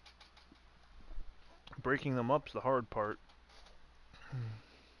 Breaking them up's the hard part.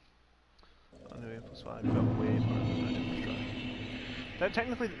 Anyway, +5. You got way farther than I did first try. That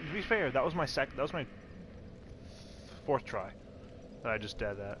technically, to be fair, that was my fourth try that I just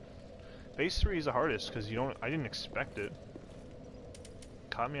did that. Phase 3 is the hardest because I didn't expect it.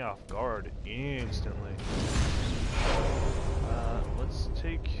 Caught me off guard instantly. Let's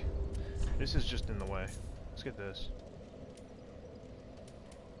take... This is just in the way. Let's get this.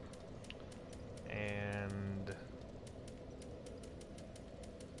 And...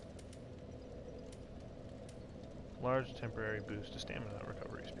 Large temporary boost to stamina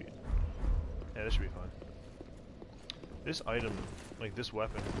recovery speed. Yeah, this should be fine. This item, like this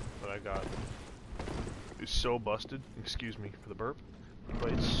weapon that I got, is so busted. Excuse me for the burp,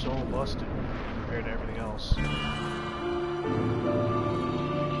 but it's so busted compared to everything else.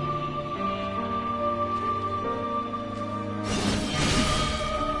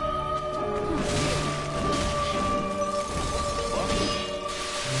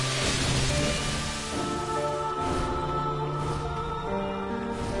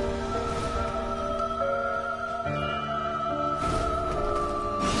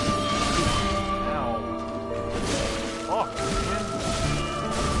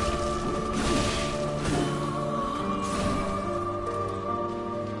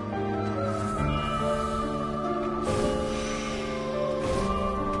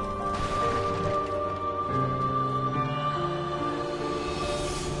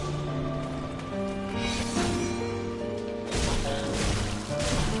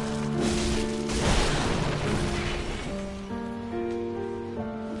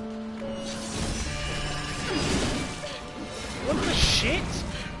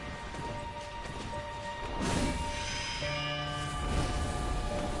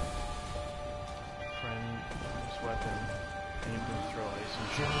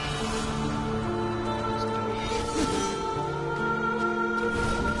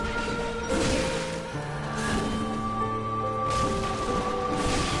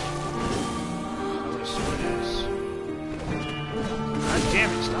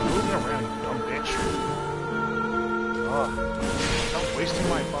 Stop wasting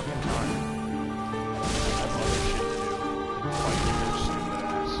my fucking time. I have other shit to do. Fight your stupid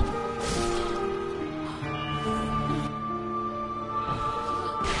ass.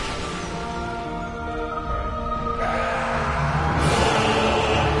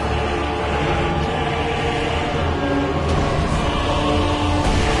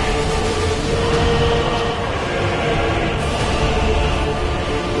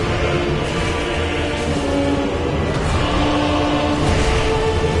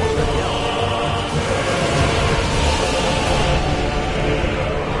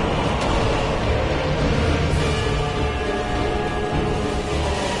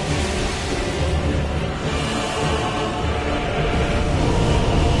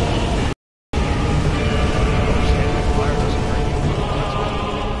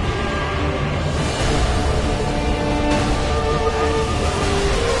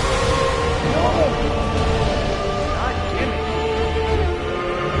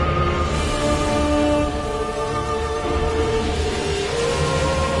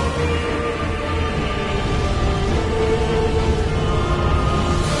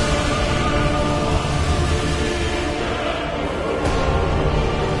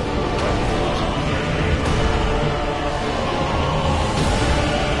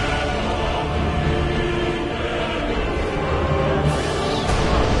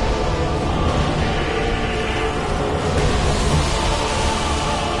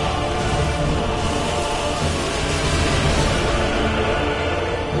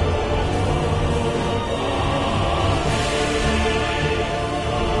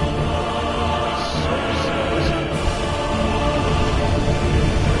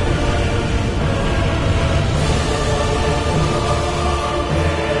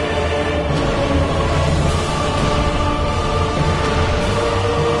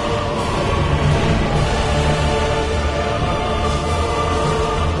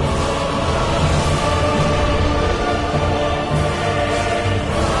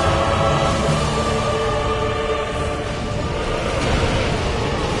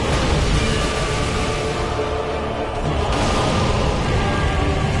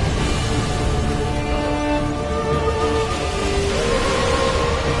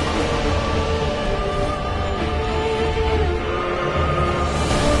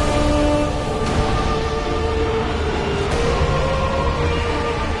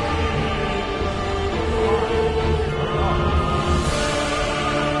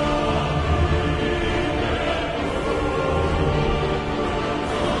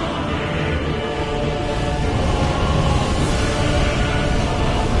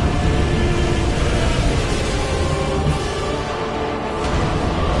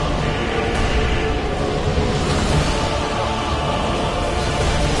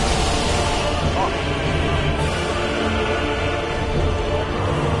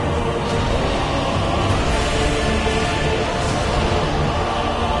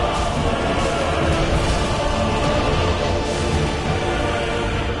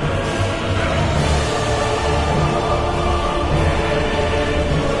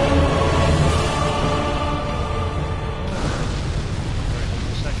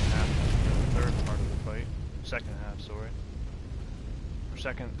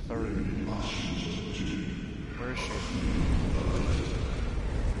 second, third. Where is she?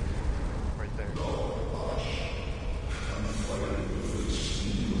 Right there.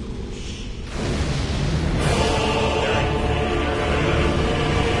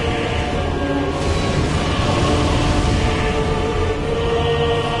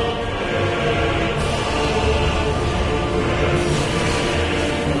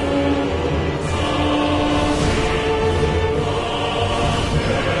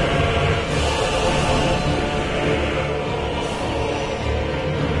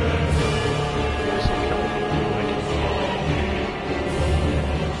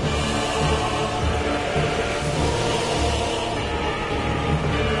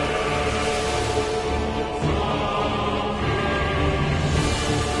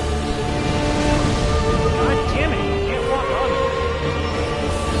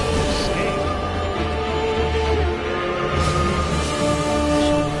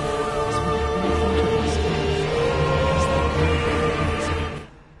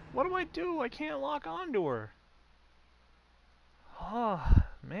 I can't lock onto her. Oh,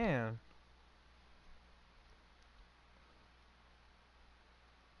 man.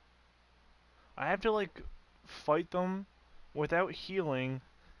 I have to, like, fight them without healing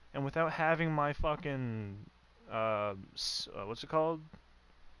and without having my fucking, what's it called?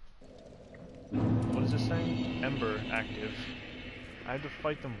 What is this thing? Ember active. I have to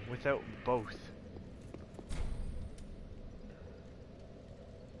fight them without both.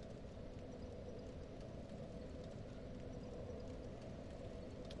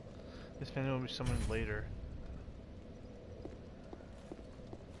 This family will be summoned later.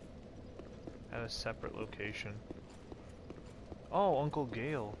 At a separate location. Oh, Uncle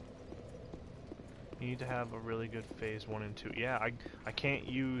Gale. You need to have a really good phase 1 and 2. Yeah, I can't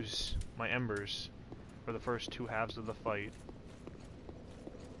use my embers for the first 2 halves of the fight.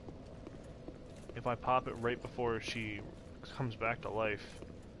 If I pop it right before she comes back to life.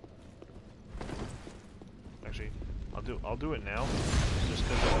 Actually, I'll do it now. Just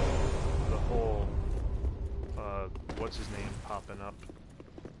because of the whole what's his name popping up.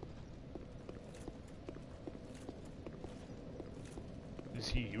 Is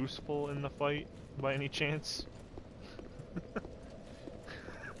he useful in the fight by any chance?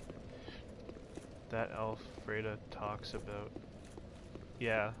 That Alfreda talks about.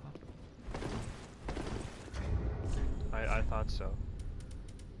 Yeah. I thought so.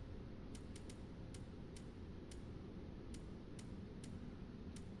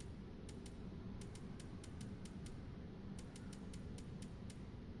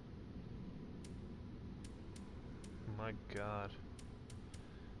 My God.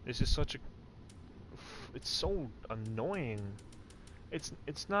 This is such a... It's so annoying. It's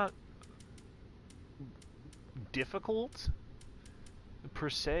not difficult per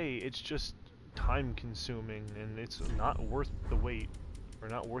se, it's just time consuming and it's not worth the wait or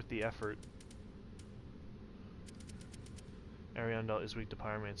not worth the effort. Ariandel is weak to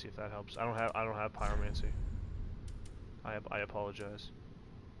pyromancy, if that helps. I don't have pyromancy. I apologize.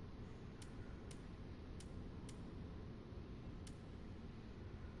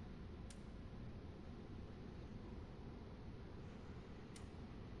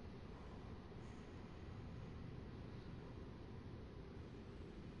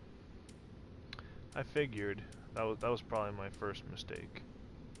 I figured that was probably my first mistake.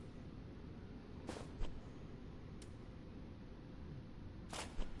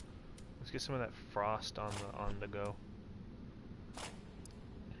 Let's get some of that frost on the go.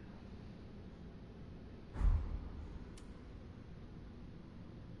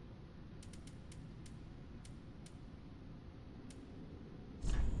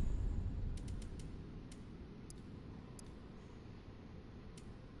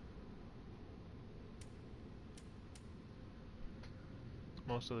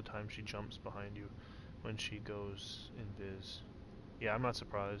 Most of the time she jumps behind you when she goes invis. Yeah, I'm not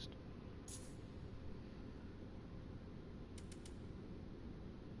surprised.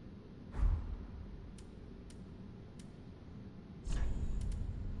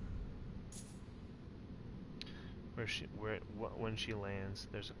 When she lands,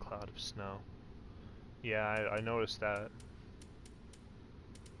 there's a cloud of snow. Yeah, I noticed that.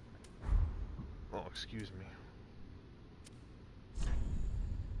 Oh, excuse me.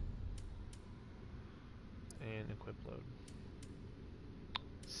 And equip load.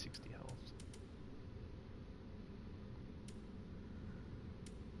 60 health.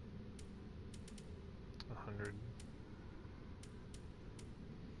 A 100.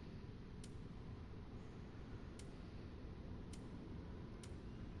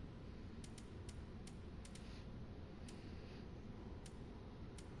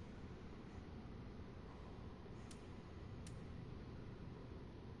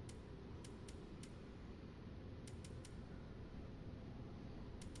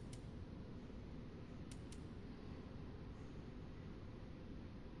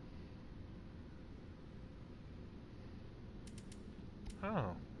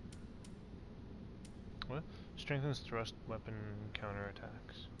 Oh. What? Strengthens thrust weapon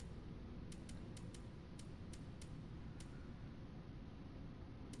counterattacks.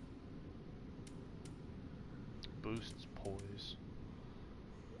 Boosts poise.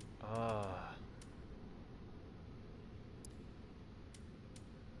 Ah.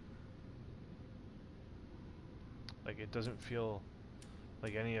 Like, it doesn't feel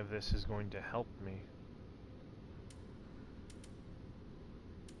like any of this is going to help me.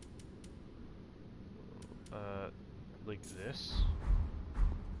 Like this?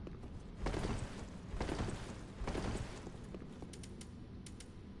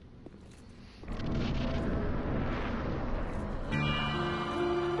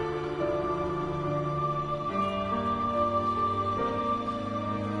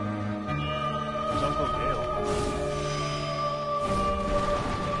 There's Uncle Gale.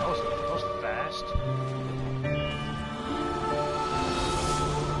 That was fast.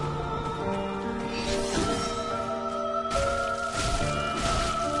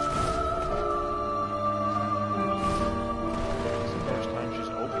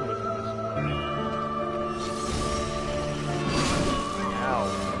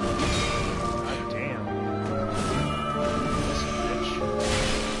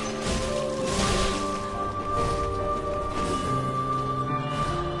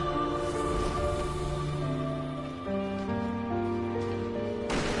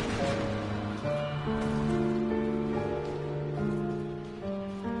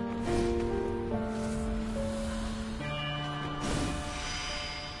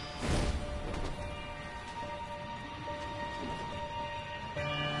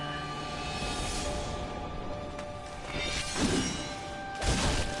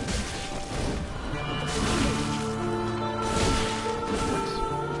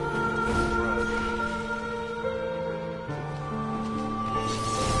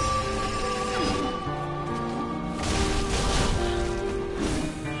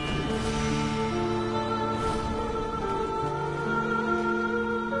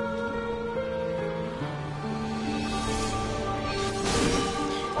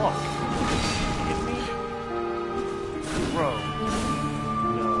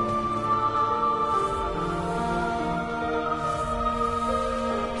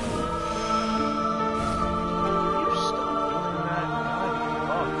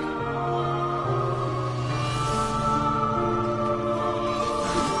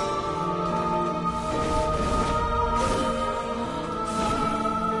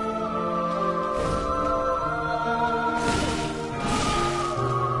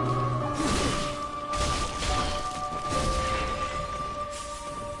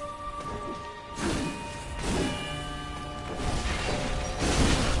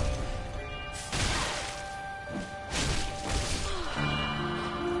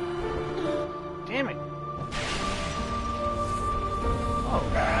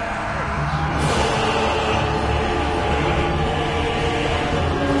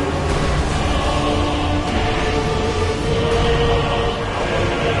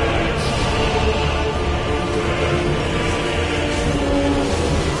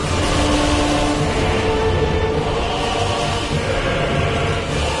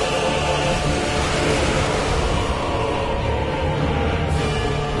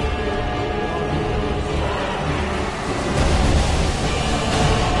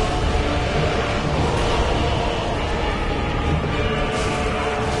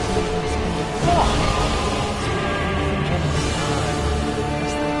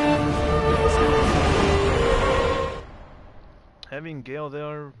 fucking Gale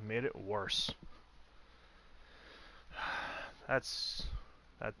there made it worse. That's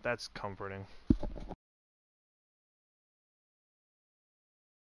comforting.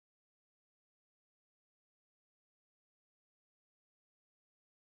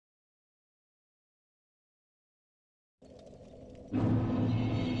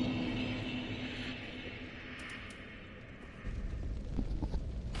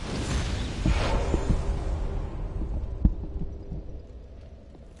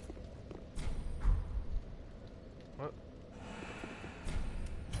 What?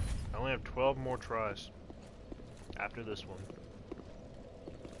 I only have 12 more tries after this one.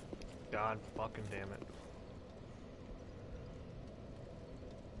 God fucking damn it.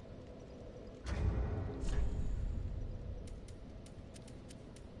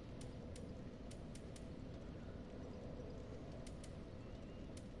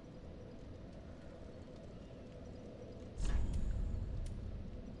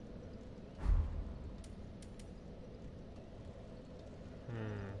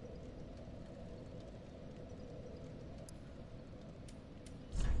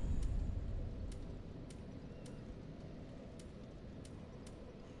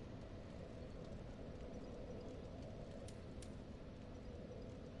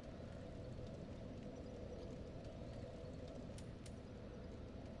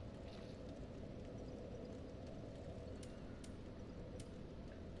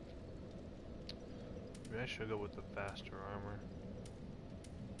 Maybe I should go with the faster armor.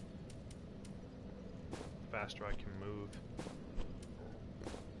 Faster I can move.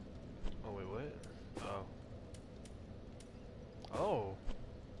 Oh wait, what? Oh. Oh!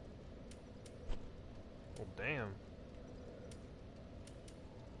 Well, damn.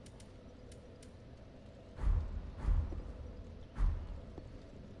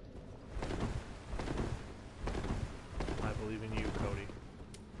 I believe in you, Cody.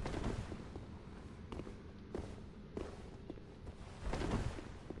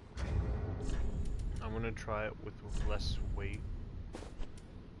 I'm gonna try it with less weight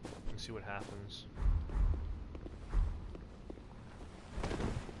and see what happens.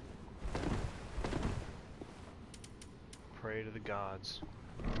 Pray to the gods.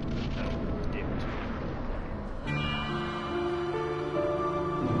 That'll give it to me.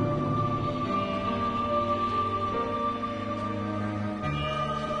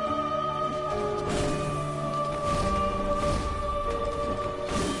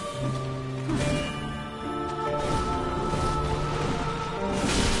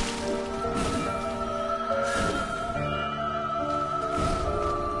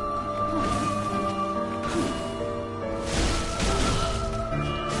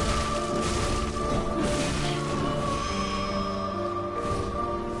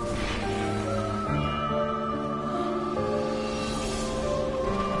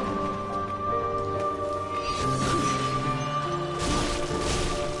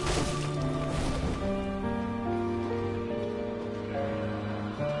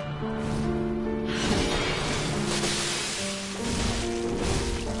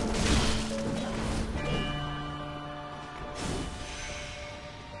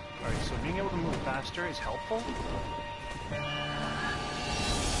 Faster is helpful?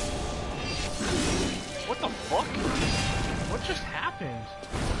 What the fuck? What just happened?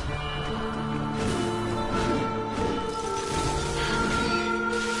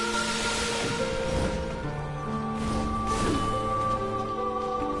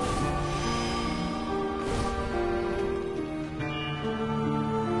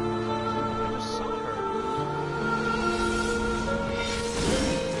 I just saw her.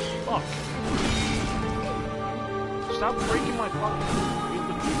 Fuck. Stop breaking my fucking...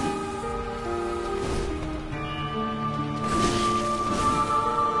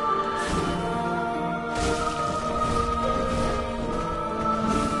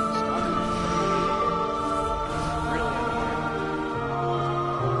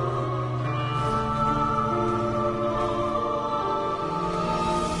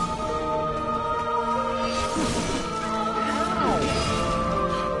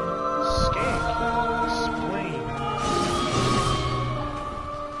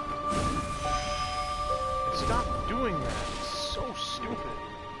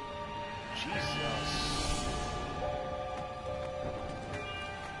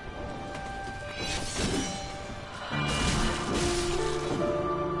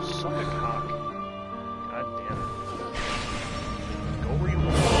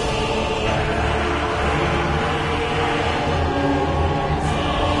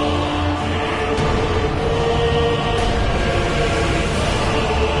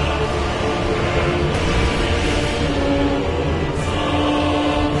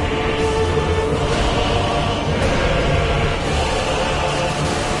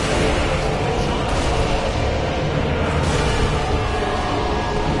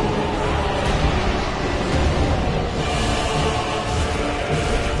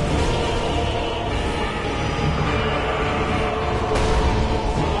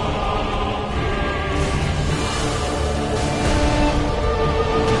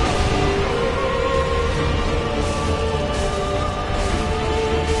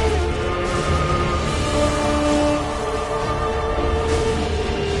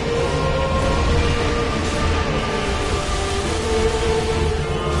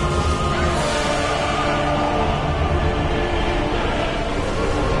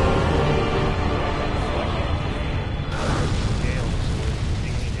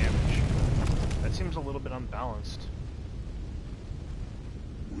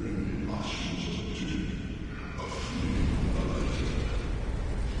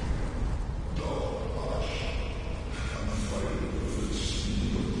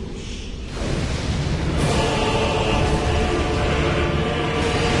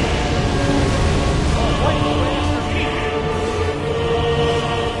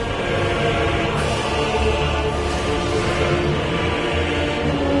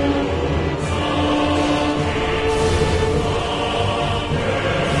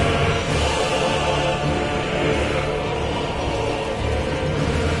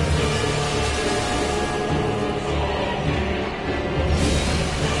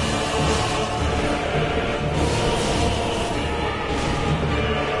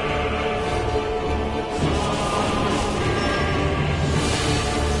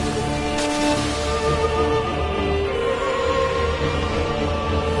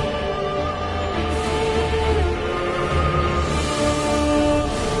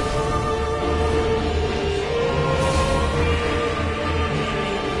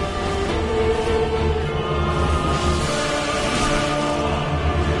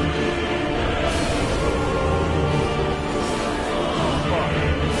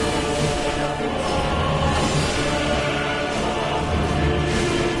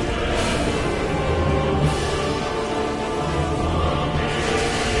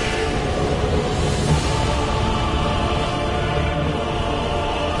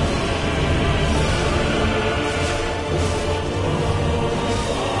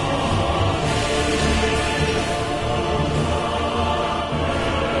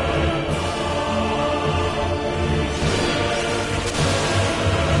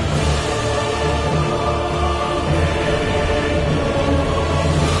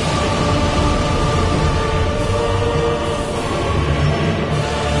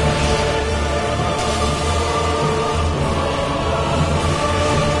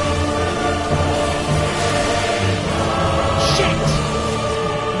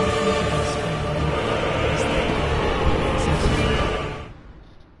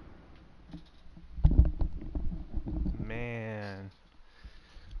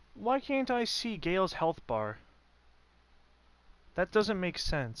 Why can't I see Gale's health bar? That doesn't make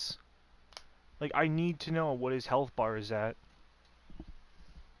sense. Like, I need to know what his health bar is at.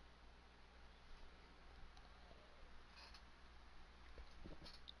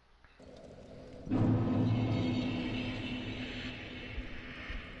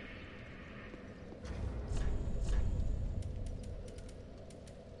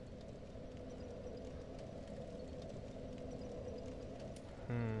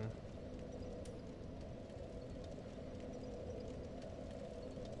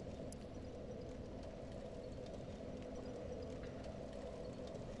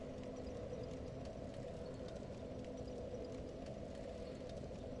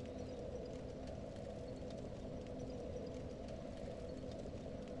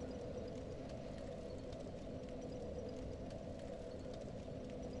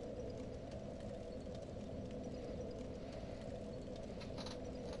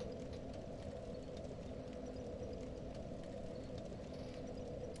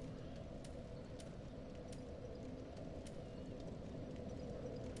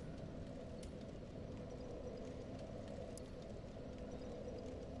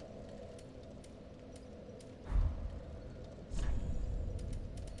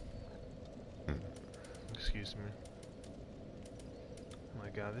 Excuse me. Oh my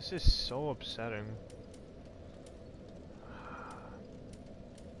god, this is so upsetting.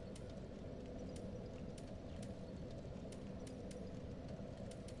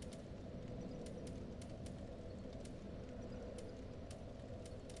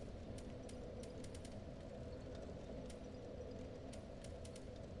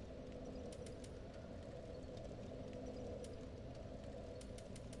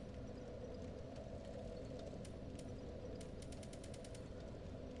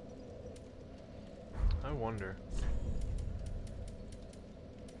 I wonder.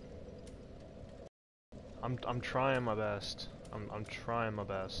 I'm trying my best. I'm trying my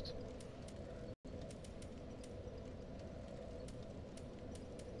best.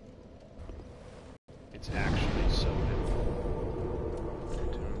 It's actually so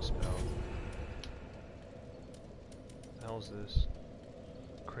difficult. Tune spell. What the hell is this?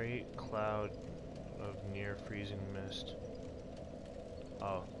 Create cloud of near freezing mist.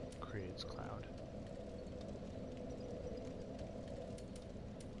 Oh, creates cloud.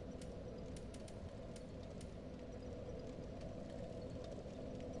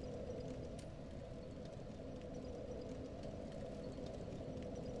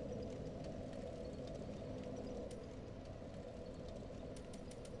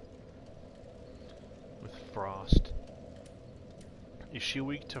 Frost. Is she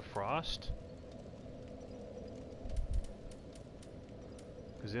weak to frost?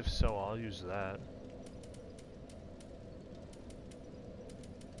 Because if so, I'll use that.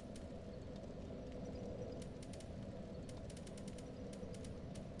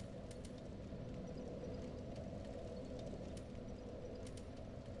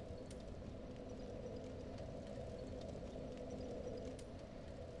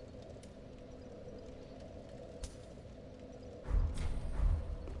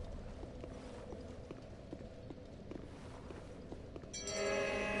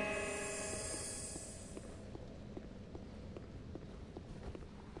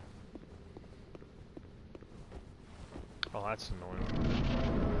 Oh, that's annoying.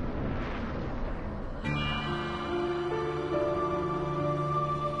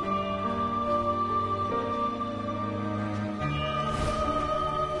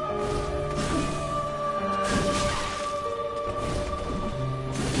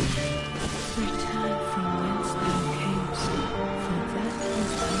 Return from whence thou camest, for that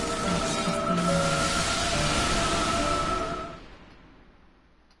is thy place of belonging.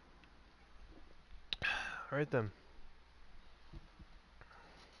 Alright then.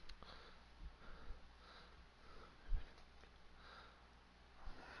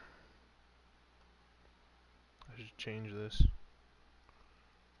 I should change this.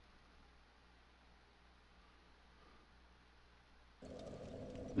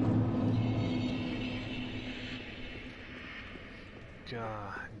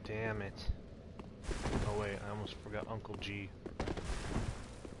 God damn it. Oh wait, I almost forgot Uncle G.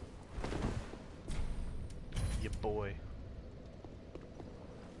 Ya boy.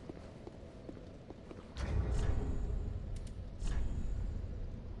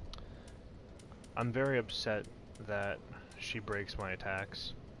 I'm very upset that she breaks my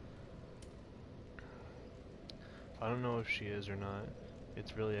attacks. I don't know if she is or not.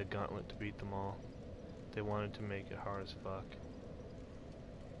 It's really a gauntlet to beat them all. They wanted to make it hard as fuck.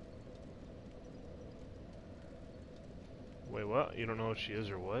 Wait, what? You don't know what she is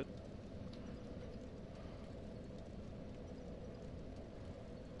or what?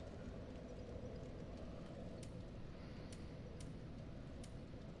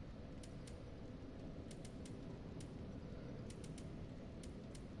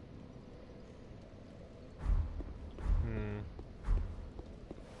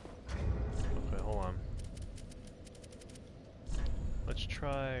 Okay, hold on. Let's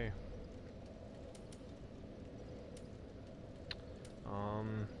try...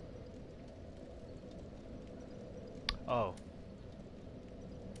 Oh.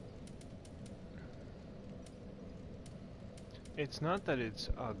 It's not that it's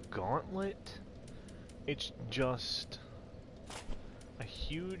a gauntlet, it's just a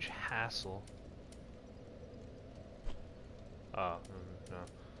huge hassle. No.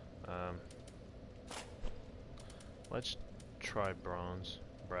 Let's try bronze,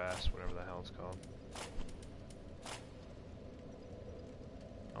 brass, whatever the hell it's called.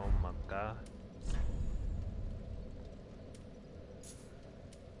 Oh my god.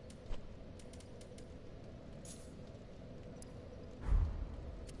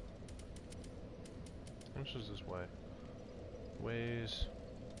 How much is this weigh? Weighs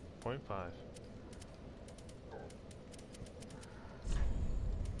 0.5.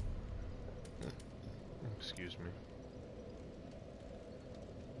 Excuse me.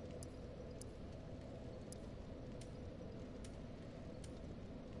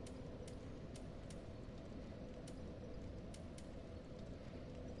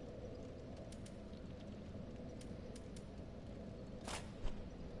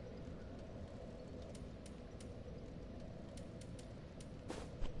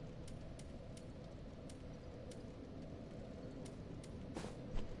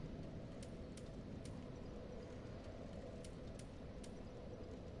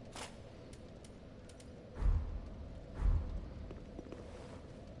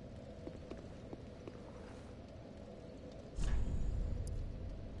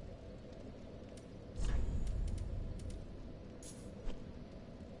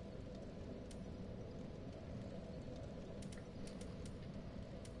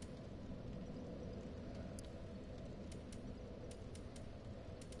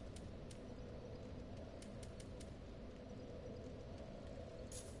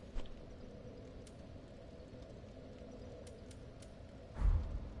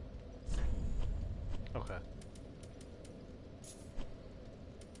 Okay.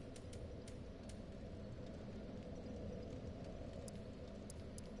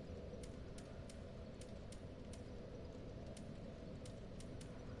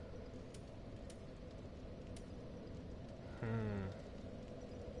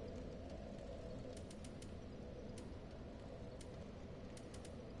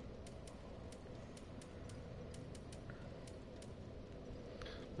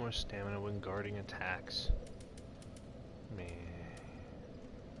 More stamina when guarding attacks. Man.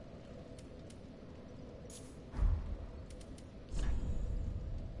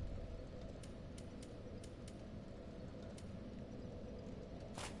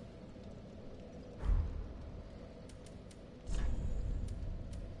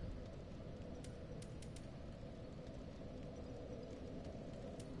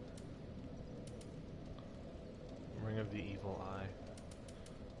 Ring of the Evil Eye.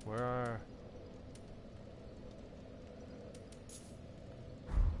 Where are...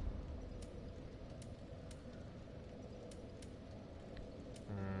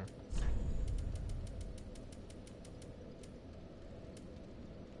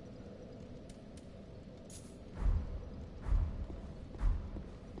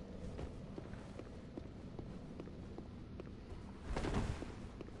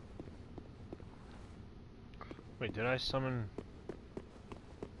 Wait, did I summon...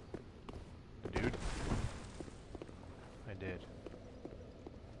 the dude? I did.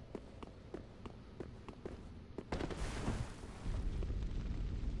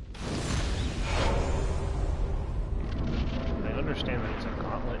 I understand that it's a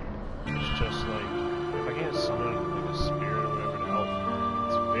gauntlet. It's just like, if I can't summon like a spirit or whatever to help,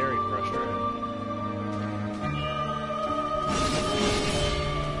 it's very frustrating.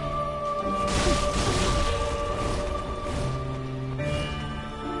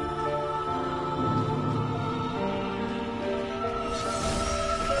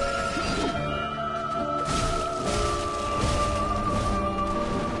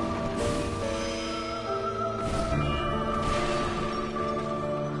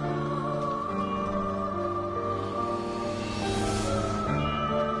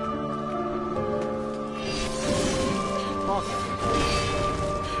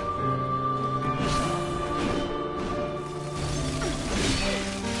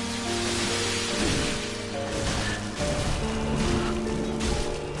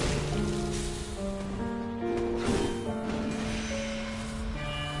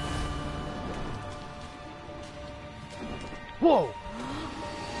 Whoa!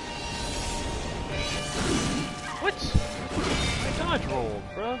 What? I dodge rolled,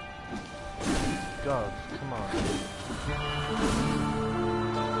 bruh. Gov, come on.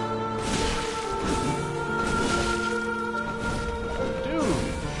 Dude!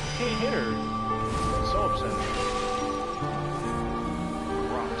 Can't hit her. I'm so upset.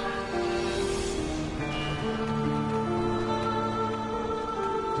 Rot.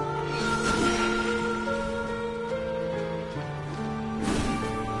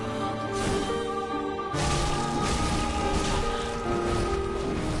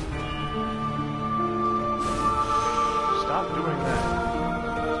 Stop doing that.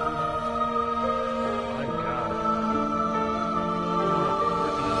 My God.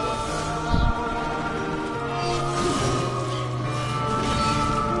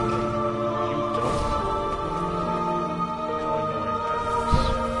 You don't. How annoying that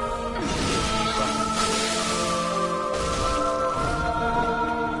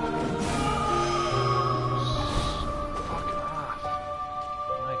is. Fuck off.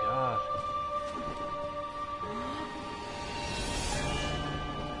 My God.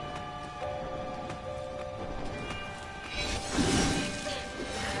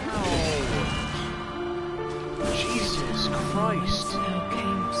 Jesus Christ! Thou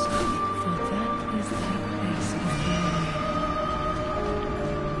camest, for that is thy place of glory.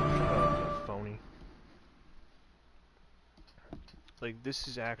 Shut up, you phony. Like, this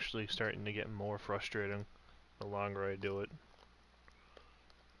is actually starting to get more frustrating the longer I do it.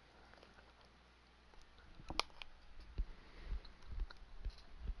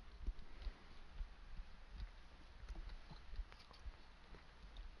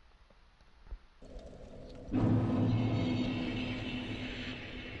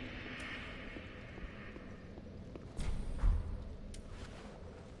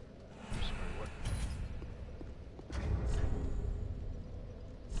 Sorry, what?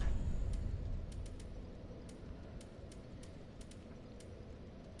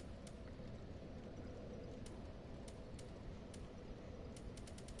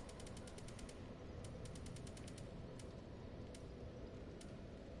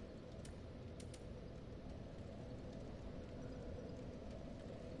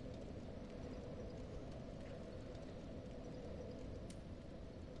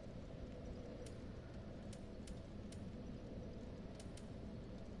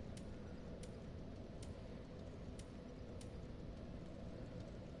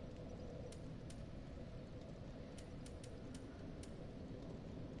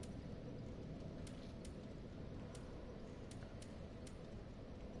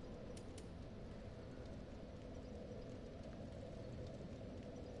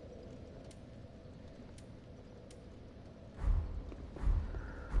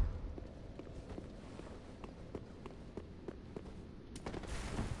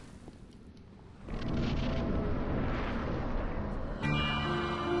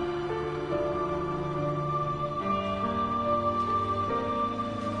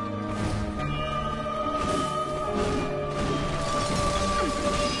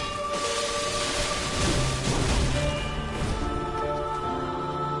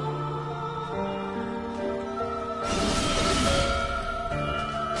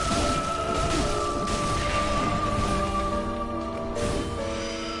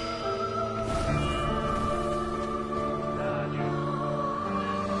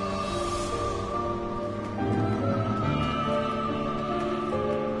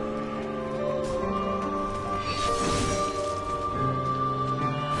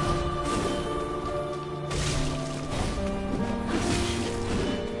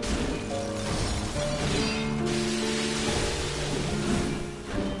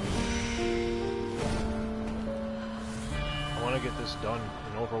 Get this done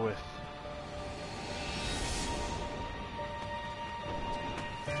and over with.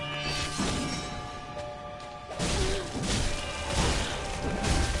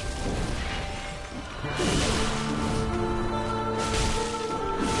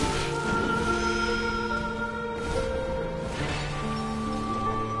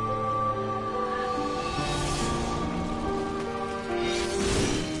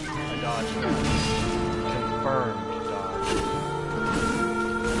 I dodged. Confirmed dodge.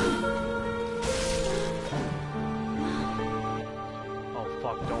 Oh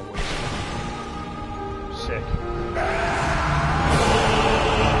fuck, don't waste it. Sick.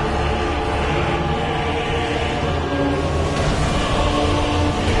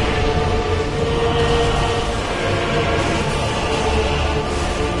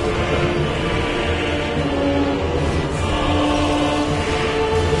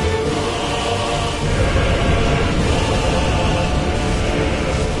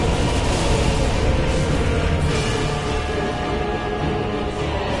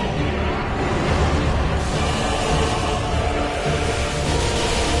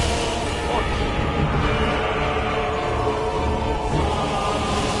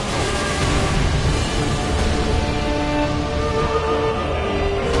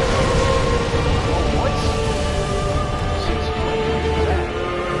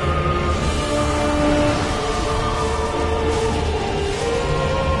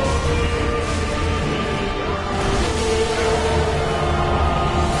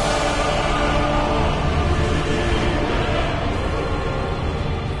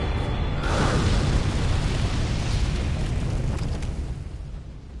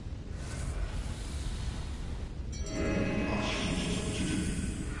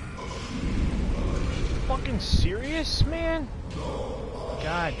 serious, man?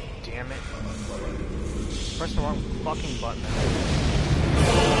 God damn it. Press the wrong fucking button.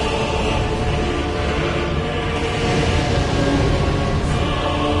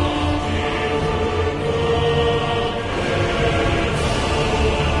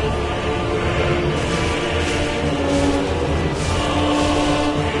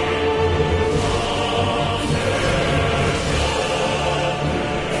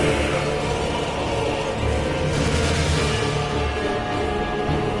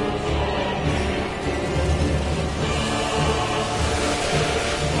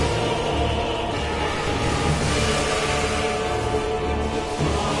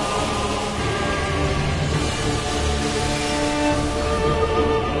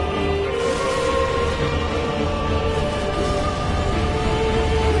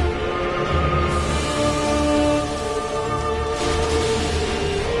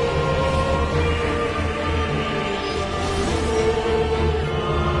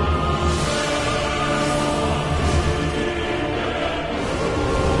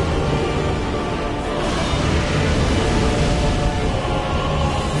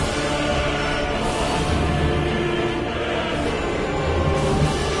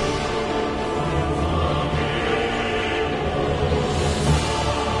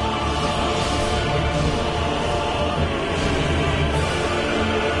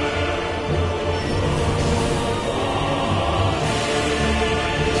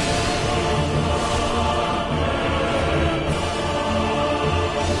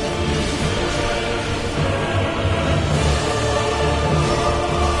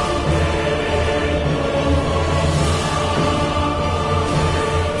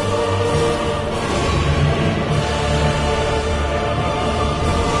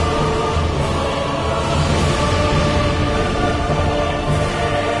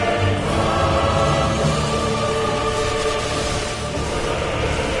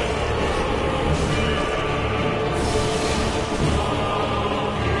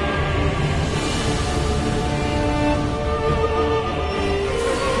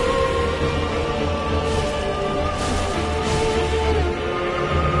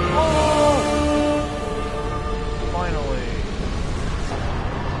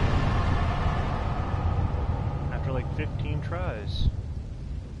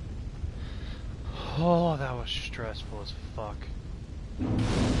 Oh, that was stressful as fuck.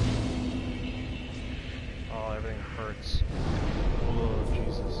 Oh, everything hurts. Oh,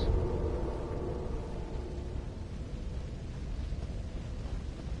 Jesus.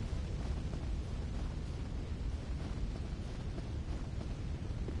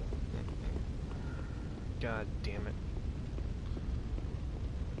 God damn it.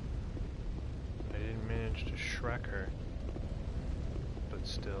 I didn't manage to Shrek her. But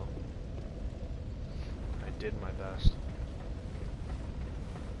still. I did my best.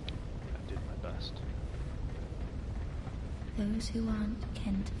 I did my best. Those who aren't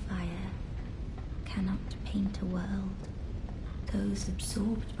kin to fire cannot paint a world. Those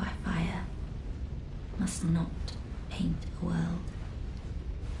absorbed by fire must not paint a world.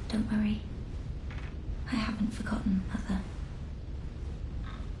 Don't worry. I haven't forgotten, Mother.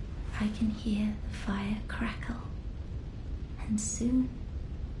 I can hear the fire crackle, and soon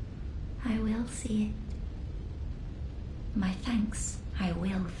I will see it. My thanks, I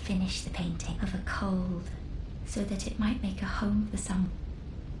will finish the painting of a cold, so that it might make a home for some.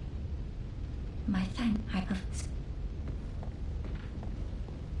 My thanks, I have.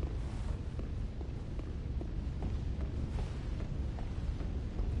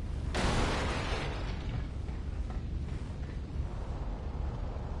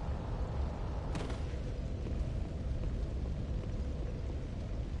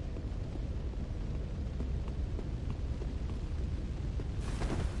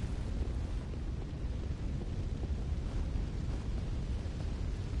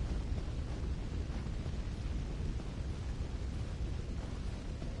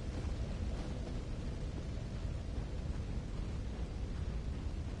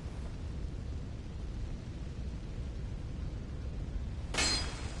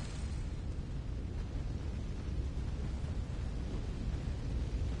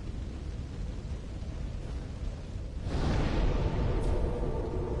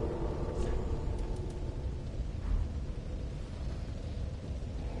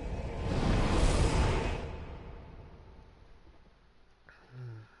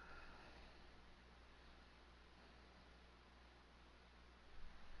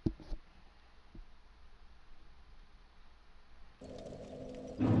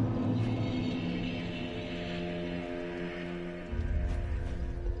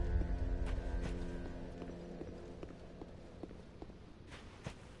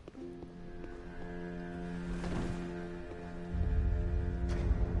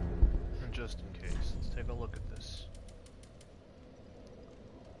 just in case. Let's take a look at this.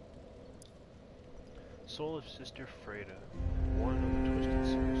 Soul of Sister Freda, one of the Twisted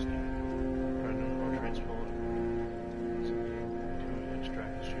Souls. Pregnant or transport to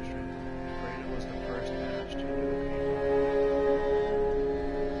extract the shoestring. Freda was the first Ash to do the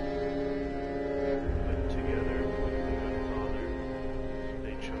but together with the Good Father,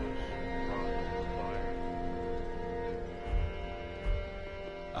 they chose rock and fire.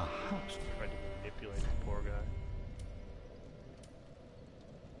 Aha! Tried to manipulate the poor guy.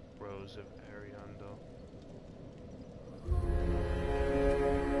 Rose of Ariando.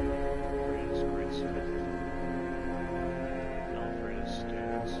 Freda's great smith. Alfreda's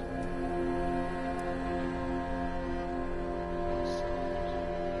students.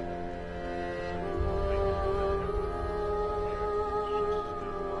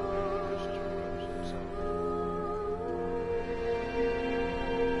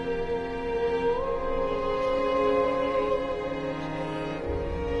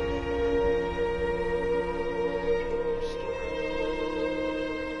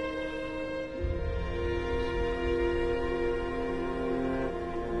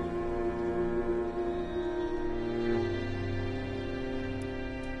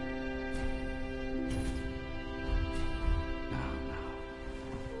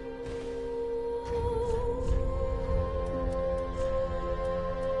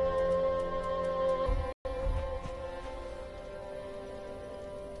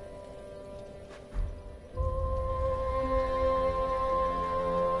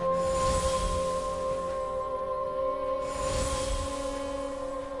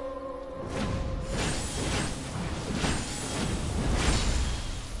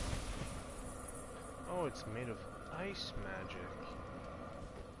 It's made of ice magic.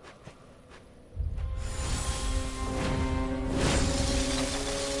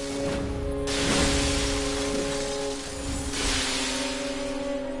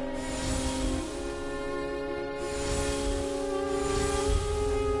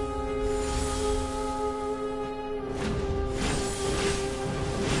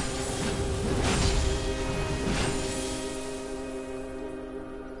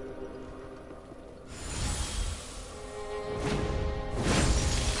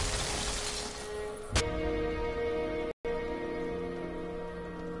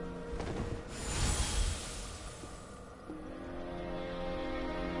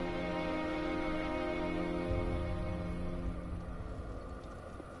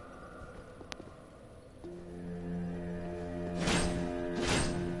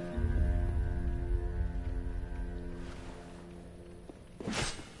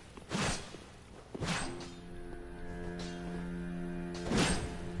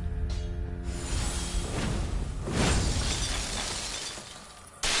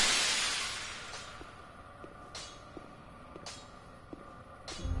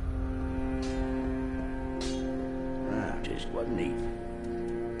 Wasn't he?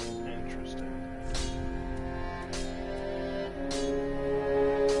 Interesting.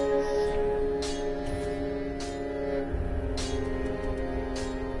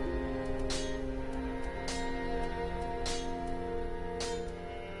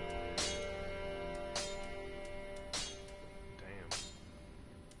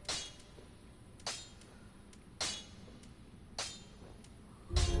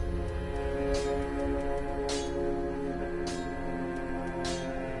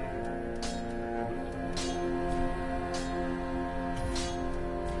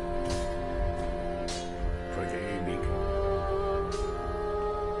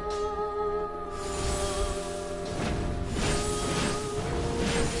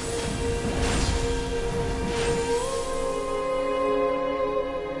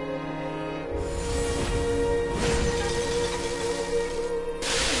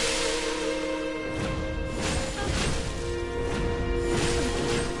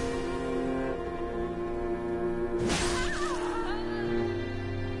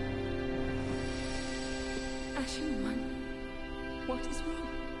 Ashen One, what is wrong?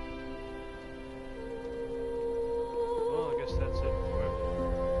 Well, I guess that's it for it.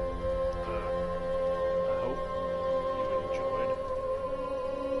 I hope you enjoyed.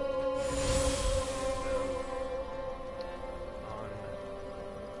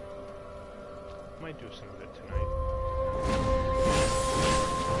 Might do some of it tonight.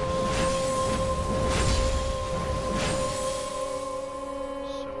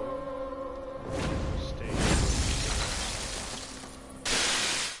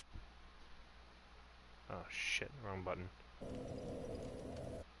 Oh shit, wrong button.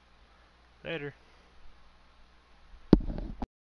 Later.